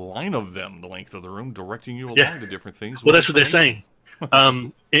could be a line of them, the length of the room, directing you along to different things. Well, that's what they're saying.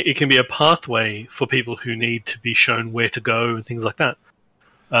 It can be a pathway for people who need to be shown where to go and things like that.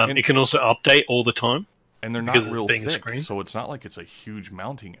 It can also update all the time. And they're not real thick, so it's not like it's a huge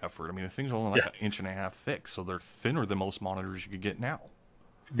mounting effort. I mean, the thing's only like 1.5 inches thick, so they're thinner than most monitors you could get now.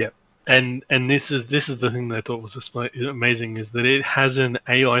 Yep. And this is the thing that I thought was amazing, is that it has an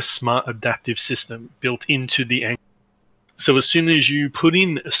AI smart adaptive system built into the anchor. So as soon as you put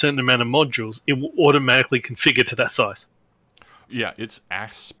in a certain amount of modules, it will automatically configure to that size. Yeah, its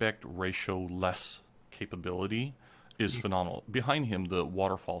aspect ratio less capability is phenomenal. Behind him, the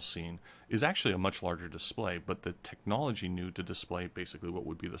waterfall scene is actually a much larger display, but the technology knew to display basically what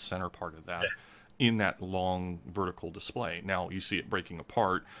would be the center part of that in that long vertical display. Now you see it breaking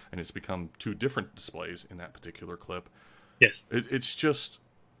apart, and it's become two different displays in that particular clip. Yes. It's just,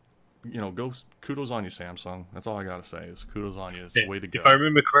 kudos on you, Samsung. That's all I got to say is kudos on you. It's the way to go. If I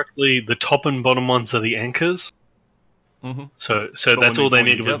remember correctly, the top and bottom ones are the anchors. So that's all they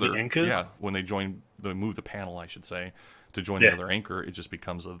needed was the anchor. Yeah, when they move the panel, I should say, to join the other anchor, it just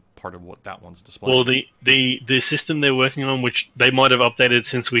becomes a part of what that one's displaying. Well, the system they're working on, which they might have updated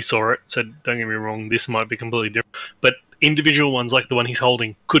since we saw it, so don't get me wrong, this might be completely different. But individual ones, like the one he's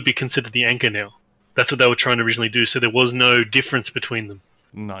holding, could be considered the anchor now. That's what they were trying to originally do, so there was no difference between them.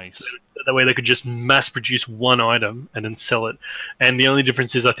 Nice. So that way they could just mass produce one item and then sell it. And the only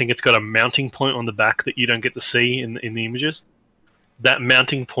difference is I think it's got a mounting point on the back that you don't get to see in the images. That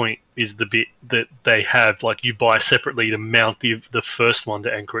mounting point is the bit that they have, like you buy separately to mount the first one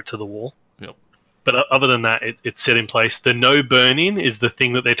to anchor it to the wall. Yep. But other than that, it's set in place. The no burn-in is the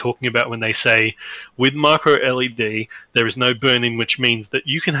thing that they're talking about when they say, with micro LED, there is no burn-in, which means that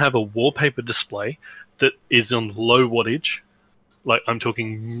you can have a wallpaper display that is on low wattage. Like, I'm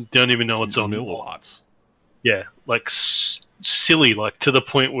talking, don't even know what's on. Milliwatts. Yeah, like silly, like to the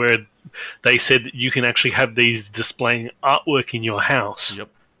point where they said that you can actually have these displaying artwork in your house. Yep.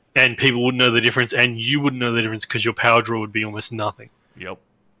 And people wouldn't know the difference, and you wouldn't know the difference because your power draw would be almost nothing. Yep.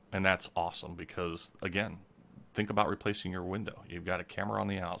 And that's awesome because, again, think about replacing your window. You've got a camera on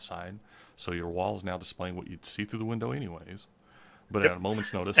the outside, so your wall is now displaying what you'd see through the window anyways. But at a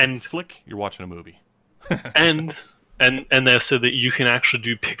moment's notice, and flick, you're watching a movie. And they said that you can actually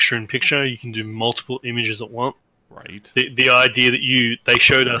do picture-in-picture. You can do multiple images at once. Right. The idea that they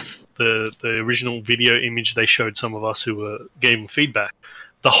showed us the original video image they showed some of us who were giving feedback.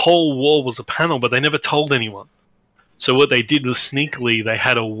 The whole wall was a panel, but they never told anyone. So what they did was sneakily they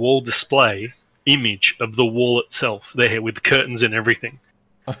had a wall display image of the wall itself there with curtains and everything.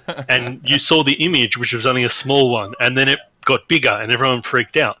 And you saw the image, which was only a small one, and then it got bigger and everyone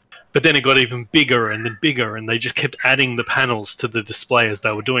freaked out. But then it got even bigger and then bigger, and they just kept adding the panels to the display as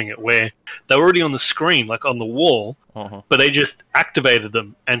they were doing it, where they were already on the screen, like on the wall, but they just activated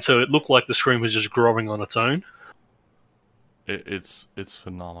them, and so it looked like the screen was just growing on its own. It's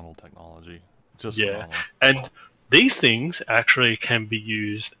phenomenal technology. Just yeah, phenomenal. and these things actually can be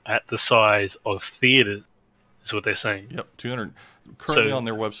used at the size of theaters, is what they're saying. Yep, 200. Currently on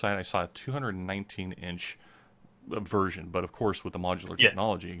their website, I saw a 219-inch version, but of course, with the modular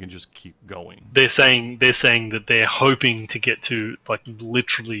technology, you can just keep going. They're saying that they're hoping to get to like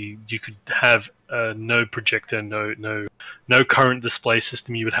literally, you could have no projector, no current display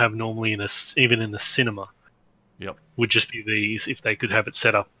system you would have normally even in a cinema. Yep, would just be these if they could have it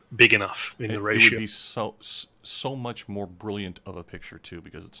set up big enough in the ratio. It would be so much more brilliant of a picture too,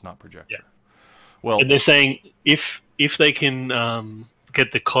 because it's not projector. Yeah. Well, and they're saying if they can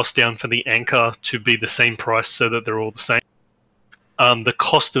get the cost down for the anchor to be the same price, so that they're all the same, the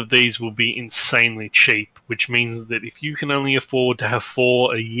cost of these will be insanely cheap. Which means that if you can only afford to have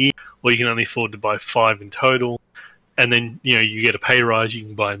 4 a year, or you can only afford to buy 5 in total, and then you get a pay rise, you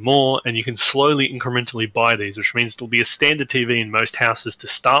can buy more, and you can slowly, incrementally buy these, which means it'll be a standard TV in most houses to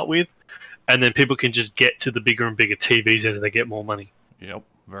start with, and then people can just get to the bigger and bigger TVs as they get more money. Yep,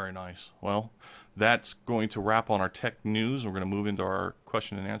 very nice. Well, that's going to wrap on our tech news. We're going to move into our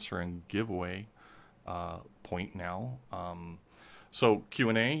question and answer and giveaway point now. So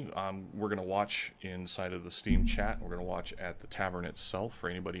Q&A, we're going to watch inside of the Steam chat. We're going to watch at the tavern itself for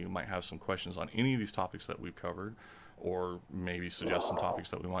anybody who might have some questions on any of these topics that we've covered, or maybe suggest some topics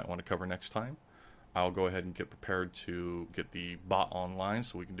that we might want to cover next time. I'll go ahead and get prepared to get the bot online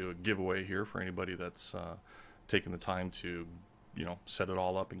so we can do a giveaway here for anybody that's taking the time to, set it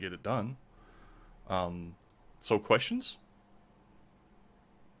all up and get it done. So questions?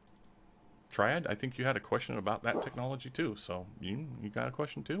 Triad, I think you had a question about that technology too. So you got a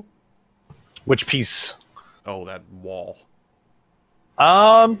question too? Which piece? Oh, that wall.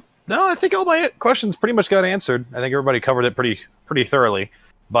 No, I think all my questions pretty much got answered. I think everybody covered it pretty thoroughly.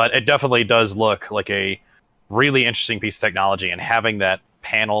 But it definitely does look like a really interesting piece of technology, and having that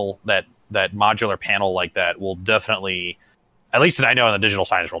panel, that modular panel like that, will definitely, at least I know in the digital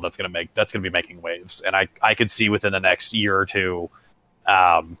signage world, that's going to be making waves. And I could see within the next year or two,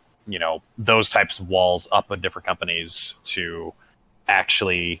 those types of walls up at different companies to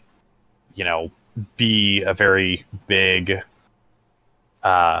actually, be a very big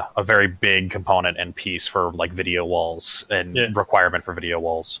component and piece for like video walls and requirement for video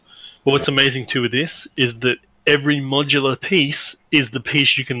walls. Well, what's amazing too with this is that every modular piece is the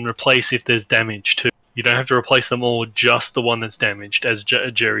piece you can replace if there's damage too. You don't have to replace them all, just the one that's damaged, as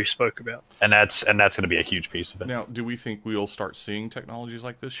Jerry spoke about. And that's going to be a huge piece of it. Now, do we think we'll start seeing technologies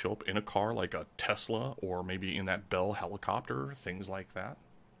like this show up in a car, like a Tesla, or maybe in that Bell helicopter, things like that?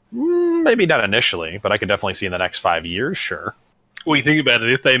 Maybe not initially, but I could definitely see in the next 5 years, sure. Well, you think about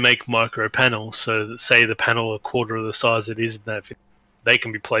it, if they make micro panels, so that, say the panel a quarter of the size it is in that video, they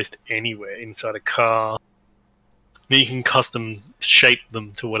can be placed anywhere inside a car. Then you can custom shape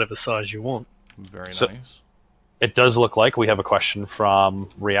them to whatever size you want. Very nice. It does look like we have a question from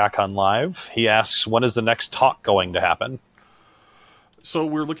Ryakon Live. He asks, when is the next talk going to happen? So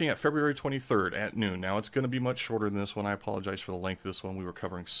we're looking at February 23rd at noon. Now, it's going to be much shorter than this one. I apologize for the length of this one. We were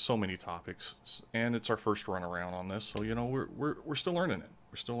covering so many topics, and it's our first run around on this. So, we're still learning it.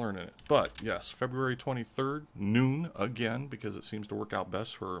 We're still learning it. But, yes, February 23rd, noon again, because it seems to work out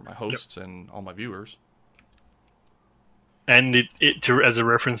best for my hosts and all my viewers. And as a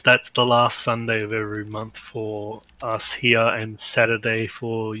reference, that's the last Sunday of every month for us here and Saturday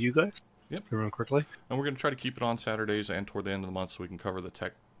for you guys. Yep. Remember correctly. And we're going to try to keep it on Saturdays and toward the end of the month so we can cover the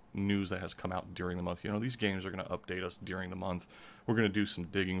tech news that has come out during the month. These games are going to update us during the month. We're going to do some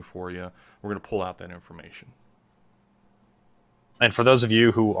digging for you. We're going to pull out that information. And for those of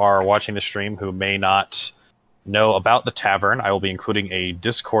you who are watching the stream who may not know about the tavern, I will be including a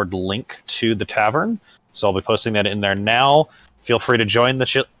Discord link to the tavern. So I'll be posting that in there now. Feel free to join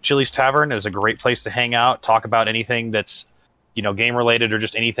the Chili's Tavern. It is a great place to hang out, talk about anything that's game related or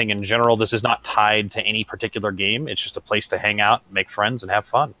just anything in general. This is not tied to any particular game. It's just a place to hang out, make friends, and have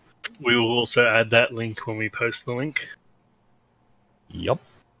fun. We will also add that link when we post the link. Yep.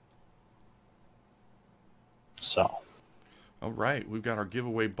 So. All right, we've got our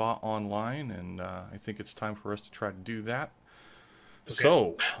giveaway bot online, and I think it's time for us to try to do that. Okay.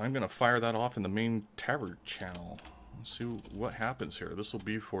 So I'm going to fire that off in the main Tavern channel. Let's see what happens here. This will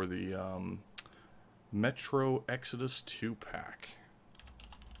be for the Metro Exodus 2-pack.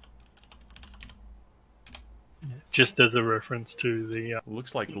 Just as a reference to the...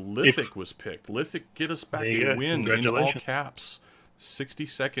 Looks like Lithic was picked. Lithic, get us back a win in all caps. 60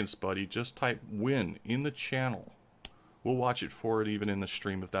 seconds, buddy. Just type win in the channel. We'll watch it for it even in the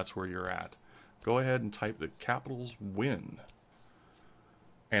stream if that's where you're at. Go ahead and type the capitals win.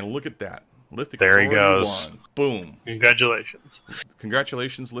 And look at that. Lithic there he goes. Won. Boom. Congratulations.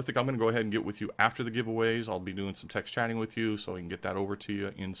 Congratulations, Lithic. I'm going to go ahead and get with you after the giveaways. I'll be doing some text chatting with you so we can get that over to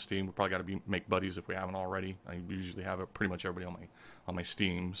you in Steam. We probably got to make buddies if we haven't already. I usually have pretty much everybody on my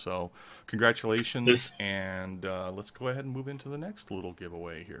Steam. So congratulations. And let's go ahead and move into the next little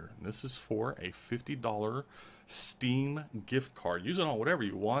giveaway here. This is for a $50 Steam gift card. Use it on whatever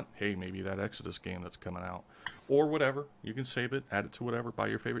you want. Hey, maybe that Exodus game that's coming out. Or whatever. You can save it, add it to whatever, buy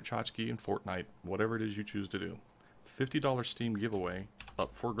your favorite tchotchke in Fortnite, whatever it is you choose to do. $50 Steam giveaway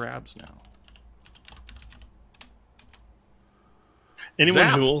up for grabs now. Anyone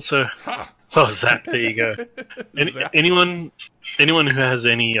Zap. who also... Oh, Zap, there you go. Anyone who has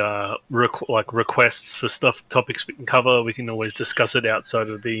any requests for topics we can cover, we can always discuss it outside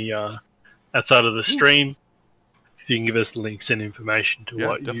of the stream. If you can give us links and information to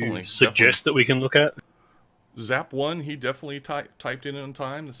what you suggest that we can look at. Zap1, he definitely typed in on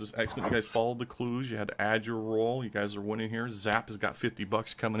time. This is excellent. You guys followed the clues. You had to add your roll. You guys are winning here. Zap has got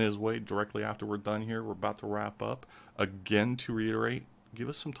 $50 coming his way directly after we're done here. We're about to wrap up. Again, to reiterate, give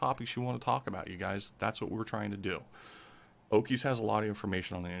us some topics you want to talk about, you guys. That's what we're trying to do. Okies has a lot of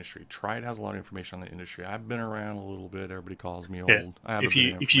information on the industry. Tried has a lot of information on the industry. I've been around a little bit. Everybody calls me old. I have if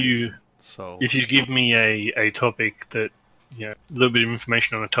you give me a topic that, a little bit of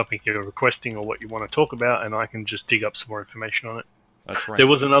information on a topic you're requesting or what you want to talk about, and I can just dig up some more information on it. That's right. There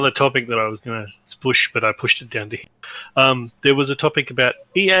was another topic that I was going to push, but I pushed it down to here. There was a topic about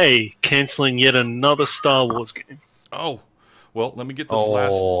EA canceling yet another Star Wars game. Oh, well, let me get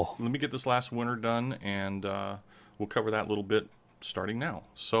this last winner done, and we'll cover that a little bit starting now.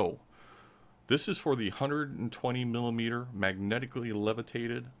 So, this is for the 120 millimeter magnetically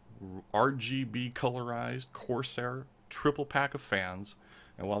levitated, RGB colorized Corsair triple pack of fans.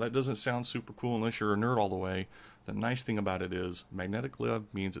 And while that doesn't sound super cool unless you're a nerd all the way, the nice thing about it is magnetic lev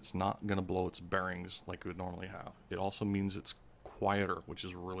means it's not going to blow its bearings like it would normally have. It also means it's quieter, which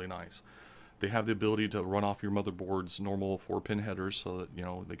is really nice. They have the ability to run off your motherboard's normal 4-pin headers so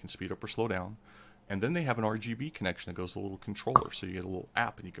that they can speed up or slow down. And then they have an RGB connection that goes to a little controller, so you get a little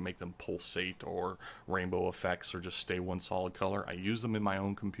app and you can make them pulsate or rainbow effects or just stay one solid color. I use them in my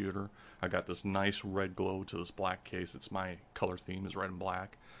own computer. I got this nice red glow to this black case. It's my color theme is red and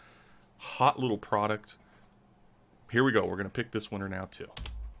black. Hot little product. Here we go. We're going to pick this winner now too.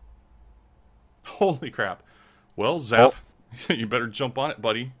 Holy crap. Well, Zap, you better jump on it,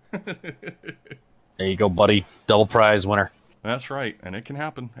 buddy. There you go, buddy. Double prize winner. That's right, and it can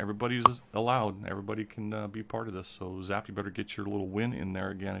happen. Everybody's allowed. Everybody can be part of this. So, Zap, you better get your little win in there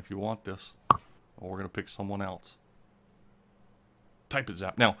again if you want this. Or we're going to pick someone else. Type it,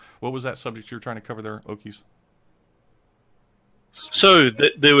 Zap. Now, what was that subject you were trying to cover there, Okies? So,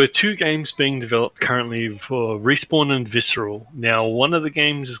 there were two games being developed currently for Respawn and Visceral. Now, one of the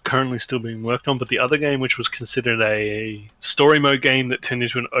games is currently still being worked on, but the other game, which was considered a story mode game that turned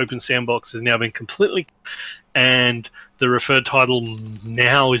into an open sandbox, has now been completely... And the referred title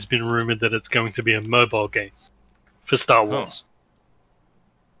now has been rumored that it's going to be a mobile game for Star Wars.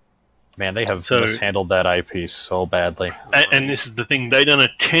 Man, they have mishandled that IP so badly. And this is the thing. They've done a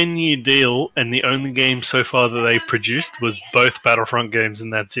 10-year deal, and the only game so far that they produced was both Battlefront games,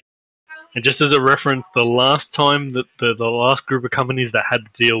 and that's it. And just as a reference, the last time that the last group of companies that had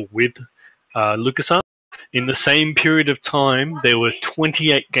to deal with LucasArts, in the same period of time, there were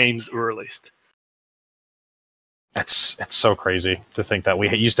 28 games that were released. It's so crazy to think that we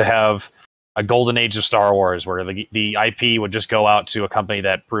used to have a golden age of Star Wars where the IP would just go out to a company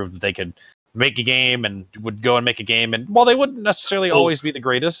that proved that they could make a game and would go and make a game, and while they wouldn't necessarily always be the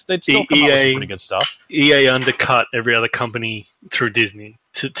greatest, they'd still come up with some pretty good stuff. EA undercut every other company through Disney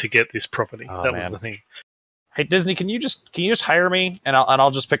to get this property. That was the thing. Hey Disney, can you just hire me and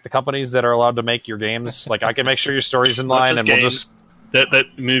I'll just pick the companies that are allowed to make your games? Like I can make sure your story's in line, and we'll just. That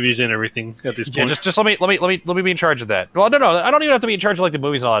movies and everything at this point. Yeah, just let me be in charge of that. Well, no, I don't even have to be in charge of like the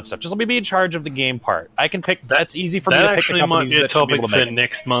movies and all that stuff. Just let me be in charge of the game part. I can pick. That's easy for me to pick the companies that should be able to make it. That actually might be a topic for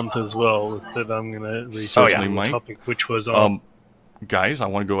next month as well. Is that I'm going to research certainly the topic, which was on. guys, I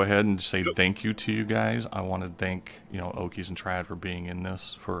want to go ahead and say thank you to you guys. I want to thank, Okies and Trad for being in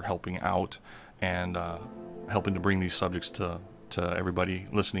this, for helping out, and helping to bring these subjects to everybody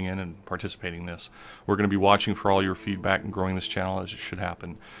listening in and participating in this. We're going to be watching for all your feedback and growing this channel as it should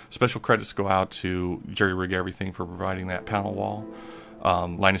happen. Special credits go out to Jerry Rig Everything for providing that panel wall,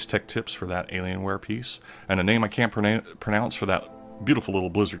 Linus Tech Tips for that Alienware piece, and a name I can't pronounce for that beautiful little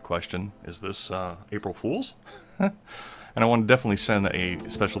Blizzard question. Is this April Fool's? And I want to definitely send a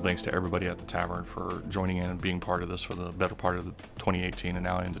special thanks to everybody at the Tavern for joining in and being part of this for the better part of 2018 and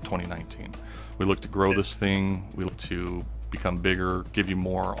now into 2019. We look to grow this thing. We look to become bigger, give you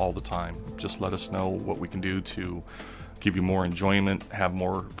more all the time. Just let us know what we can do to give you more enjoyment, have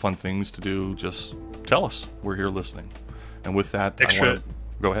more fun things to do. Just tell us. We're here listening. And with that,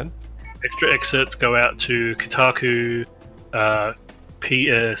 go ahead. Extra excerpts go out to Kotaku,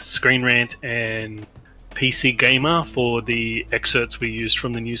 Screen Rant, and PC Gamer for the excerpts we used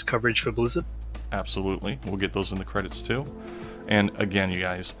from the news coverage for Blizzard. Absolutely. We'll get those in the credits too. And again, you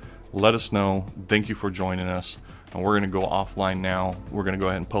guys, let us know. Thank you for joining us. And we're going to go offline now. We're going to go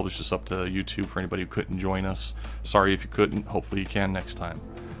ahead and publish this up to YouTube for anybody who couldn't join us. Sorry if you couldn't. Hopefully you can next time.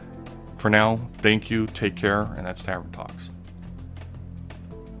 For now, thank you, take care, and that's Tavern Talks.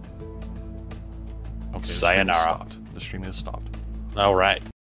 Okay, sayonara. The stream is stopped. All right.